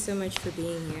 thank you so much for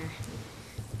being here.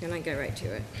 I'm gonna get right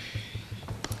to it.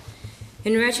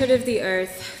 In Wretched of the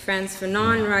Earth, Frantz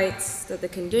Fanon writes that the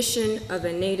condition of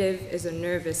a native is a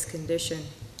nervous condition,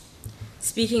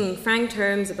 speaking in frank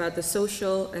terms about the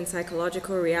social and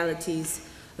psychological realities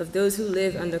of those who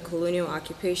live under colonial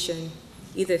occupation,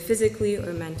 either physically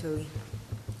or mentally.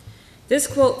 This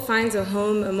quote finds a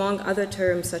home among other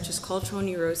terms such as cultural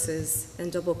neurosis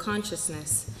and double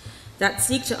consciousness that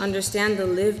seek to understand the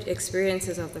lived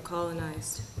experiences of the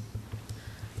colonized.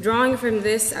 Drawing from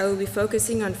this, I will be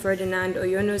focusing on Ferdinand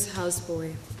Oyono's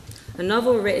Houseboy, a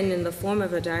novel written in the form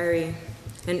of a diary,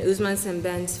 and Usman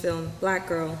Semben's film, Black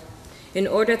Girl, in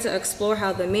order to explore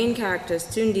how the main characters,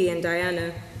 Tundi and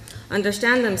Diana,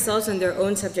 understand themselves and their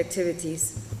own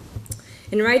subjectivities.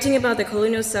 In writing about the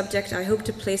colonial subject, I hope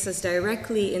to place us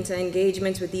directly into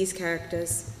engagement with these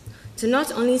characters, to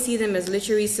not only see them as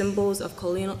literary symbols of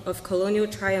colonial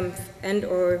triumph and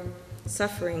or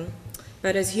suffering,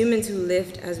 but as humans who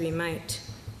lived as we might.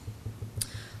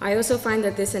 I also find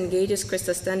that this engages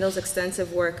Christa Stendel's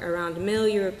extensive work around male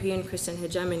European Christian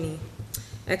hegemony,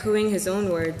 echoing his own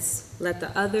words, "Let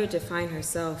the other define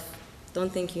herself.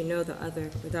 Don't think you know the other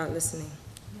without listening."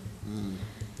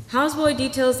 Houseboy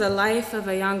details the life of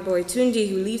a young boy, Tundi,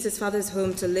 who leaves his father's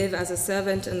home to live as a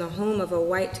servant in the home of a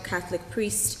white Catholic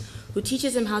priest who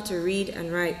teaches him how to read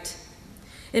and write.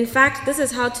 In fact, this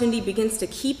is how Tundi begins to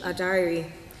keep a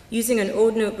diary, using an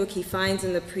old notebook he finds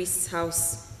in the priest's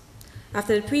house.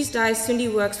 After the priest dies, Tundi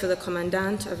works for the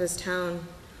commandant of his town,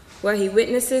 where he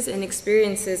witnesses and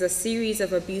experiences a series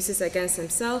of abuses against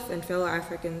himself and fellow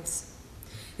Africans.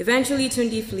 Eventually,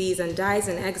 Tundi flees and dies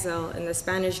in exile in the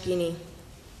Spanish Guinea.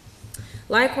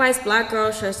 Likewise, Black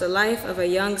Girl shares the life of a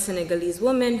young Senegalese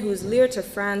woman who is lured to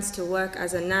France to work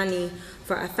as a nanny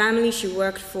for a family she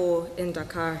worked for in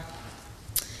Dakar.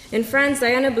 In France,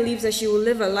 Diana believes that she will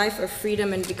live a life of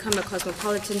freedom and become a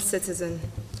cosmopolitan citizen,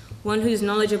 one who is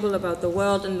knowledgeable about the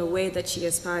world in the way that she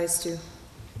aspires to.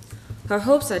 Her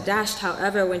hopes are dashed,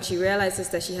 however, when she realizes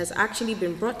that she has actually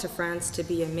been brought to France to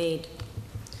be a maid.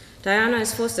 Diana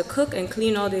is forced to cook and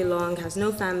clean all day long, has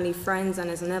no family, friends, and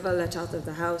is never let out of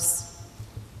the house.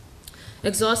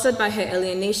 Exhausted by her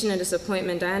alienation and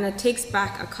disappointment, Diana takes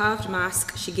back a carved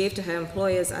mask she gave to her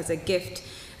employers as a gift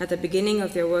at the beginning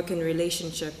of their working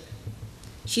relationship.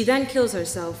 She then kills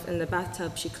herself in the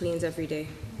bathtub she cleans every day.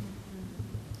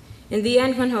 In the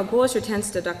end, when her boss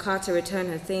returns to Dakar to return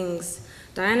her things,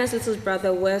 Diana's little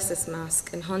brother wears this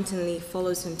mask and hauntingly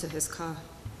follows him to his car.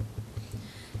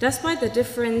 Despite the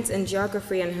difference in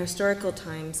geography and historical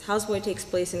times, Houseboy takes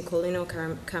place in colonial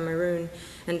Cameroon,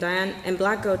 and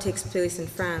Black Girl takes place in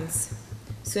France,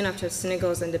 soon after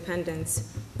Senegal's independence.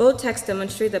 Both texts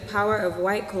demonstrate the power of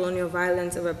white colonial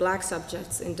violence over black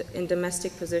subjects in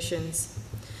domestic positions.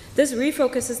 This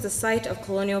refocuses the sight of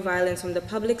colonial violence from the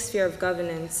public sphere of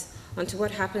governance onto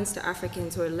what happens to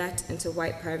Africans who are let into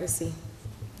white privacy.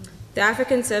 The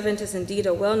African servant is indeed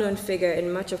a well-known figure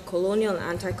in much of colonial and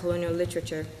anti-colonial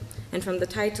literature, and from the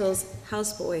titles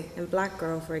Houseboy and Black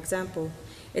Girl, for example,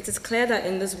 it is clear that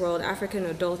in this world, African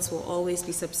adults will always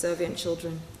be subservient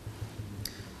children.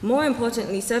 More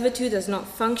importantly, servitude does not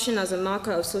function as a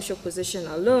marker of social position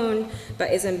alone,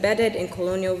 but is embedded in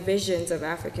colonial visions of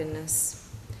Africanness.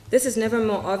 This is never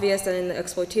more obvious than in the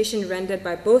exploitation rendered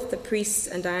by both the priests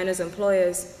and Diana's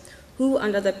employers, who,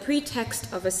 under the pretext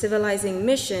of a civilizing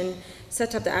mission,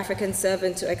 set up the African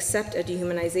servant to accept a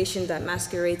dehumanization that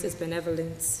masquerades as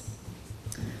benevolence.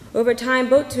 Over time,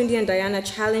 both Tundi and Diana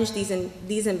challenge these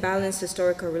imbalanced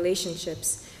historical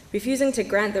relationships, refusing to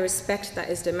grant the respect that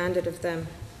is demanded of them.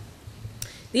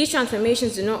 These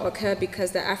transformations do not occur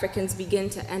because the Africans begin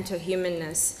to enter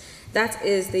humanness. That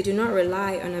is, they do not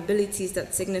rely on abilities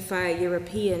that signify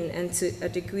European and to a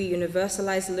degree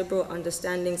universalized liberal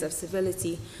understandings of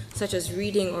civility, such as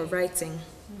reading or writing.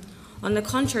 On the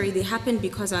contrary, they happen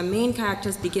because our main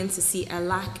characters begin to see a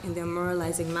lack in their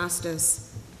moralizing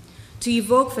masters. To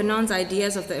evoke Fanon's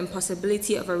ideas of the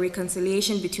impossibility of a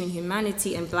reconciliation between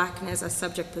humanity and blackness as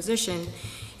subject position,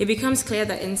 it becomes clear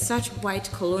that in such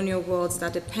white colonial worlds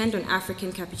that depend on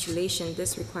African capitulation,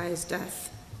 this requires death.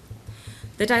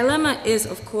 The dilemma is,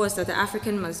 of course, that the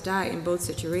African must die in both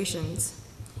situations,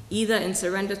 either in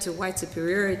surrender to white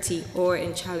superiority or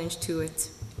in challenge to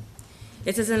it.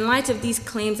 It is in light of these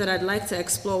claims that I'd like to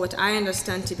explore what I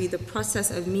understand to be the process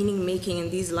of meaning-making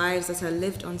in these lives that are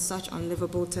lived on such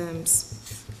unlivable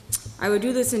terms. I will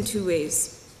do this in two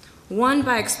ways. One,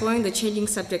 by exploring the changing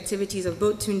subjectivities of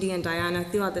both Tundi and Diana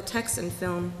throughout the text and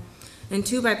film, and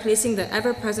two, by placing the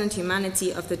ever-present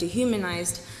humanity of the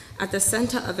dehumanized at the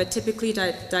center of a typically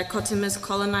dichotomous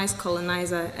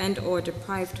colonized-colonizer and/or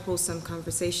deprived wholesome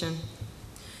conversation.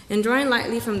 In drawing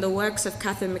lightly from the works of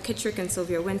Catherine McKittrick and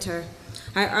Sylvia Wynter,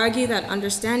 I argue that an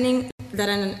understanding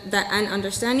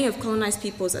of colonized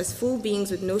peoples as full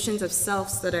beings with notions of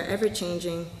selves that are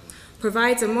ever-changing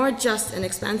provides a more just and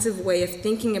expansive way of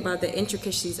thinking about the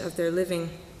intricacies of their living.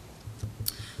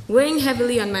 Weighing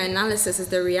heavily on my analysis is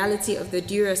the reality of the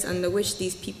duress under which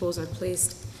these peoples are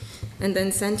placed, and the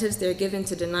incentives they're given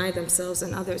to deny themselves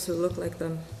and others who look like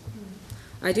them.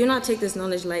 I do not take this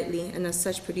knowledge lightly, and as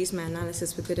such produce my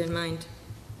analysis with it in mind.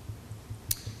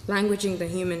 Languaging the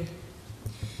Human.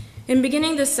 In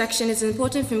beginning this section, it's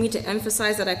important for me to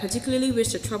emphasize that I particularly wish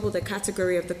to trouble the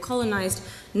category of the colonized,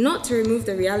 not to remove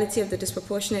the reality of the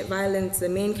disproportionate violence the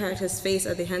main characters face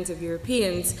at the hands of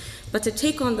Europeans, but to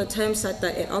take on the term set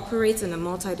that it operates in a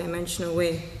multidimensional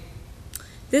way.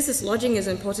 This dislodging is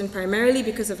important primarily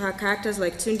because of how characters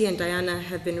like Tunde and Diana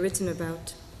have been written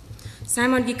about.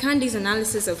 Simon Gikandi's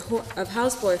analysis of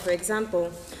Houseboy, for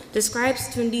example, describes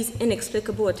Tunde's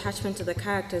inexplicable attachment to the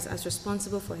characters as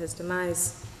responsible for his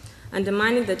demise,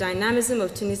 undermining the dynamism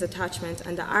of Tunde's attachment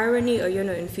and the irony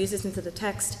Oyono infuses into the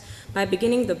text by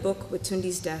beginning the book with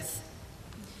Tunde's death.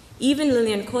 Even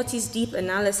Lillian Corti's deep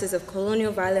analysis of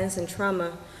colonial violence and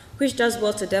trauma, which does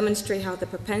well to demonstrate how the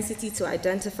propensity to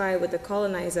identify with the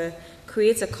colonizer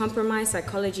creates a compromised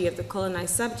psychology of the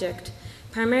colonized subject,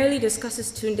 primarily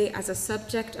discusses Tunde as a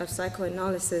subject of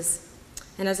psychoanalysis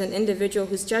and as an individual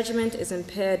whose judgment is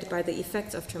impaired by the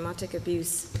effects of traumatic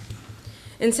abuse.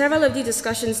 In several of these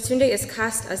discussions, Tunde is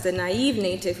cast as the naive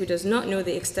native who does not know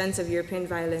the extent of European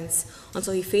violence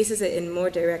until he faces it in more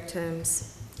direct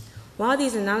terms. While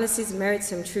these analyses merit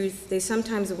some truth, they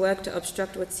sometimes work to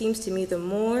obstruct what seems to me the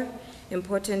more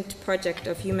important project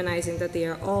of humanizing that they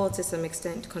are all, to some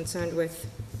extent, concerned with.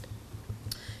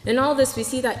 In all this, we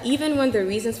see that even when the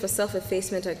reasons for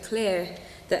self-effacement are clear,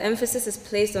 the emphasis is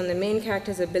placed on the main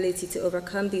character's ability to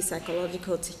overcome these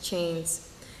psychological chains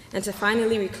and to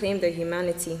finally reclaim their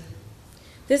humanity.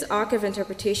 This arc of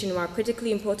interpretation, while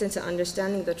critically important to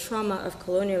understanding the trauma of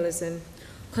colonialism,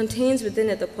 contains within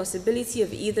it the possibility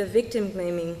of either victim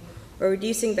blaming or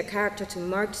reducing the character to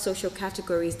marked social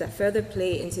categories that further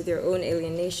play into their own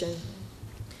alienation.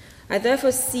 I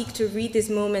therefore seek to read these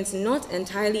moments not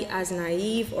entirely as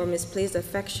naive or misplaced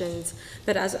affections,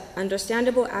 but as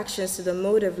understandable actions to the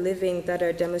mode of living that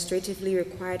are demonstratively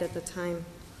required at the time.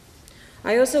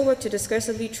 I also work to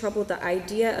discursively trouble the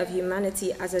idea of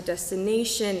humanity as a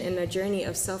destination in a journey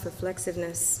of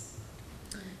self-reflexiveness.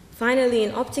 Finally,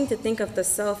 in opting to think of the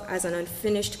self as an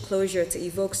unfinished closure to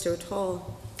evoke Sirtol,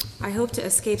 I hope to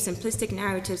escape simplistic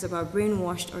narratives about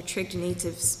brainwashed or tricked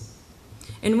natives.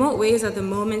 In what ways are the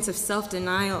moments of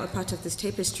self-denial a part of this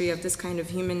tapestry of this kind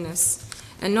of humanness,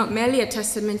 and not merely a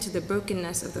testament to the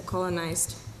brokenness of the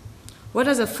colonized? What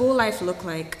does a full life look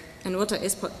like? And what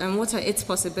are its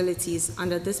possibilities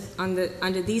under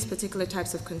these particular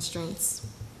types of constraints?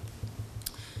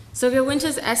 Sylvia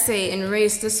Wynter's essay in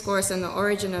Race, Discourse, and the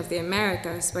Origin of the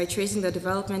Americas, by tracing the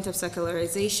development of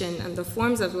secularization and the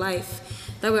forms of life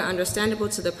that were understandable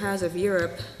to the powers of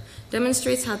Europe,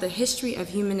 demonstrates how the history of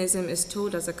humanism is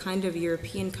told as a kind of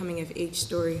European coming-of-age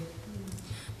story.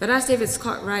 But as David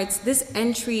Scott writes, this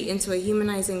entry into a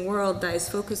humanizing world that is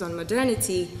focused on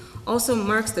modernity also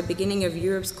marks the beginning of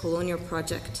Europe's colonial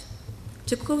project.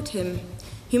 To quote him,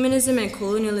 humanism and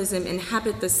colonialism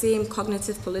inhabit the same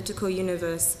cognitive political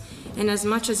universe, in as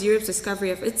much as Europe's discovery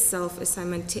of itself is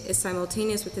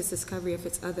simultaneous with its discovery of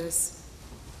its others.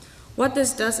 What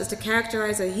this does is to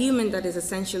characterize a human that is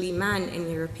essentially man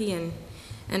and European,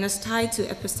 and is tied to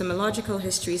epistemological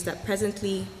histories that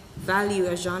presently value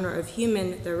a genre of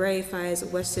human that reifies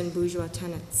Western bourgeois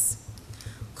tenets.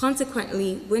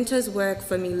 Consequently, Wynter's work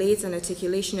formulates an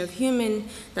articulation of human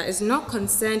that is not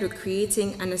concerned with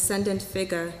creating an ascendant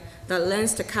figure that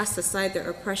learns to cast aside their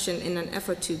oppression in an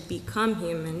effort to become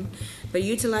human, but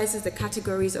utilizes the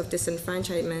categories of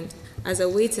disenfranchisement as a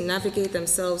way to navigate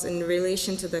themselves in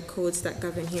relation to the codes that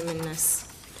govern humanness.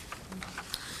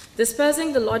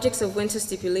 Dispersing the logics of Wynter's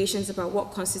stipulations about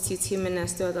what constitutes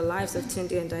humanness throughout the lives of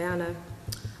Tunde and Diana,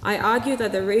 I argue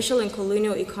that the racial and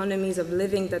colonial economies of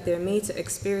living that they're made to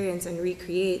experience and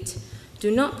recreate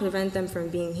do not prevent them from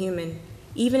being human,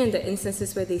 even in the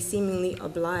instances where they seemingly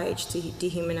oblige to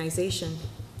dehumanization.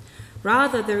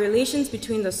 Rather, the relations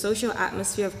between the social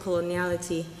atmosphere of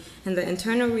coloniality and the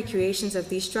internal recreations of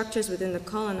these structures within the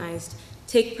colonized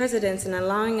take precedence in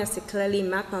allowing us to clearly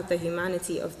map out the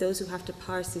humanity of those who have to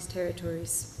parse these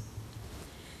territories.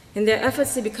 In their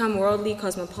efforts to become worldly,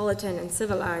 cosmopolitan, and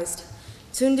civilized,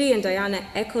 Tunde and Diana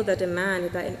echo the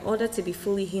demand that in order to be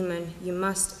fully human, you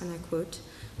must, and I quote,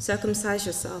 circumcise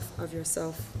yourself of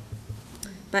yourself.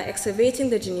 By excavating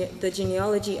the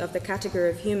genealogy of the category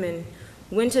of human,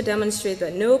 Wynter demonstrates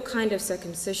that no kind of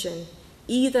circumcision,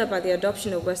 either by the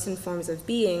adoption of Western forms of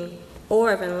being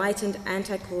or of enlightened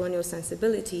anti-colonial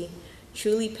sensibility,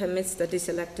 truly permits the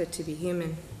deselected to be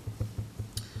human.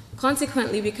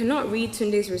 Consequently, we cannot read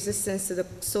Tunde's resistance to the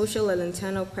social and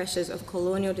internal pressures of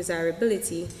colonial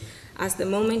desirability as the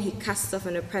moment he casts off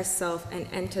an oppressed self and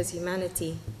enters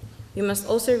humanity. We must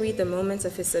also read the moments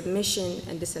of his submission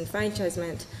and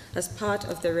disenfranchisement as part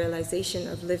of the realization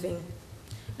of living.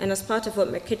 and as part of what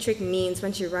McKittrick means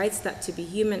when she writes that to be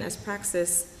human as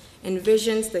praxis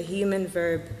envisions the human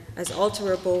verb as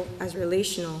alterable, as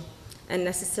relational, and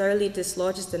necessarily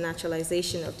dislodges the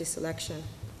naturalization of deselection.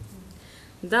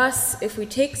 Thus, if we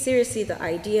take seriously the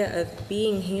idea of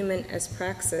being human as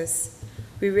praxis,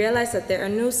 we realize that there are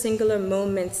no singular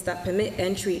moments that permit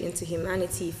entry into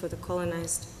humanity for the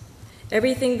colonized.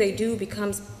 Everything they do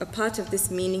becomes a part of this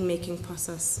meaning-making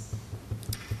process.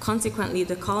 Consequently,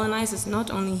 the colonized is not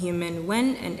only human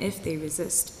when and if they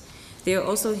resist, they are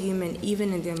also human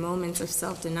even in their moments of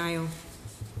self-denial.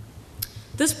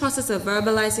 This process of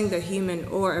verbalizing the human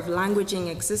or of languaging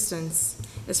existence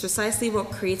is precisely what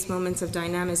creates moments of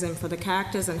dynamism for the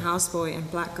characters in Houseboy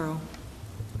and Black Girl.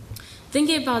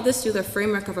 Thinking about this through the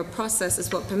framework of a process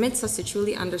is what permits us to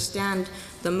truly understand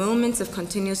the moments of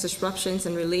continuous disruptions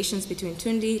and relations between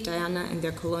Tundi, Diana, and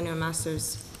their colonial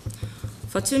masters.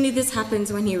 For Tundi, this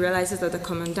happens when he realizes that the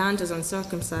commandant is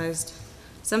uncircumcised,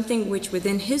 something which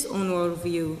within his own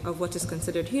worldview of what is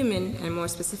considered human, and more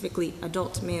specifically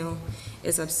adult male,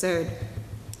 is absurd.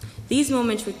 These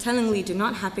moments, which tellingly do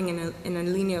not happen in a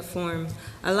linear form,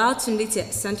 allow Tundi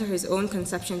to center his own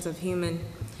conceptions of human,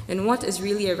 in what is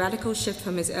really a radical shift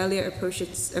from his earlier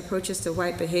approaches to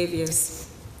white behaviors.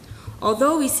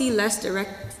 Although we see less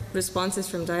direct responses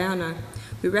from Diana,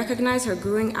 we recognize her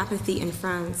growing apathy in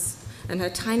France and her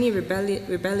tiny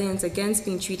rebellions against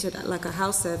being treated like a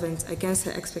house servant against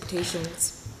her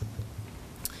expectations.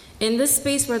 In this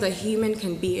space where the human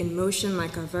can be in motion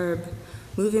like a verb,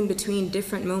 moving between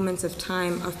different moments of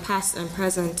time, of past and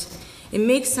present, it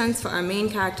makes sense for our main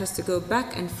characters to go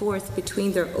back and forth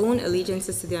between their own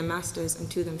allegiances to their masters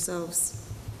and to themselves.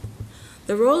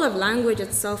 The role of language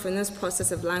itself in this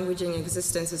process of languaging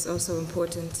existence is also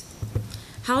important.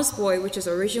 Houseboy, which is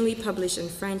originally published in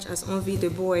French as Envie de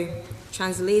Boy,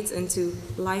 translates into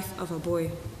life of a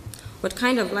boy. What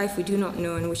kind of life we do not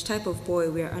know and which type of boy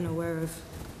we are unaware of.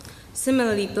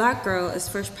 Similarly, Black Girl is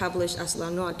first published as La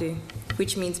Noire de,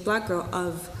 which means black girl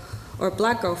of, or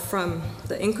black girl from,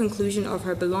 the inconclusion of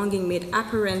her belonging made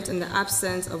apparent in the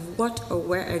absence of what or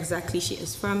where exactly she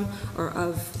is from or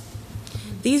of.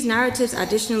 These narratives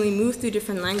additionally move through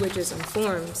different languages and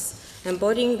forms,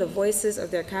 embodying the voices of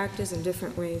their characters in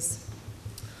different ways.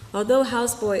 Although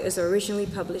Houseboy is originally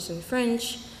published in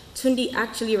French, Tundi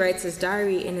actually writes his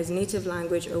diary in his native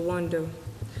language, Owando.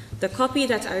 The copy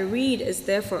that I read is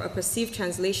therefore a perceived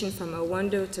translation from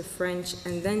Owando to French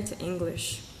and then to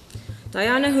English.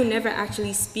 Diana, who never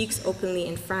actually speaks openly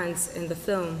in France in the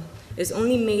film, is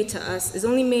only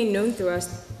made known through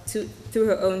us through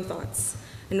her own thoughts.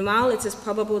 And while it is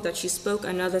probable that she spoke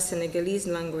another Senegalese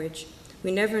language,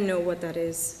 we never know what that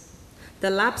is. The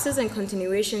lapses and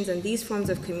continuations in these forms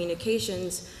of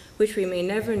communications, which we may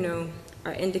never know,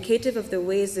 are indicative of the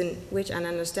ways in which an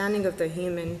understanding of the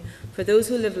human, for those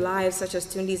who live lives such as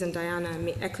Tundi's and Diana,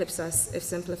 may eclipse us if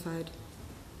simplified.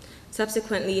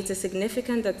 Subsequently, it is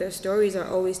significant that their stories are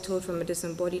always told from a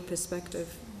disembodied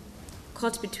perspective.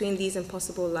 Caught between these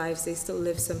impossible lives, they still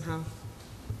live somehow.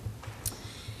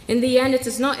 In the end, it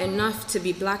is not enough to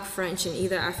be Black French in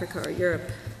either Africa or Europe.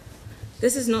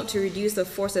 This is not to reduce the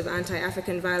force of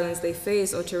anti-African violence they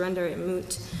face or to render it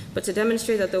moot, but to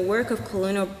demonstrate that the work of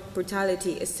colonial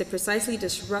brutality is to precisely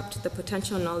disrupt the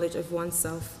potential knowledge of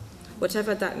oneself,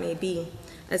 whatever that may be,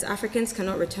 as Africans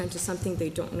cannot return to something they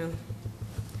don't know.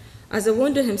 As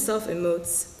Owando himself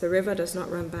emotes, the river does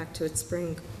not run back to its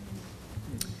spring.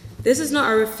 This is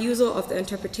not a refusal of the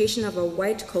interpretation of a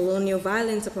white colonial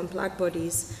violence upon Black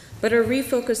bodies, but a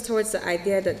refocus towards the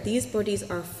idea that these bodies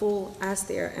are full as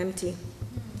they are empty.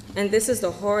 And this is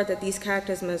the horror that these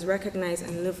characters must recognize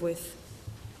and live with.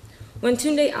 When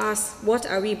Tunde asks, what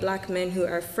are we Black men who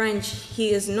are French,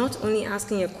 he is not only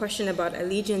asking a question about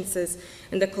allegiances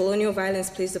and the colonial violence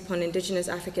placed upon indigenous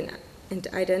African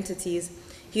identities,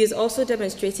 he is also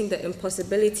demonstrating the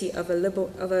impossibility of a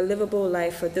livable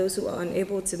life for those who are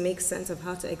unable to make sense of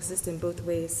how to exist in both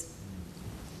ways.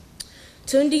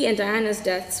 Tundi and Diana's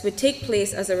deaths would take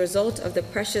place as a result of the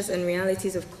pressures and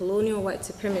realities of colonial white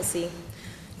supremacy,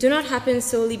 do not happen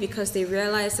solely because they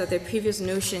realized that their previous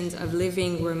notions of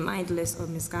living were mindless or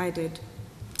misguided,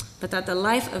 but that the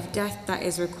life of death that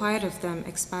is required of them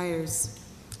expires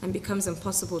and becomes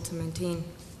impossible to maintain.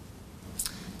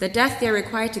 The death they are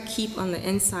required to keep on the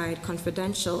inside,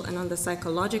 confidential, and on the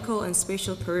psychological and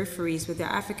spatial peripheries with their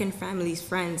African families,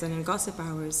 friends, and in gossip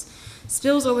hours,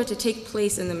 spills over to take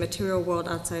place in the material world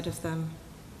outside of them.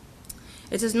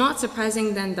 It is not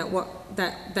surprising then that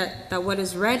what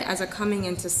is read as a coming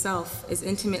into self is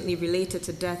intimately related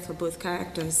to death for both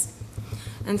characters.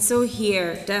 And so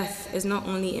here, death is not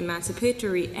only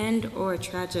emancipatory and or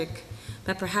tragic,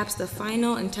 but perhaps the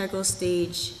final integral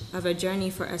stage of a journey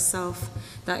for a self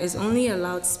that is only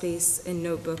allowed space in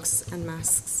notebooks and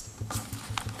masks.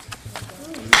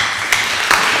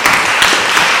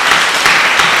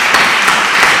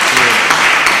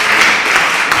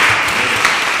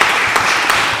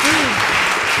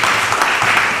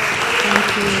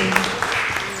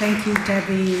 Thank you,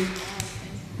 Debbie.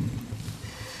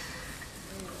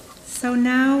 So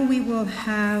now we will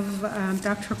have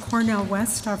Dr. Cornell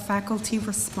West, our faculty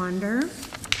responder.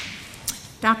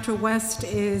 Dr. West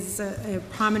is a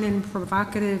prominent,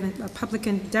 provocative,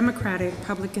 democratic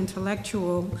public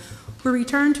intellectual who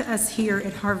returned to us here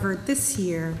at Harvard this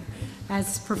year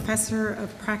as professor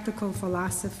of practical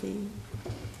philosophy.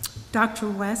 Dr.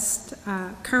 West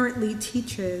currently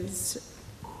teaches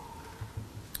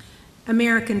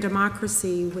American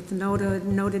Democracy with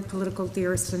noted political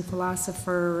theorist and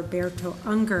philosopher Roberto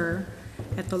Unger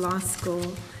at the law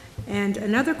school, and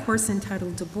another course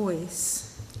entitled Du Bois,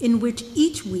 in which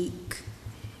each week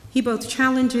he both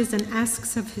challenges and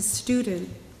asks of his student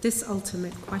this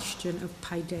ultimate question of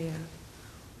paideia: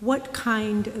 what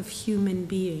kind of human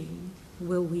being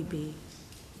will we be?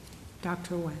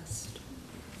 Dr. West.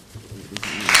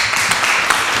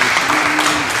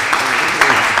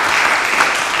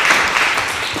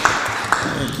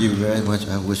 Thank you very much.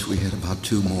 I wish we had about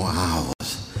 2 more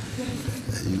hours.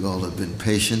 You all have been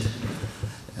patient.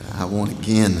 And I want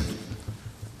again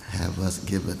have us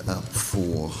give it up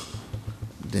for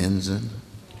Denzen,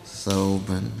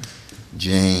 Sobin,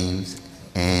 James,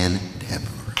 and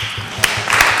Deborah.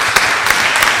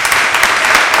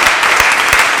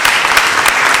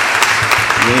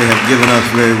 They have given us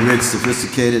very rich,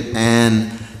 sophisticated,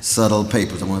 and subtle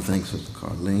papers. I want to thank Sister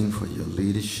Carlene for your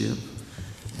leadership.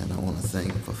 And I want to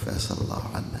thank Professor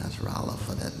Laura Nasrallah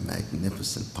for that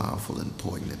magnificent, powerful, and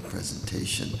poignant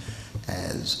presentation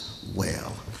as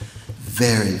well.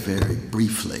 Very, very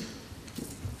briefly,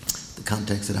 the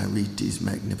context that I read these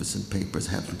magnificent papers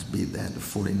happens to be that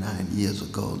 49 years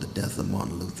ago, the death of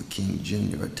Martin Luther King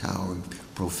Jr., a towering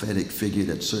prophetic figure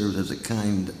that served as a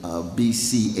kind of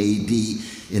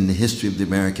BCAD in the history of the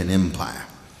American Empire.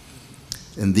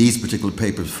 And these particular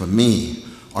papers, for me,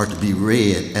 are to be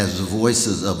read as the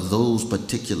voices of those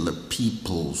particular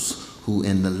peoples who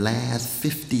in the last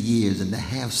 50 years and a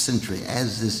half century,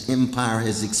 as this empire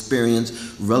has experienced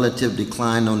relative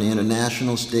decline on the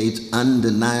international stage,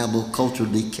 undeniable cultural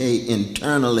decay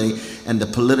internally, and the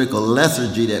political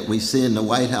lethargy that we see in the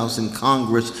White House and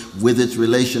Congress with its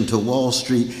relation to Wall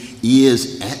Street,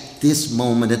 is at this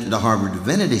moment at the Harvard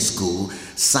Divinity School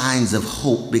signs of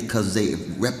hope, because they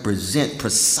represent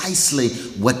precisely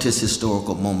what this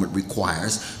historical moment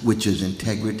requires, which is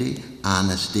integrity,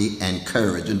 honesty, and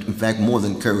courage. And in fact, more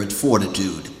than courage,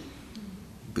 fortitude.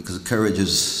 Because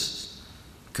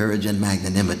courage and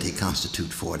magnanimity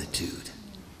constitute fortitude.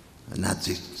 A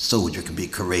Nazi soldier can be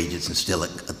courageous and still a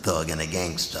thug and a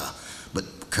gangster,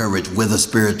 but courage with a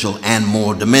spiritual and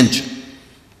moral dimension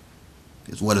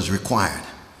is what is required.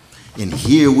 And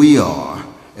here we are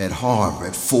at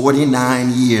Harvard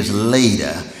 49 years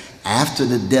later, after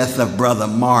the death of Brother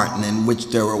Martin, in which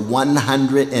there were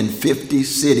 150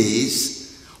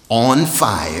 cities on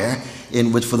fire,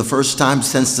 in which for the first time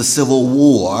since the Civil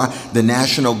War, the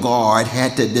National Guard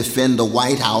had to defend the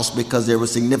White House because there were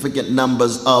significant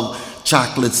numbers of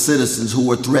chocolate citizens who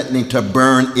were threatening to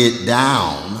burn it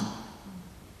down.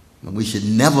 And we should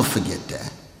never forget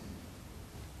that.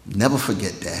 Never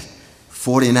forget that.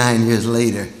 49 years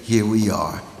later, here we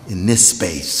are in this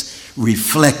space,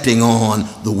 reflecting on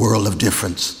the world of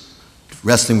difference,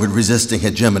 wrestling with resisting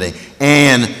hegemony,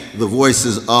 and the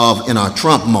voices of, in our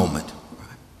Trump moment,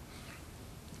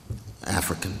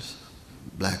 Africans,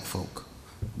 black folk,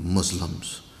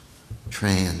 Muslims,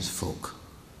 trans folk.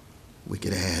 We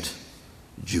could add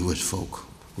Jewish folk.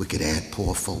 We could add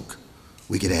poor folk.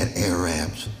 We could add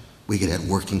Arabs. We could add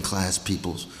working class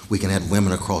peoples. We can add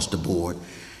women across the board.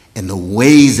 And the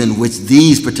ways in which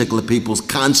these particular peoples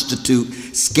constitute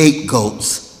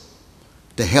scapegoats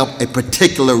to help a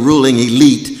particular ruling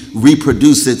elite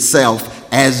reproduce itself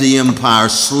as the empire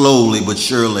slowly but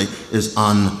surely is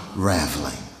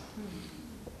unraveling.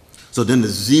 So then to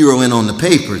zero in on the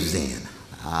papers then.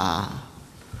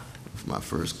 For my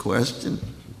first question,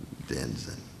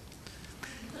 Denzen.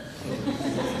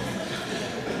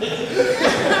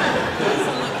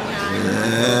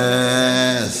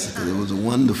 Yes, it was a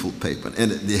wonderful paper,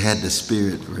 and it had the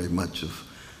spirit very much of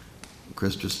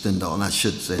Christopher Stendhal, and I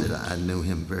should say that I knew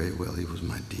him very well. He was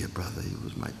my dear brother. He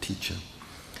was my teacher.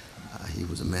 He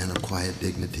was a man of quiet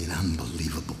dignity and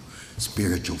unbelievable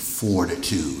spiritual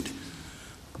fortitude.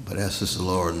 But as Sister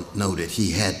Laura noted,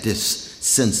 he had this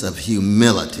sense of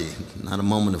humility, not a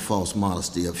moment of false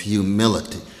modesty, of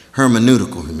humility,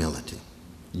 hermeneutical humility,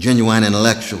 genuine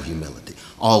intellectual humility,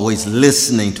 always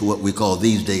listening to what we call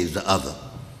these days the other.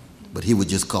 But he would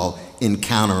just call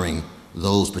encountering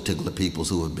those particular peoples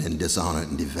who have been dishonored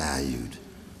and devalued.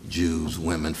 Jews,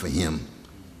 women, for him.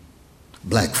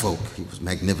 Black folk, he was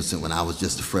magnificent when I was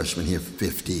just a freshman here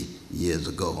 50 years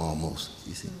ago almost,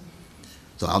 you see.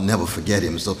 So I'll never forget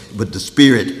him. So, but the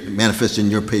spirit manifests in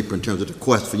your paper in terms of the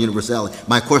quest for universality.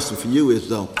 My question for you is,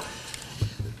 though,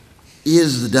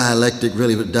 is the dialectic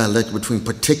really the dialectic between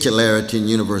particularity and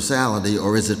universality,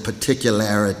 or is it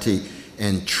particularity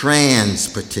and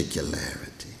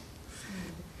trans-particularity?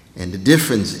 And the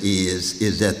difference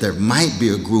is that there might be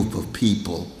a group of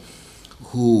people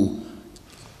who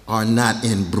are not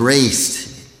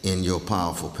embraced in your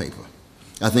powerful paper.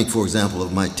 I think, for example,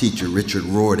 of my teacher, Richard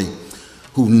Rorty,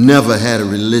 who never had a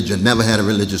religion, never had a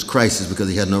religious crisis because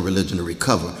he had no religion to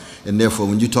recover. And therefore,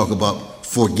 when you talk about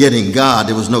forgetting God,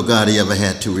 there was no God he ever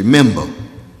had to remember.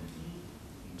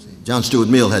 John Stuart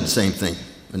Mill had the same thing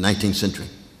in the 19th century,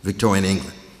 Victorian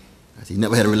England. He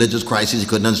never had a religious crisis. He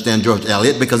couldn't understand George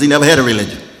Eliot because he never had a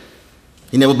religion.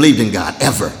 He never believed in God,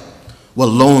 ever. Well,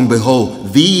 lo and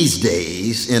behold, these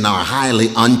days, in our highly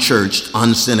unchurched,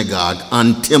 unsynagogued,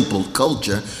 untempled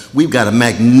culture, we've got a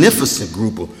magnificent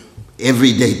group of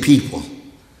everyday people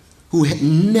who had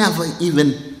never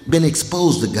even been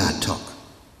exposed to God talk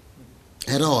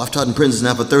at all. I've taught in prisons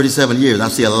now for 37 years. I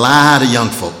see a lot of young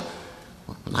folk.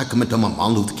 When I come into my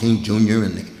Martin Luther King Jr.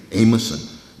 and Amos and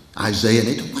Isaiah, and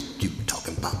they say, what you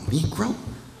talking about, Negro?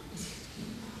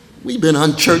 We've been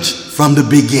unchurched from the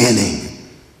beginning.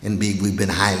 And we've been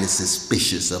highly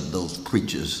suspicious of those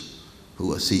preachers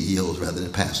who are CEOs rather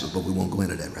than pastors, but we won't go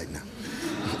into that right now.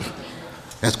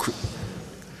 That's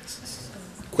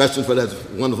question for that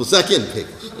wonderful second paper.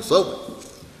 It's over.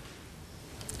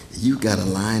 You got a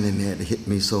line in there that hit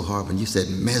me so hard when you said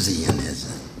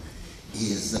Messianism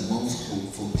is the most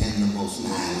hopeful and the most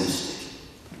nihilistic.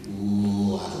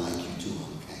 Ooh, I'd like you to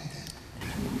unpack that.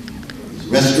 It's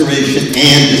restoration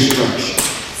and destruction.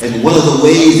 And one of the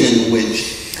ways in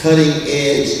which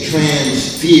cutting-edge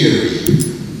trans theory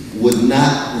would not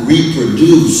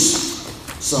reproduce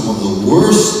some of the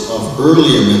worst of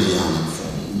earlier messianic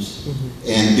forms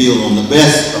and build on the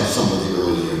best of some of the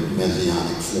earlier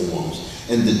messianic forms.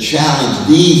 And the challenge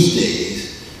these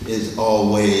days is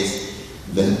always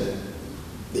that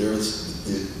there's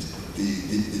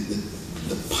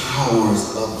the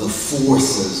powers of the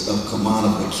forces of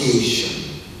commodification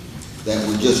that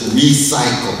would just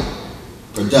recycle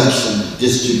production,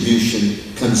 distribution,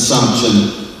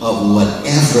 consumption of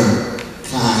whatever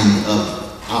kind of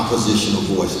oppositional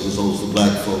voices. It holds for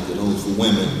black folk, it holds for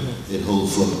women, it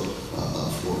holds for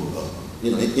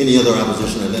any other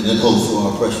opposition, and it holds for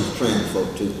our precious trans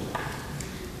folk too.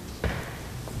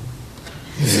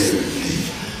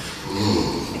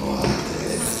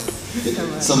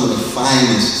 Some of the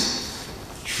finest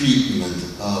treatment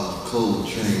of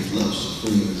Coltrane's Love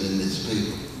Supreme is in this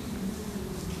paper.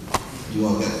 You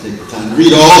all got to take the time to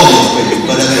read all these papers,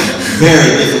 but that's a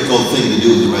very difficult thing to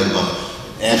do to write about.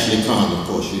 Ashley Kahn, of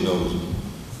course, you know, was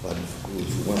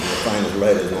one of the finest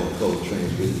writers on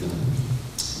Coltrane's written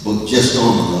book just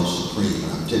on the Love Supreme.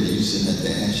 And I'm telling you, you sit at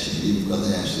the Ashley, even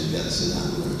Brother Ashley got to sit down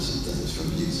and learn some things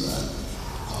from you. So the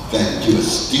fact that you're a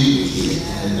student here, I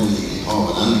know you're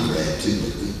Harvard undergrad too,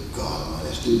 but good God, man,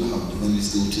 that student at Harvard Divinity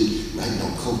School too, writing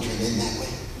on Coltrane in that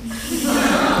way.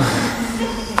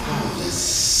 That's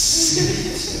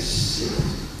serious.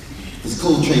 Because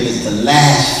Coltrane is the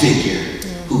last figure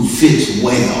who fits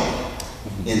well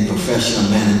in professional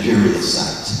managerial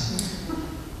sites.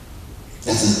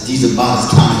 He's about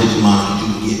as counter-hegemonic as you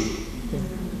can get.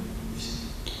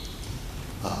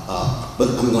 But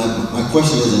my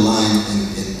question is a line in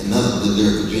another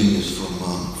lyrical genius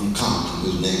from Compton,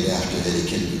 who's named after Eddie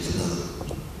Kendricks, another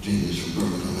genius from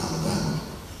Birmingham, Alabama,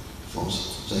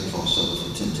 sang falsetto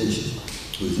for Temptations,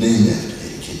 who's named after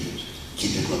Eddie Kendricks,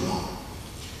 Kendrick Lamar.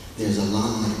 There's a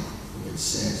line where it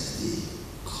says the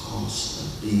cost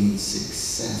of being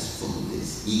successful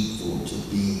is equal to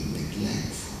being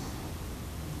neglectful.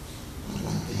 I'd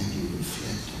like to have you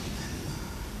reflect on that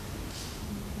line.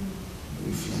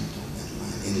 Reflect on that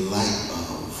line in light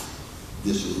of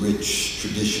this rich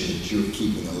tradition that you're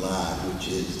keeping alive, which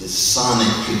is the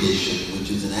sonic tradition, which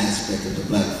is an aspect of the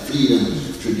Black freedom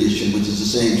tradition, which is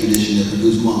the same tradition that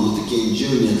produced Martin Luther King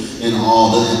Jr. and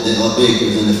all the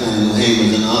Bakers and the Fannie Lou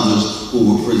Hamers and others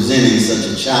who were presenting such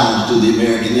a challenge to the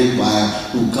American empire,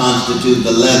 who constitute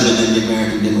the leaven in the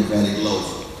American democratic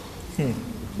loaf.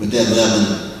 But that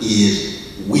leaven is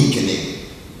weakening.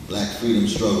 Black freedom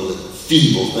struggle is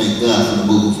feeble. Thank God for the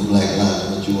movement for Black Lives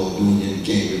and what you all doing here in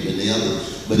Cambridge and the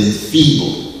others. But it's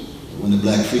feeble. When the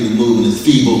Black Freedom Movement is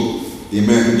feeble, the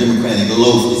American Democratic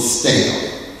loaf is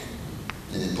stale.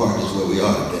 And in part, that's where we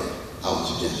are today, I would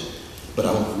suggest. But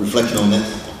I was reflecting on that,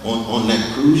 on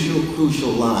that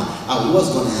crucial line. I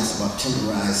was going to ask about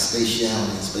temporized spatiality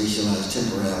and spatialized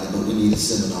temporality, but we need a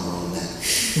seminar on that.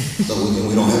 So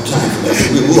we don't have time for that.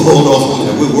 We'll hold off on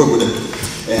that. We'll work with it.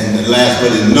 And last,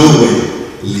 but in no way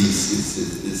least,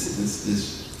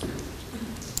 this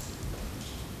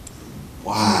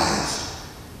wise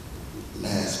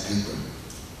last paper.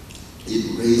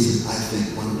 It raises, I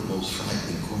think, one of the most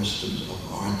frightening questions of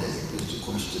our day. It's a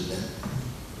question that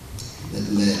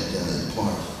led, in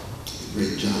part, the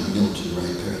great John Milton to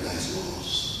write Paradise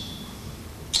Lost.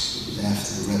 It was after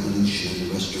the revolution and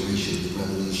the restoration of the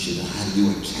revolution, and how do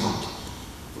you account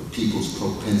for people's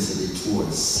propensity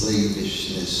towards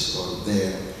slavishness or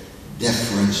their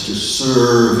deference to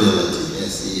servility,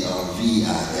 servility,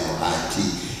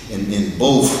 in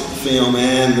both the film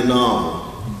and the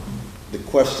novel. The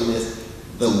question is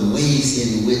the ways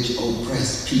in which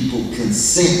oppressed people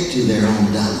consent to their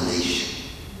own domination.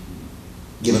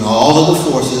 Given all of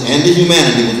the forces and the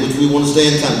humanity with which we want to stay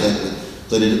in contact with,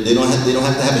 so that they don't have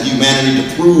to have a humanity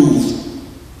to prove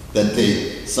that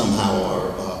they somehow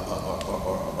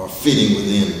are fitting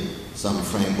within some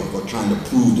framework or trying to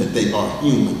prove that they are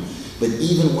human. But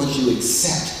even once you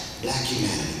accept black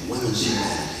humanity, women's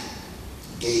humanity,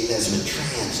 gay, lesbian,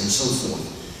 trans, and so forth,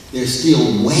 there's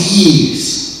still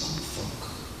waves of folk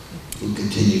who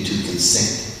continue to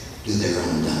consent to their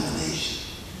own domination.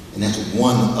 And that's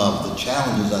one of the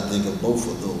challenges, I think, of both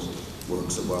of those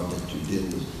works of art that you deal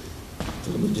with.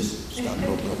 So let me just stop and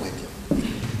open up right there.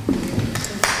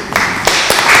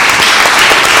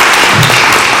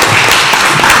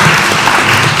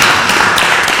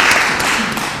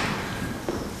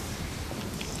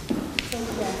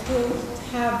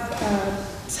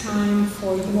 Time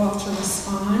for you all to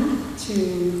respond to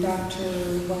Dr.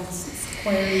 West's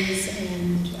queries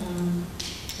and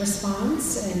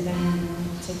response, and then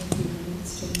we'll take a few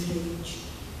minutes to engage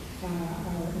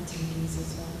our attendees as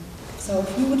well. So if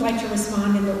you would like to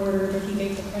respond in the order that he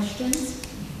gave the questions.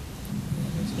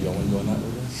 Do y'all want to go in that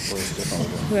order? Or is it different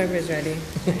order? Whoever's ready.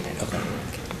 Okay.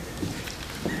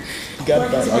 You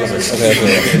got that.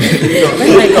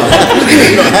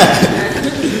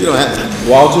 You don't have to.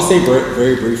 Well, I'll just say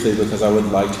very briefly, because I would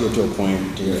like to get to a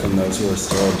point to hear from those who are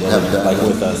still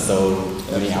with us so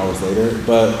many hours later.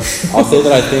 But I'll say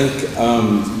that I think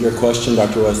your question,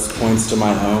 Dr. West, points to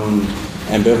my own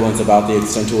ambivalence about the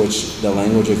extent to which the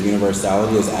language of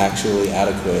universality is actually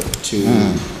adequate to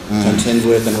contend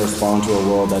with and respond to a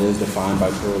world that is defined by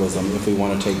pluralism if we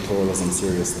want to take pluralism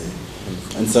seriously.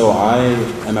 And so I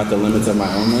am at the limits of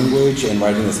my own language in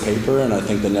writing this paper, and I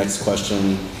think the next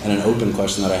question, and an open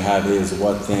question that I have, is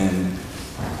what then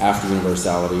after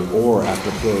universality or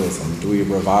after pluralism? Do we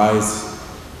revise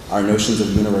our notions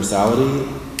of universality,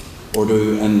 or do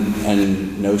we,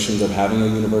 and notions of having a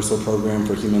universal program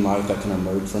for human life that can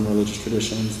emerge from religious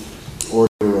traditions, or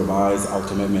do we revise our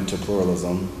commitment to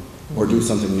pluralism, or do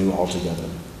something new altogether?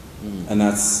 And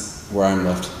that's where I'm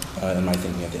left in my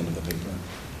thinking at the end of the paper.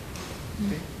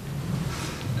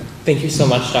 Thank you so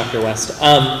much, Dr. West.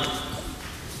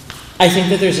 I think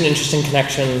that there's an interesting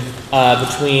connection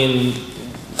between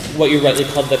what you rightly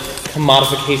called the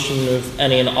commodification of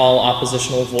any and all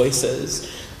oppositional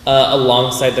voices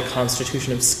alongside the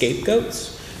constitution of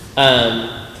scapegoats.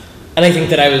 And I think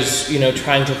that I was,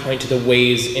 trying to point to the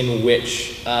ways in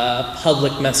which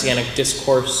public messianic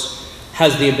discourse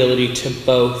has the ability to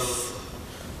both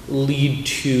lead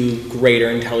to greater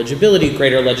intelligibility,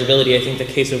 greater legibility. I think the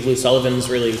case of Lou Sullivan is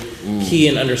really key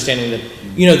in understanding that,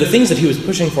 the things that he was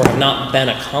pushing for have not been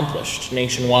accomplished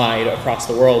nationwide across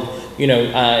the world.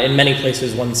 In many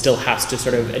places one still has to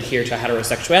sort of adhere to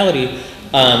heterosexuality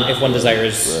if one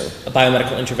desires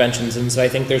biomedical interventions. And so I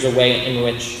think there's a way in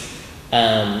which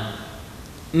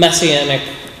messianic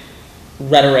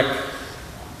rhetoric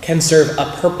can serve a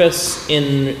purpose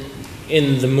in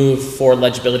the move for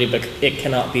legibility, but it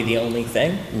cannot be the only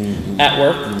thing at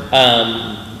work.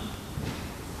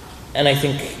 And I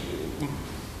think,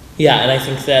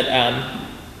 that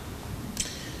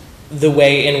the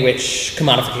way in which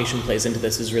commodification plays into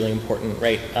this is really important,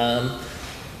 right?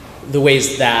 The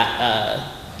ways that,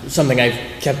 something I've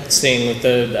kept seeing with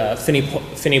the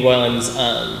Finney Boylan's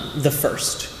The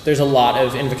First. There's a lot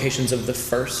of invocations of the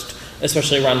first,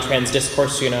 especially around trans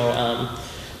discourse,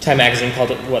 Time Magazine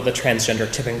called it the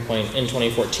transgender tipping point in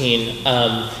 2014.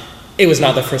 It was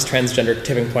not the first transgender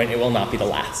tipping point. It will not be the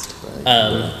last.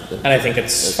 And I think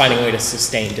it's finding a way to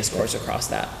sustain discourse across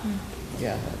that.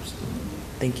 Yeah.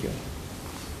 Thank you.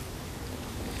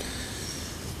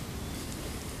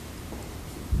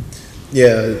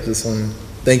 Yeah, just want to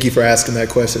thank you for asking that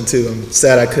question too. I'm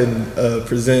sad I couldn't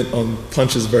present on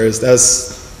Punch's verse.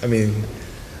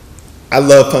 I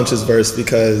love Punch's verse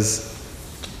because,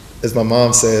 as my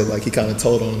mom said, like, he kind of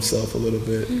told on himself a little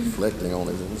bit. Reflecting on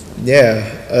his instinct.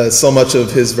 Yeah, so much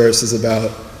of his verse is about,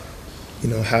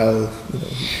 how,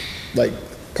 like,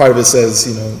 part of it says,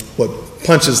 what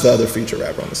Punch is the other feature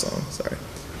rapper on the song, sorry.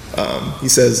 He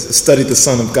says, studied the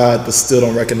Son of God, but still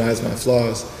don't recognize my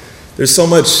flaws. There's so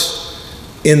much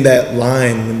in that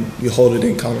line when you hold it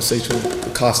in conversation with the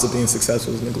cost of being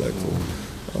successful is neglectful.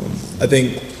 I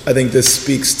think this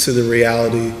speaks to the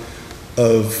reality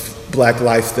of Black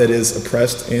life that is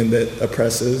oppressed and that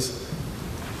oppresses,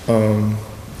 and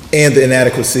the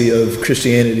inadequacy of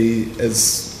Christianity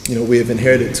as we have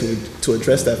inherited to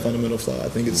address that fundamental flaw. I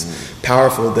think it's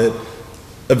powerful that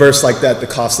a verse like that, the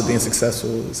cost of being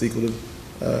successful is equal to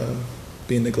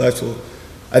being neglectful.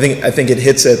 I think it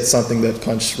hits at something that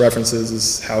Punch references,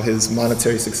 is how his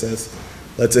monetary success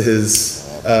led to his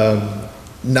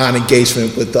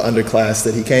non-engagement with the underclass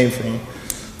that he came from.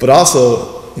 But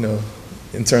also,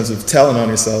 in terms of telling on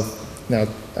yourself, now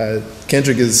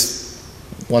Kendrick is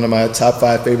one of my top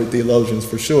 5 favorite theologians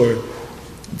for sure,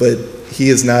 but he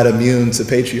is not immune to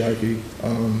patriarchy.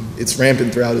 It's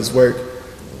rampant throughout his work.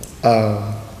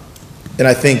 And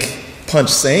I think Punch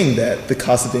saying that the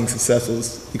cost of being successful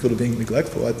is equal to being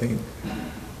neglectful, I think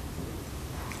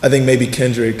maybe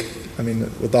Kendrick,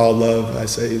 with all love, I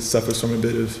say, suffers from a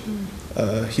bit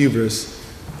of hubris.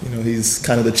 He's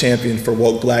kind of the champion for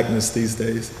woke blackness these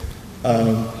days.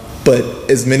 But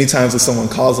as many times as someone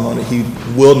calls him on it, he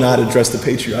will not address the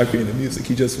patriarchy in the music.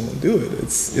 He just won't do it.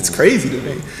 It's crazy to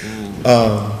me.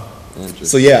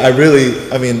 So yeah, I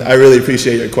really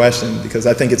appreciate your question, because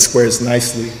I think it squares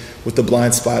nicely with the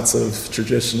blind spots of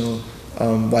traditional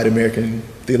white American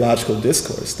theological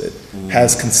discourse that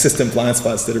has consistent blind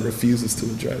spots that it refuses to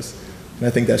address. And I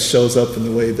think that shows up in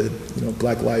the way that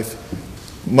Black life,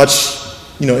 much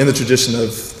in the tradition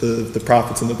of the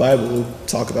prophets in the Bible, will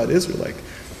talk about Israel. Like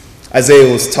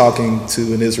Isaiah was talking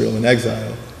to an Israel in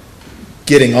exile,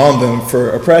 getting on them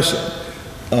for oppression.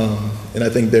 And I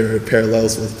think there are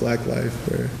parallels with Black life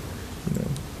where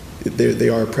they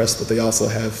are oppressed, but they also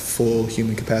have full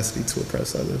human capacity to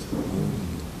oppress others.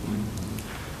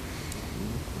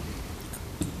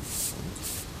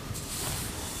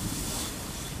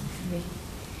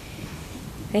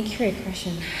 Thank you for your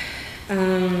question.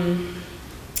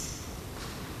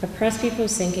 Oppressed people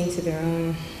sinking to their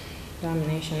own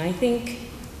domination. I think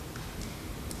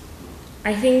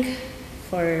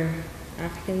for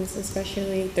Africans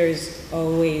especially, there's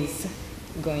always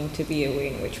going to be a way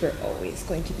in which we're always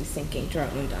going to be sinking to our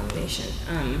own domination.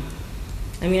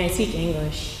 I speak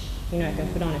English. I can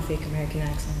put on a fake American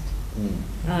accent.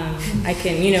 I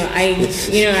can,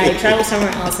 I travel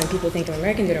somewhere else and people think I'm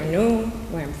American. They don't know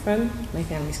where I'm from. My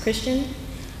family's Christian.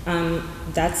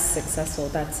 That's successful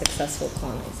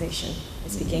colonization. I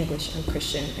speak English. I'm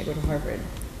Christian. I go to Harvard.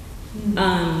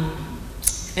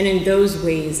 And in those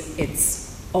ways,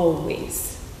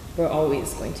 we're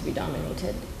always going to be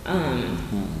dominated. And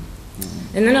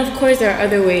then of course there are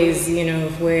other ways,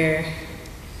 where,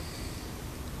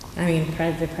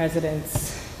 the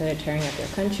presidents that are tearing up their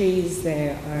countries,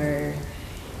 there are,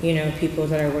 people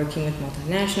that are working with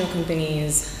multinational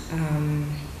companies.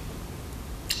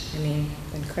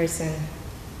 Ben Carson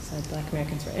said Black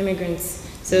Americans were immigrants.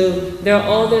 So there are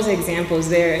all those examples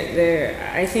there.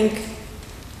 I think,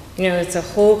 it's a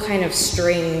whole kind of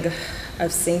string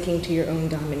of sinking to your own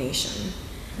domination.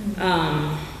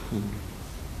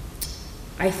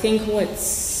 I think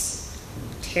what's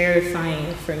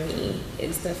terrifying for me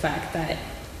is the fact that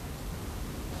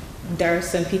there are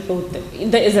some people that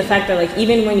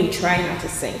even when you try not to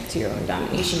sink to your own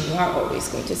domination, you are always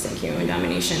going to sink your own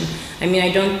domination.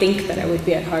 I don't think that I would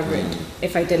be at Harvard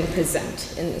if I didn't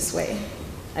present in this way.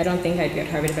 I don't think I'd be at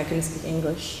Harvard if I couldn't speak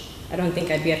English. I don't think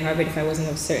I'd be at Harvard if I wasn't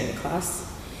of a certain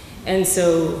class. And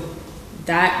so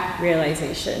that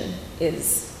realization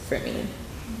is, for me,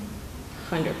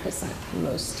 100% the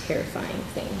most terrifying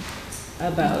thing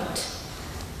about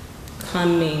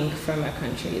coming from a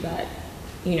country that,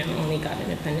 only got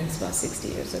independence about 60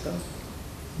 years ago.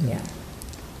 Yeah.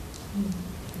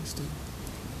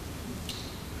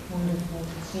 Wonderful.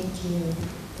 Thank you.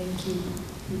 Thank you,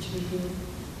 each of you.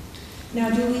 Now,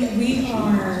 we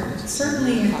are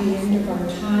certainly at the end of our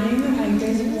time. I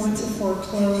didn't want to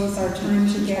foreclose our time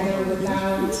together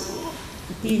without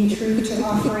being true to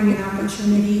offering an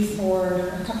opportunity for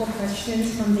a couple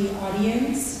questions from the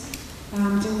audience.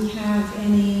 Do we have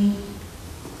any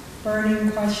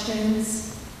burning questions?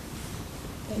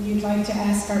 that you'd like to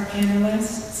ask our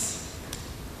panelists?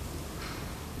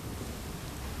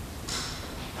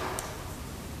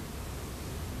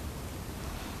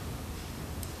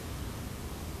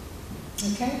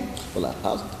 Okay. Well,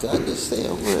 I was going to say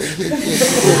a word.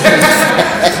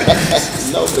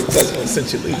 No, because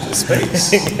Since you leave the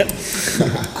space. I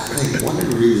think one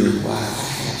of the reasons why I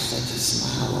have such a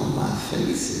smile on my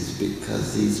face is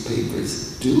because these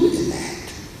papers do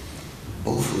enact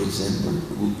both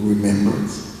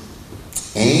remembrance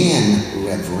and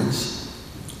reverence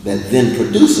that then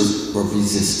produces a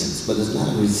resistance, but it's not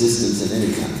a resistance in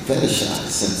any kind of fetishized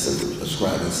sense of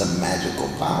ascribing some magical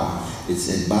power. It's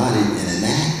embodied and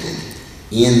enacted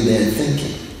in their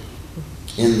thinking,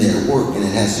 in their work, and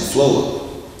it has to flow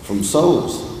from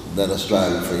souls that are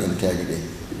striving for integrity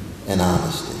and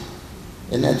honesty.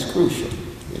 And that's crucial.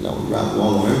 You know, Ralph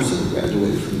Waldo Emerson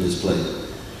graduated from this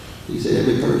place. He said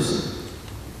every person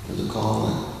has a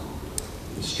calling,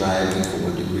 striving for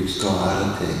what the Greeks call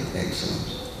arete, excellence.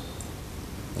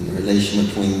 And the relation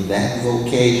between that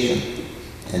vocation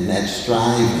and that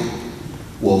striving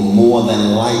will more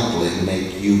than likely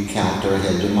make you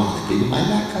counter-hegemonic. People might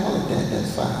not call it that,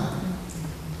 that's fine.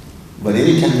 But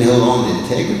anytime you hold on to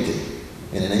integrity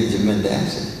in an age of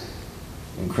mendacity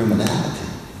and criminality,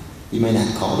 you may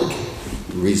not call it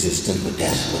resistance, but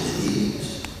that's what it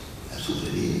is. That's what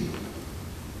it is.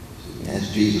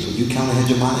 Ask Jesus, will you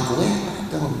counter-hegemonic? Well, I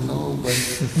don't know, but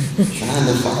trying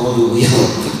to follow the will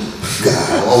of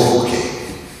God. Oh, okay.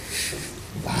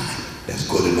 Fine. That's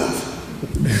good enough.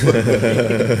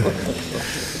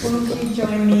 Won't you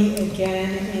join me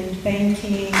again in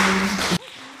thanking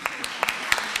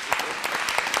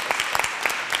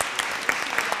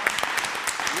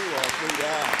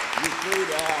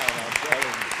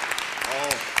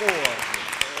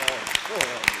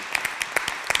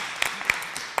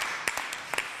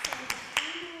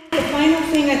The final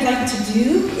thing I'd like to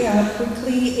do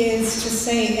quickly is to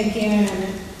say again,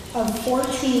 of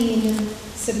 14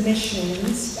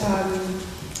 submissions,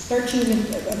 13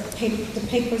 the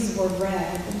papers were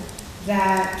read,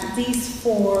 that these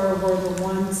 4 were the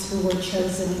ones who were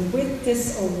chosen. And with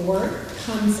this award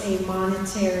comes a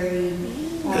monetary,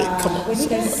 with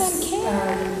this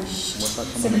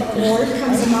award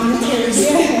comes a monetary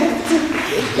gift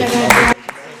that I'd like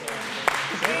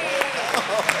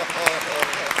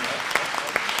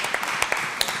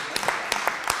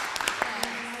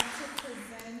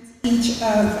each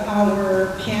of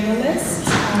our panelists.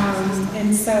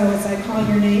 And so as I call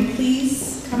your name,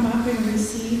 please come up and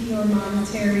receive your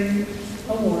monetary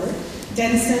award.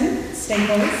 Denson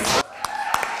Staples.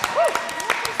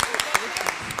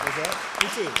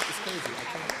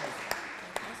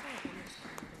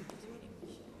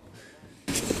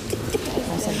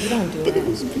 You don't do it.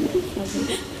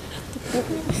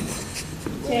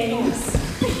 James.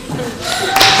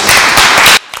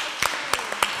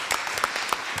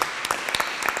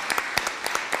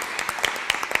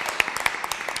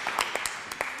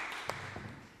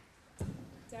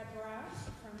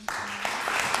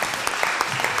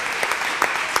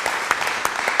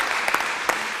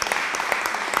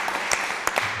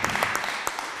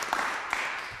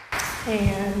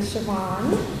 And Siobhan.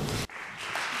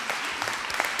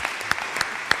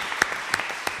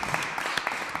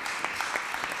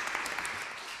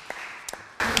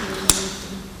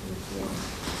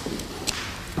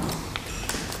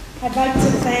 I'd like to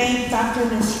thank Dr.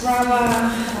 Nasrallah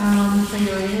for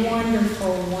your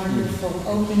wonderful, wonderful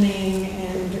opening,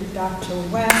 and Dr.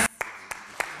 West.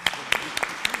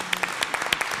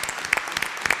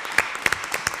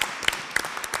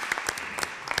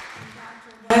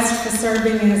 For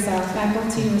serving as our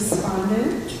faculty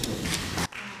respondent.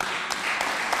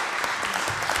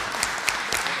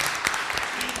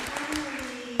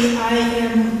 I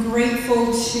am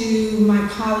grateful to my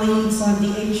colleagues on the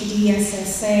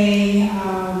HDSSA,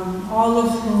 all of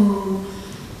whom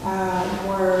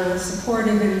were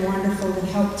supportive and wonderful and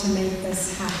helped to make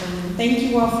this happen. Thank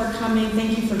you all for coming.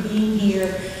 Thank you for being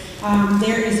here.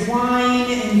 There is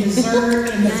wine and dessert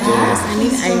in the back.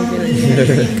 Please don't leave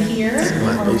anything here. You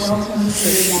are welcome to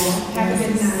have a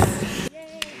good night.